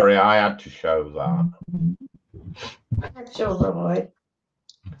 Sorry, I had to show that. That's all right.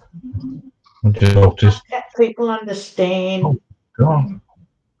 I just noticed. Let people understand. God.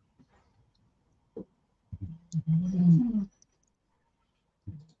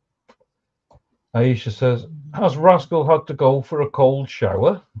 Aisha says, has Rascal had to go for a cold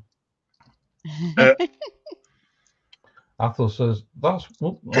shower? Athel says, that's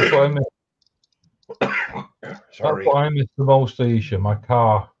what I missed. Sorry. That's what I missed the most, Aisha. My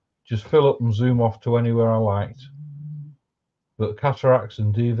car. Just fill up and zoom off to anywhere I liked. But cataracts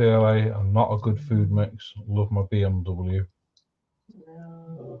and DVLA are not a good food mix. Love my BMW.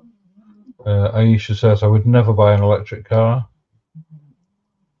 No. Aisha says, I would never buy an electric car.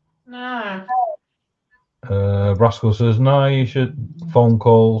 No. Rascal says, no, you should. Phone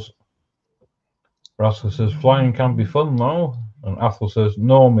calls. Rascal says, flying can be fun though. And Athel says,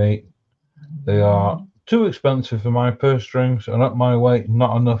 no, mate. They are too expensive for my purse strings, and at my weight,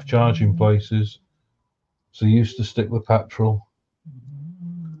 not enough charging places. So used to stick with petrol.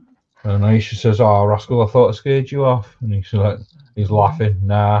 And Aisha says, oh, Rascal, I thought I scared you off. And he's laughing.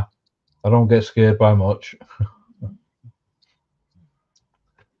 Nah, I don't get scared by much.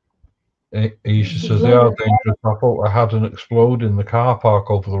 Aisha says, they are dangerous. I thought I had an explode in the car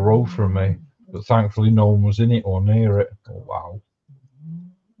park over the road from me, but thankfully no one was in it or near it. Oh, wow.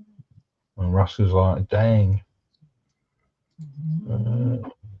 And Rascal's like, dang.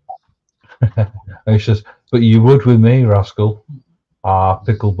 Aisha says, but you would with me, Rascal. Ah,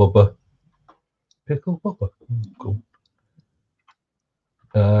 Pickle Bubba. Pickle Bubba. Cool.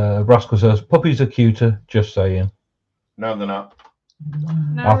 Rascal says, puppies are cuter, just saying. No, they're not.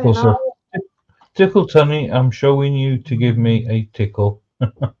 No, Apple they're says, tickle Tony, I'm showing you to give me a tickle.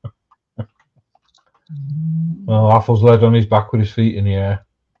 Well, Apple's laid on his back with his feet in the air.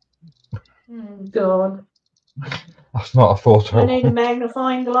 God. That's not a photo. I need a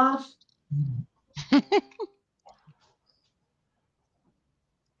magnifying glass.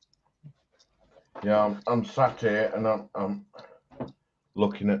 Yeah, I'm sat here and I'm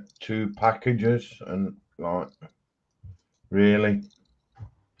looking at two packages and like, really?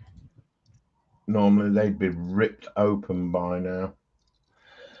 Normally they'd be ripped open by now.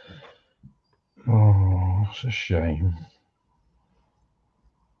 Oh, it's a shame.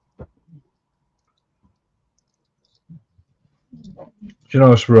 Do you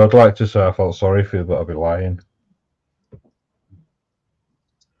know, Sprue, I'd like to say I felt sorry for you, but I'd be lying.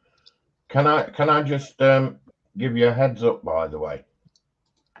 Can I just give you a heads up, by the way?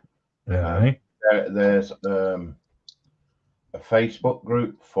 Yeah. There's a Facebook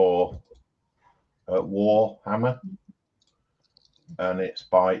group for Warhammer, and it's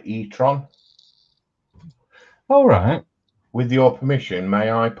by E-Tron. All right. With your permission,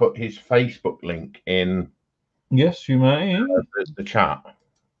 may I put his Facebook link in? Yes, you may. The chat.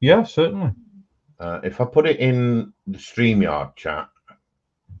 Yeah, certainly. If I put it in the StreamYard chat,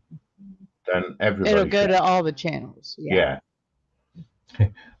 then everybody. It'll go to all the channels. Yeah.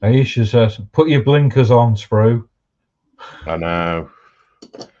 Aisha says, put your blinkers on, Sprue. I know.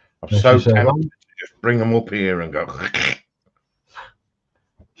 I'm And so she says, tempted to just bring them up here and go.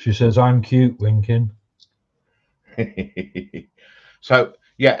 She says, I'm cute, winking. So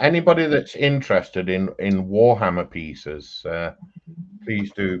yeah, anybody that's interested in Warhammer pieces,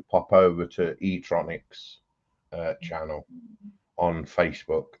 please do pop over to E-Tronic's channel on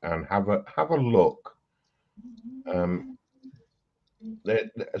Facebook and have a look.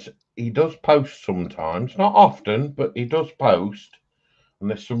 He does post sometimes, not often, but he does post, and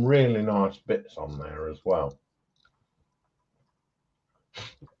there's some really nice bits on there as well.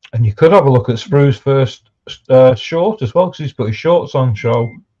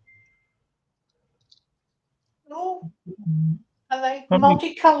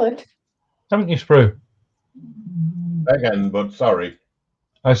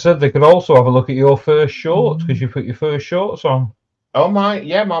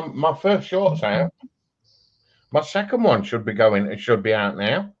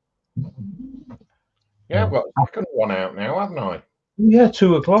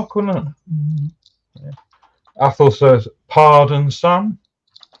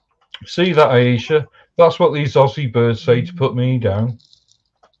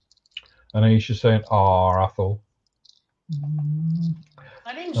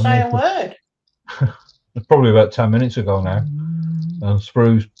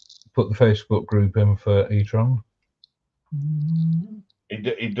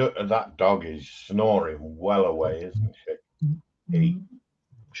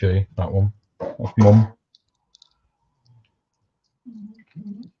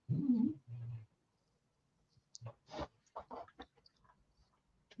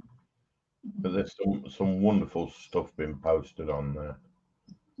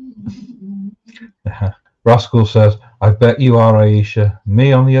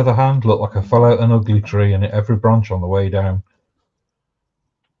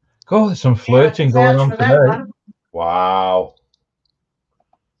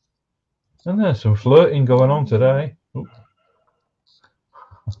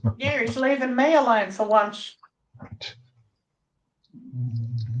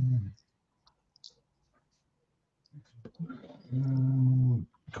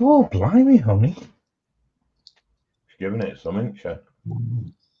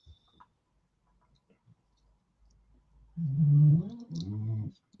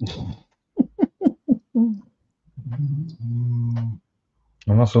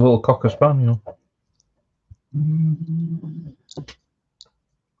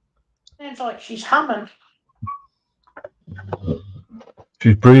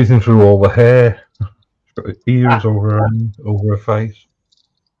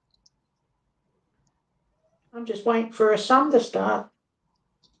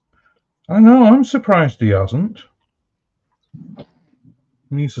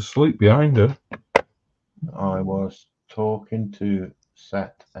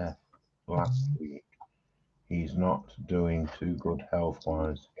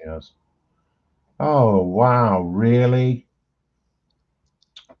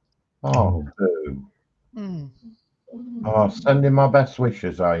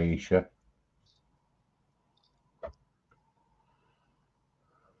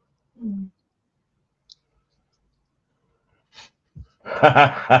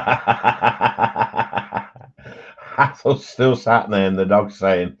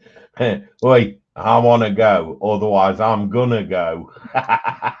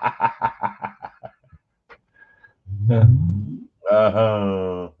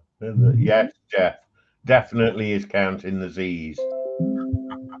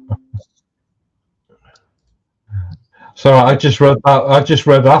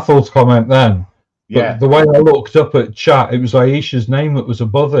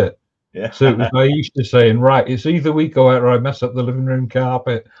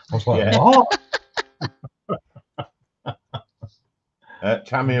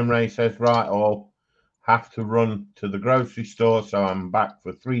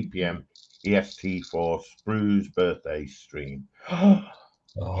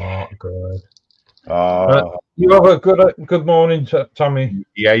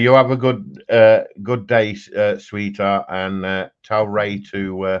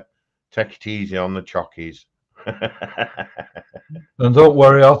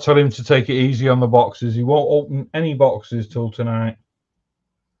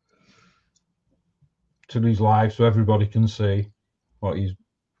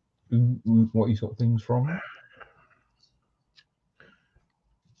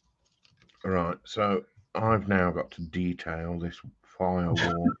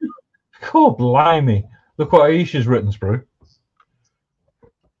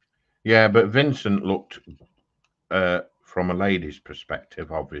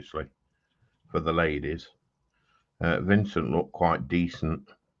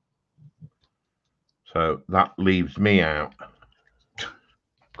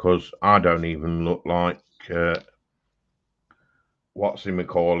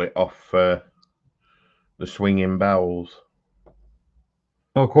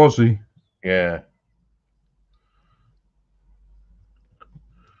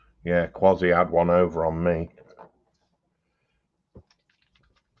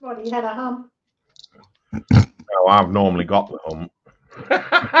 What, you had a hump? No, I've normally got the hump.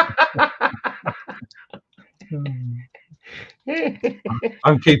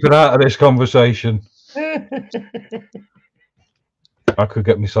 I'm keeping out of this conversation. I could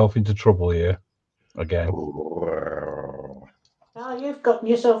get myself into trouble here again. Oh, you've gotten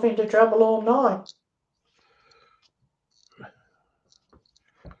yourself into trouble all night.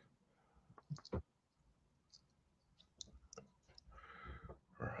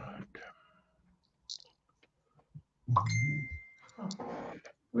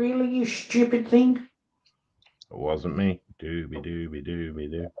 Really, you stupid thing? It wasn't me. Dooby dooby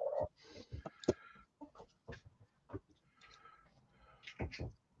dooby doo.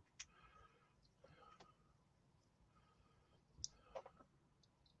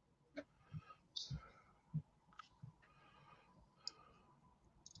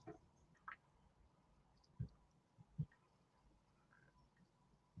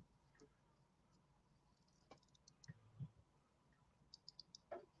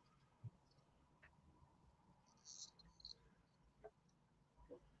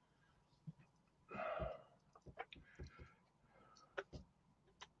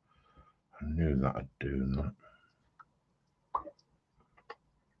 I knew that I'd do that.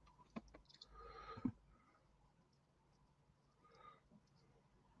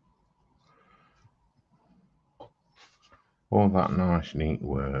 All that nice, neat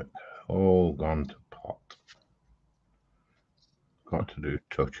work, all gone to pot. Got to do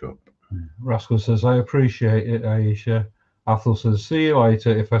touch up. Rascal says, I appreciate it, Aisha. Athel says, see you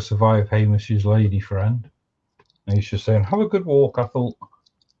later if I survive Hamish's lady friend. Aisha's saying, have a good walk, Athel.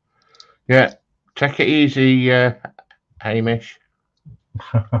 Yeah, take it easy, Hamish.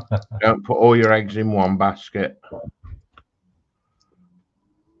 Don't put all your eggs in one basket.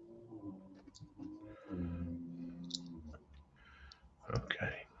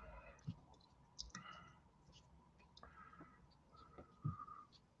 Okay.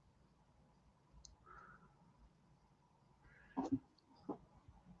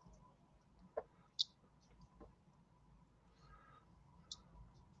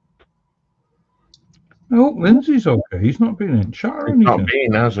 I hope Lindsay's okay. He's not been in chat or It's not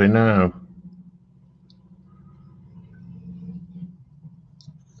anything. been, has he, now?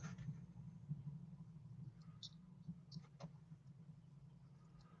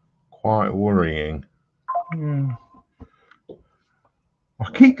 Quite worrying. Yeah.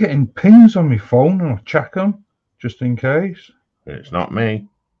 I keep getting pings on my phone and I check them just in case. It's not me.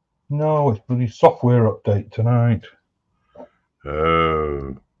 No, it's bloody software update tonight.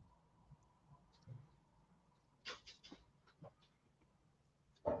 Oh.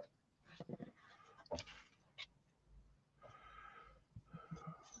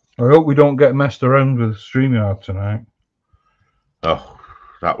 I hope we don't get messed around with StreamYard tonight. Oh,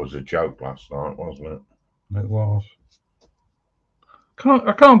 that was a joke last night, wasn't it? It was.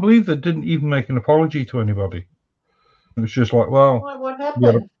 I can't believe they didn't even make an apology to anybody. It was just like, well, What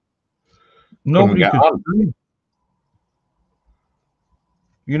happened? nobody get could on. stream.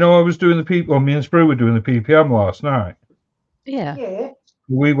 You know, I was doing the people. Well, me and Sprue were doing the PPM last night. Yeah. Yeah.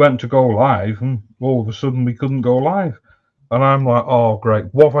 We went to go live, and all of a sudden we couldn't go live. And I'm like, oh, great.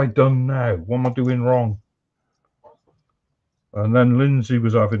 What have I done now? What am I doing wrong? And then Lindsay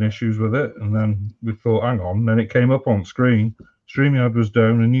was having issues with it. And then we thought, hang on. And then it came up on screen. StreamYard was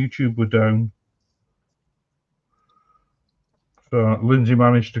down and YouTube were down. So Lindsay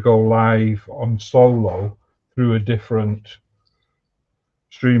managed to go live on solo through a different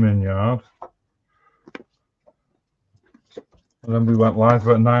streaming yard. And then we went live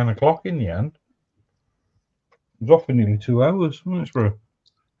at 9 o'clock in the end. It was off for nearly 2 hours, wasn't it, Sprue?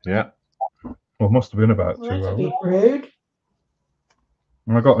 Yeah. Well, it must have been about 2 That's a hours. bit rude.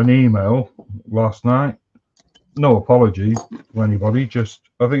 And I got an email last night. No apology to anybody. Just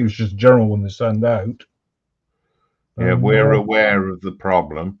I think it was just a general one they send out. Yeah, we're aware of the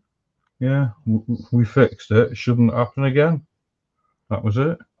problem. Yeah, we fixed it. It shouldn't happen again. That was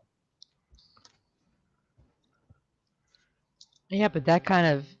it. Yeah, but that kind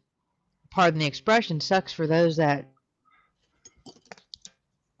of, pardon the expression, sucks for those that,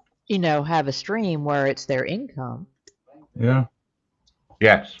 you know, have a stream where it's their income. Yeah.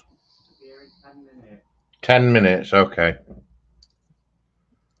 Yes. 10 minutes, okay.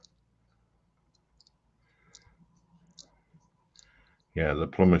 Yeah, the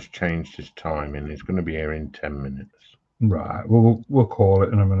plumber's changed his timing. He's going to be here in 10 minutes. Right. We'll call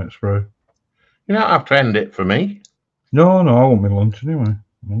it in a minute, Sprue. You don't have to end it for me. No, I want my lunch anyway.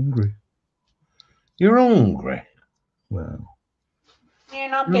 I'm hungry. You're hungry. Well, You're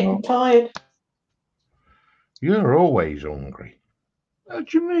not getting tired. You're always hungry. What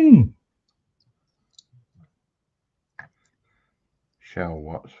do you mean? Shell,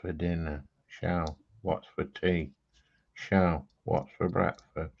 what's for dinner? Shell, what's for tea? Shell, what's for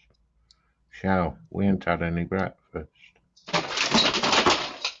breakfast? Shell, we ain't had any breakfast.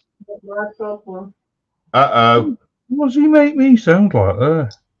 Not my problem. Uh-oh. What does he make me sound like there?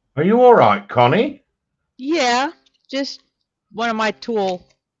 Are you all right, Connie? Yeah, just one of my tool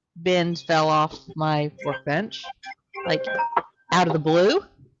bins fell off my workbench, like out of the blue.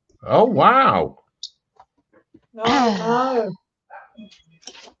 Oh, wow. Oh no.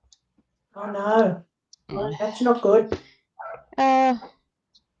 Oh no. That's not good. Uh,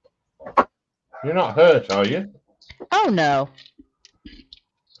 You're not hurt, are you? oh no.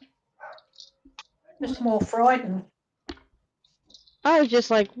 Just more frightened. I was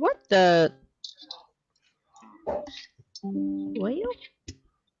just like, what the? Well,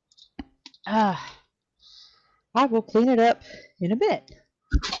 I will clean it up in a bit.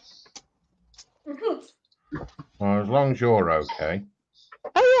 Well, as long as you're okay.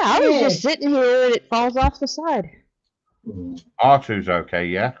 Oh yeah, I was Yeah. just sitting here and it falls off the side. R2's okay,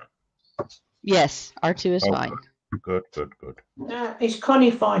 yeah? Yes, R2 is Oh, fine. Good, good, good. Is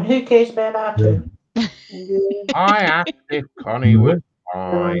Connie fine? Who cares about R2? Yeah. I asked if Connie was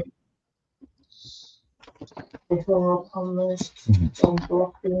fine. Before on this, on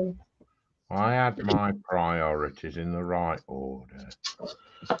blocking. I had my priorities in the right order.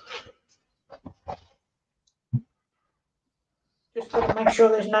 Just got to make sure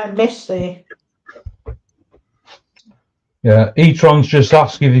there's no mess there. Yeah, E-Tron's just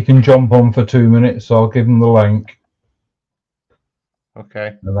asked if you can jump on for 2 minutes, so I'll give him the link.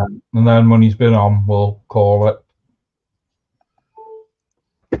 Okay. And then when he's been on, we'll call it.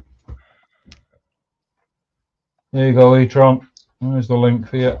 There you go, E-Tron. There's the link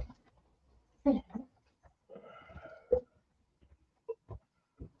for you.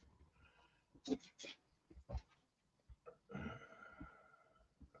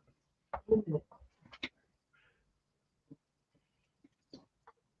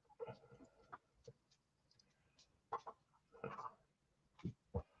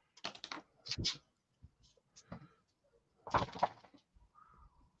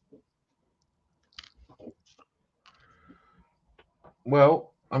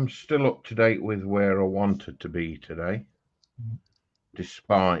 Well, I'm still up to date with where I wanted to be today,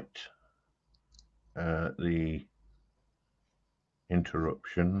 despite the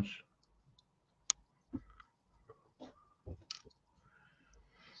interruptions.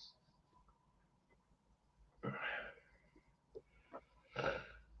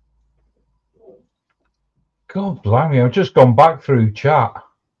 God blimey, I've just gone back through chat. Do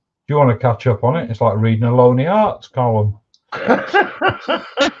you want to catch up on it? It's like reading a Lonely Arts column. I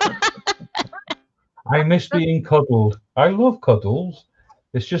miss being cuddled. I love cuddles.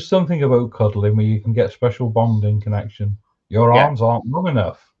 It's just something about cuddling where you can get special bonding connection. Your Yeah. arms aren't long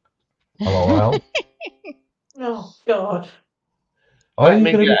enough. LOL. Oh, God. Are Let you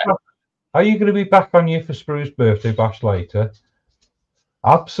me going to be guess. back? Are you going to be back on you for Sprue's birthday bash later?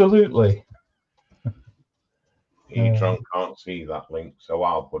 Absolutely. E-Tron can't see that link, so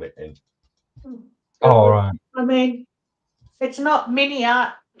I'll put it in. All right. I mean, it's not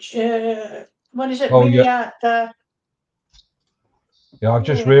MiniArt. What is it? Oh, yeah. MiniArt. Yeah, I've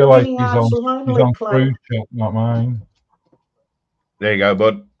just Yeah, realised he's MiniArt's on Lonely Club. Sprue's chat, not mine. There you go,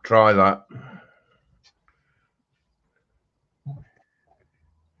 bud. Try that.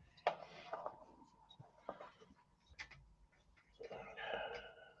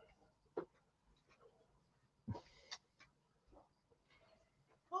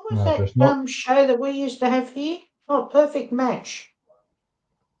 What was No, that just not. show that we used to have here? Oh, Perfect Match.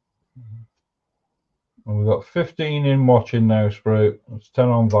 Well, we've got 15 in watching now, Sprue. It's 10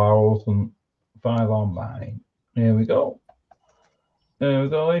 on Vowels and 5 on mine. Here we go. There we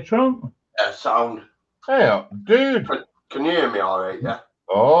go, E-Tron. Yeah, sound. Hey, dude. Can you hear me all right, yeah?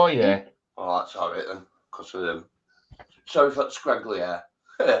 Oh, yeah. Oh, that's all right then, because of them. Sorry for that scraggly hair.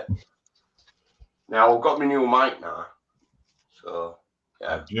 Now, I've got my new mic now. So,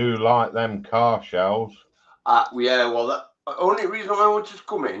 yeah. I do like them car shells. Yeah, well, the only reason I wanted to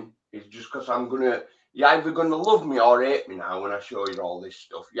come in is just because I'm going to... You're either going to love me or hate me now when I show you all this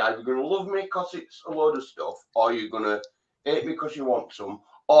stuff. You're either going to love me because it's a load of stuff, or you're going to hate me because you want some,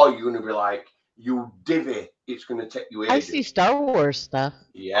 or you're going to be like, you divvy, it's going to take you ages. I see Star Wars stuff.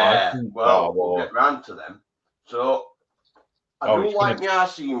 Yeah, well, we'll get round to them. So, I do like my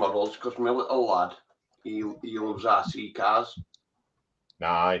RC models because my little lad, he loves RC cars.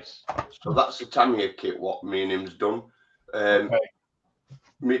 Nice. So that's the Tamiya kit what me and him's done. Okay.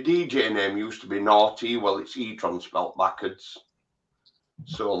 My DJ name used to be Naughty. Well, it's E-Tron spelt backwards.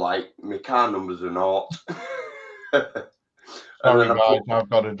 So like my car numbers are not. Sorry, guys, I've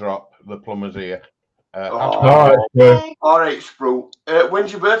got to drop. The plumber's here. All right, All right, Sprue.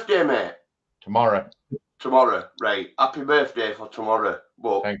 When's your birthday, mate? Tomorrow. Tomorrow, right? Happy birthday for tomorrow.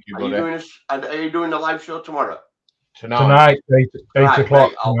 But Thank you, are you buddy. doing a live show tomorrow? tonight, 8 Right,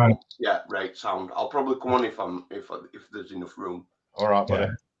 o'clock. I'll tonight. yeah, right. Sound. I'll probably come on if there's enough room. All right, buddy.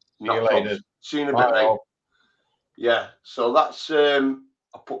 Yeah. See you Not later. See you in a Bye, bit, mate. all. Yeah. So that's I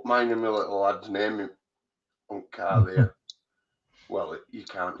put mine in my little lad's name on car there. Well, you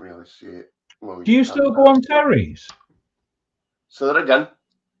can't really see it. Well, Do you still go on Terry's? Say that again.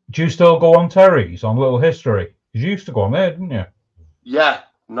 Do you still go on Terry's on Little History? You used to go on there, didn't you? Yeah.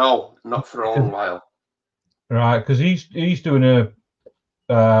 No, not for a long while. Right, because he's doing an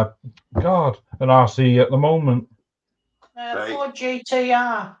RC at the moment, Ford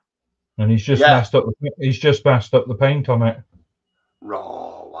GTR. and he's just messed up. He's just messed up the paint on it.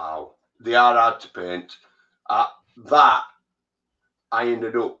 Oh wow, they are hard to paint. That I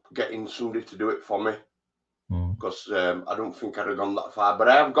ended up getting somebody to do it for me because I don't think I'd have gone that far. But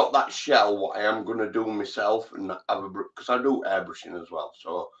I have got that shell. What I am going to do myself, and have a because I do airbrushing as well,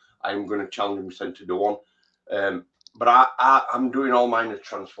 so I'm going to challenge myself to do one. But I'm doing all mine as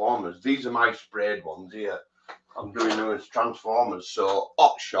Transformers. These are my sprayed ones here. I'm doing them as Transformers. So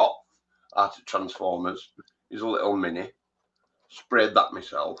Hot Shot out of Transformers is a little mini. Sprayed that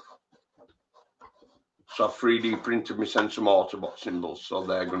myself. So I 3D printed me some Autobot symbols, so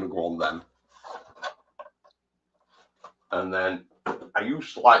they're going to go on them. And then I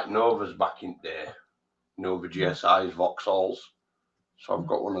used to like Novas back in the day. Nova GSI's Vauxhalls. So I've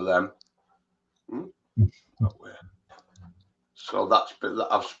got one of them. So that's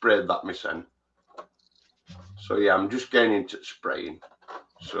I've sprayed that myself. So yeah, I'm just getting into spraying.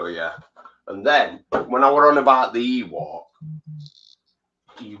 So yeah. And then when I were on about the Ewok,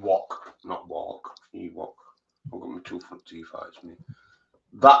 not walk, Ewok. I've got my 2 front teeth out me.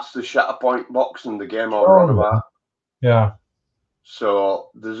 That's the Shatterpoint box in the game I was on about. Yeah. So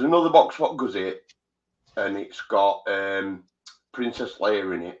there's another box what goes it, and it's got Princess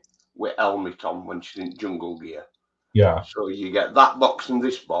Leia in it with helmet on when she's in Jungle Gear. Yeah. So you get that box and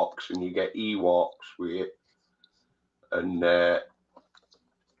this box, and you get Ewoks with it, and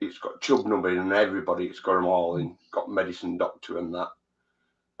it's got Chub Nubbin and everybody. It's got them all in. Got Medicine Doctor and that,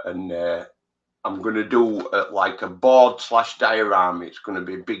 and I'm going to do like a board / diorama. It's going to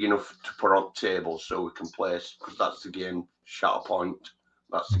be big enough to put on tables so we can place, because that's the game Shatterpoint.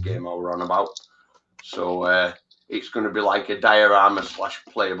 That's the game I were on about. So it's going to be like a diorama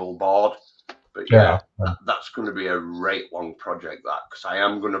 / playable board. But yeah, that's going to be a right long project, that, because I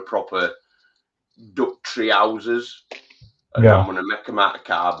am going to proper duck tree houses. And I'm going to make them out of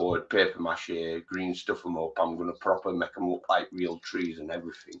cardboard, paper mache, green stuff them up. I'm going to proper make them look like real trees and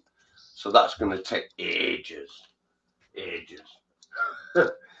everything. So that's going to take ages.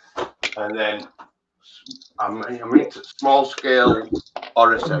 And then I'm into small scale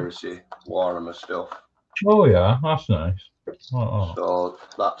Horus Heresy Warhammer stuff. Oh yeah, that's nice. So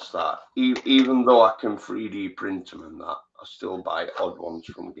that's that. Even though I can 3D print them and that, I still buy odd ones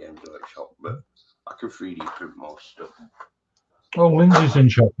from Games Workshop, but I can 3D print most stuff. Oh, Lindsay's in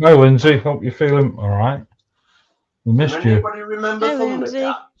shop. Oh, Lindsay, hope you're feeling all right. We missed you. Anybody remember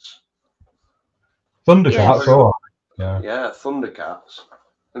Thundercats? Thundercats, oh yeah. Yeah, Thundercats.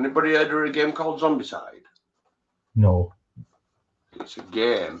 Anybody heard of a game called Zombicide? No. It's a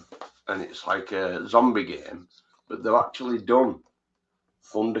game, and it's like a zombie game, but they've actually done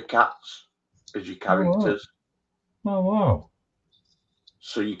Thundercats as your characters. Oh wow.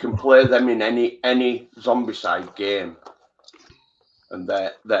 So you can play them in any Zombicide game. And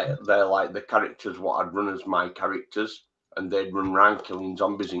they're like the characters what I'd run as my characters, and they'd run around killing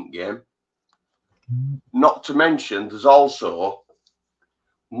zombies in game. Not to mention, there's also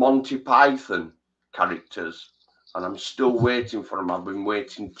Monty Python characters, and I'm still waiting for them. I've been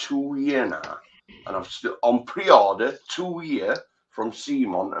waiting 2 years now, and I've still on pre-order 2 years from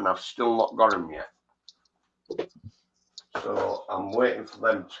Simon, and I've still not got them yet. So I'm waiting for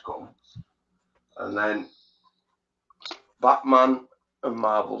them to come, and then Batman and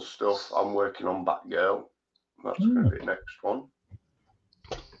Marvel stuff. I'm working on Batgirl. That's going to be the next one.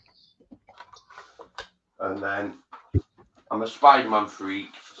 And then I'm a Spider-Man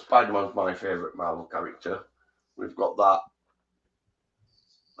freak. Spider-Man's my favourite Marvel character. We've got that.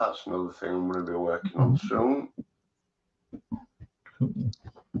 That's another thing I'm going to be working on soon.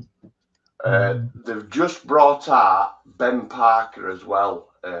 They've just brought out Ben Parker as well.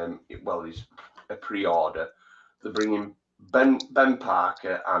 Well, he's a pre-order. They're bringing Ben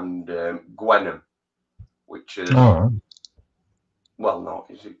Parker and Gwenom, which is well, no,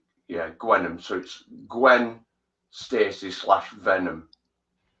 is it? Yeah, Gwenham. So it's Gwen Stacy / Venom.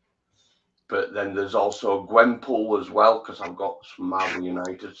 But then there's also Gwenpool as well, because I've got some Marvel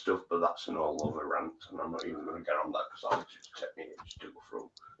United stuff, but that's an all over rant, and I'm not even going to get on that because I'll just take me to go through.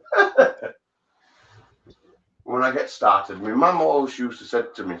 When I get started, my mum always used to say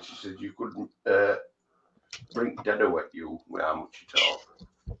to me, she said, you couldn't bring dead at you with how much you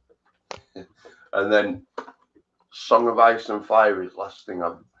talk. And then Song of Ice and Fire is the last thing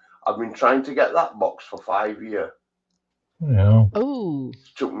I've been trying to get that box for 5 years. Yeah. Oh,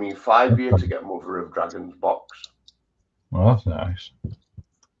 It took me 5 years to get Mother of Dragons box. Well, that's nice.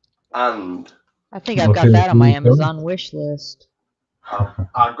 And I think I've got that on my Amazon wish list.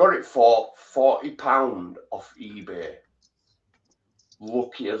 I got it for £40 off eBay.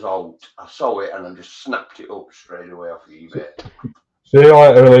 Lucky as out. I saw it and I just snapped it up straight away off eBay. See you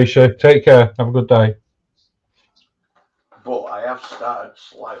later, Alicia. Take care. Have a good day. But I have started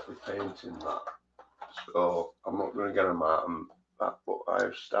slightly painting that. So I'm not going to get them out of that, but I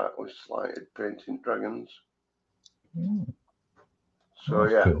have started slightly painting dragons. So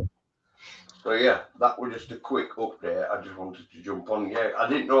That's yeah. cool. So yeah, that was just a quick update. I just wanted to jump on. Yeah, I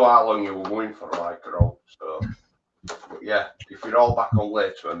didn't know how long you were going for, like, so. But yeah, if you're all back on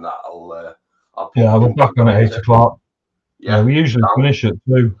later and that, I'll Yeah, we're back on at 8 o'clock. Yeah, we usually finish at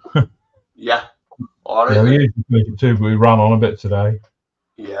 2. Yeah. All right. Yeah, we usually finish at 2, but we ran on a bit today.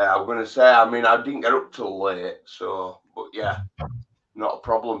 Yeah, I'm gonna say. I mean, I didn't get up till late, so. But yeah, not a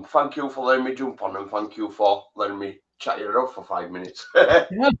problem. Thank you for letting me jump on, and thank you for letting me chat you up for 5 minutes.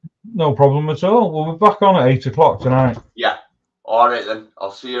 Yeah, no problem at all. We'll be back on at 8 o'clock tonight. Yeah. All right then.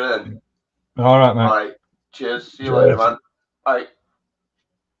 I'll see you then. All right, mate. All right. Cheers. See you later, man. Bye.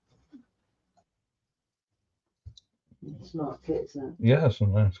 Smart kits now. Yeah, that's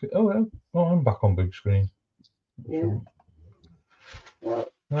nice. Oh, yeah. Oh, I'm back on big screen. Yeah. All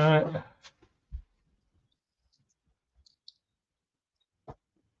right.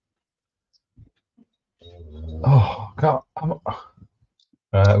 Oh, God.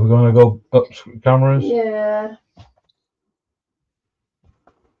 We're going to go up cameras. Yeah.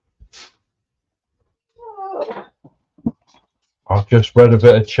 I've just read a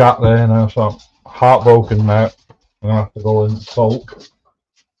bit of chat there now, so I'm heartbroken now. I'm going to have to go and sulk.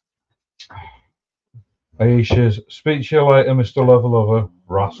 Aisha's, speak to you later, Mr. Level Lover.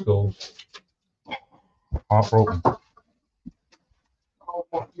 Rascals. Heartbroken.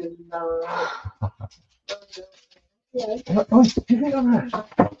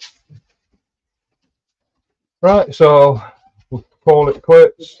 Right, so we'll call it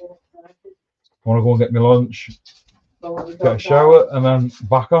quits. I want to go and get my lunch, get a shower, and then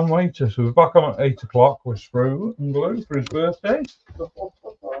back on later. So we're back on at 8 o'clock with Sprue and Glue for his birthday. Hang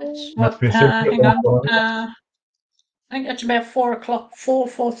on. I think that's about 4 o'clock,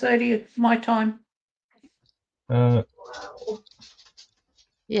 4:30 my time.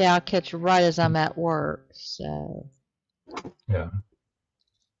 Yeah, I'll catch right as I'm at work. So. Yeah.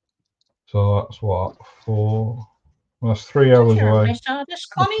 So that's what, 4. Well, that's 3 hours away.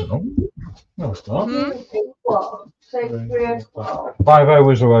 No, it's not. Say 3 o'clock. 5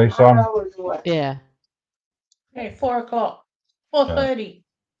 hours away, Sam. 5 hours away. Yeah. Okay, 4 o'clock. 4:30.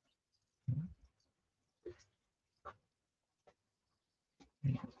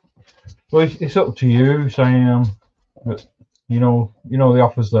 Well, it's up to you, Sam. But you know the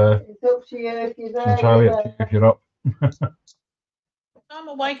offer's there. It's up to you if you're there. It's entirely up to you if you're up. I'm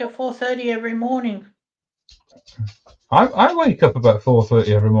awake at 4:30 every morning. I wake up about 4:30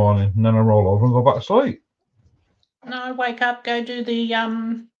 every morning, and then I roll over and go back to sleep. No, I wake up, go do the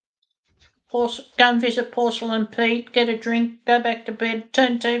go and visit Porcelain Pete, get a drink, go back to bed,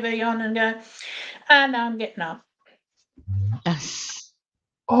 turn TV on, and go. And I'm getting up.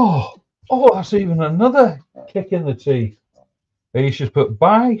 Oh, that's even another kick in the teeth. He should put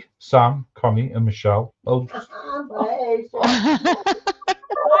bye, Sam, Connie, and Michelle. Oh,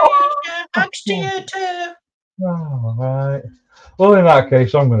 Hugs to you too. all right. Well, in that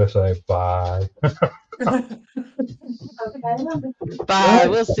case, I'm going to say bye. Bye.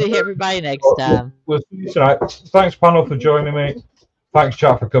 We'll see everybody next time. We'll see you tonight. Thanks, panel, for joining me. Thanks,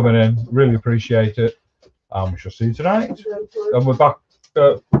 chat, for coming in. Really appreciate it. We shall see you tonight. And we're back.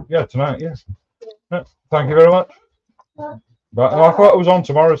 Tonight. Yeah. Thank you very much. But I thought it was on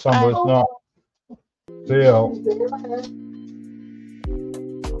tomorrow, Sam, but it's not. See you all.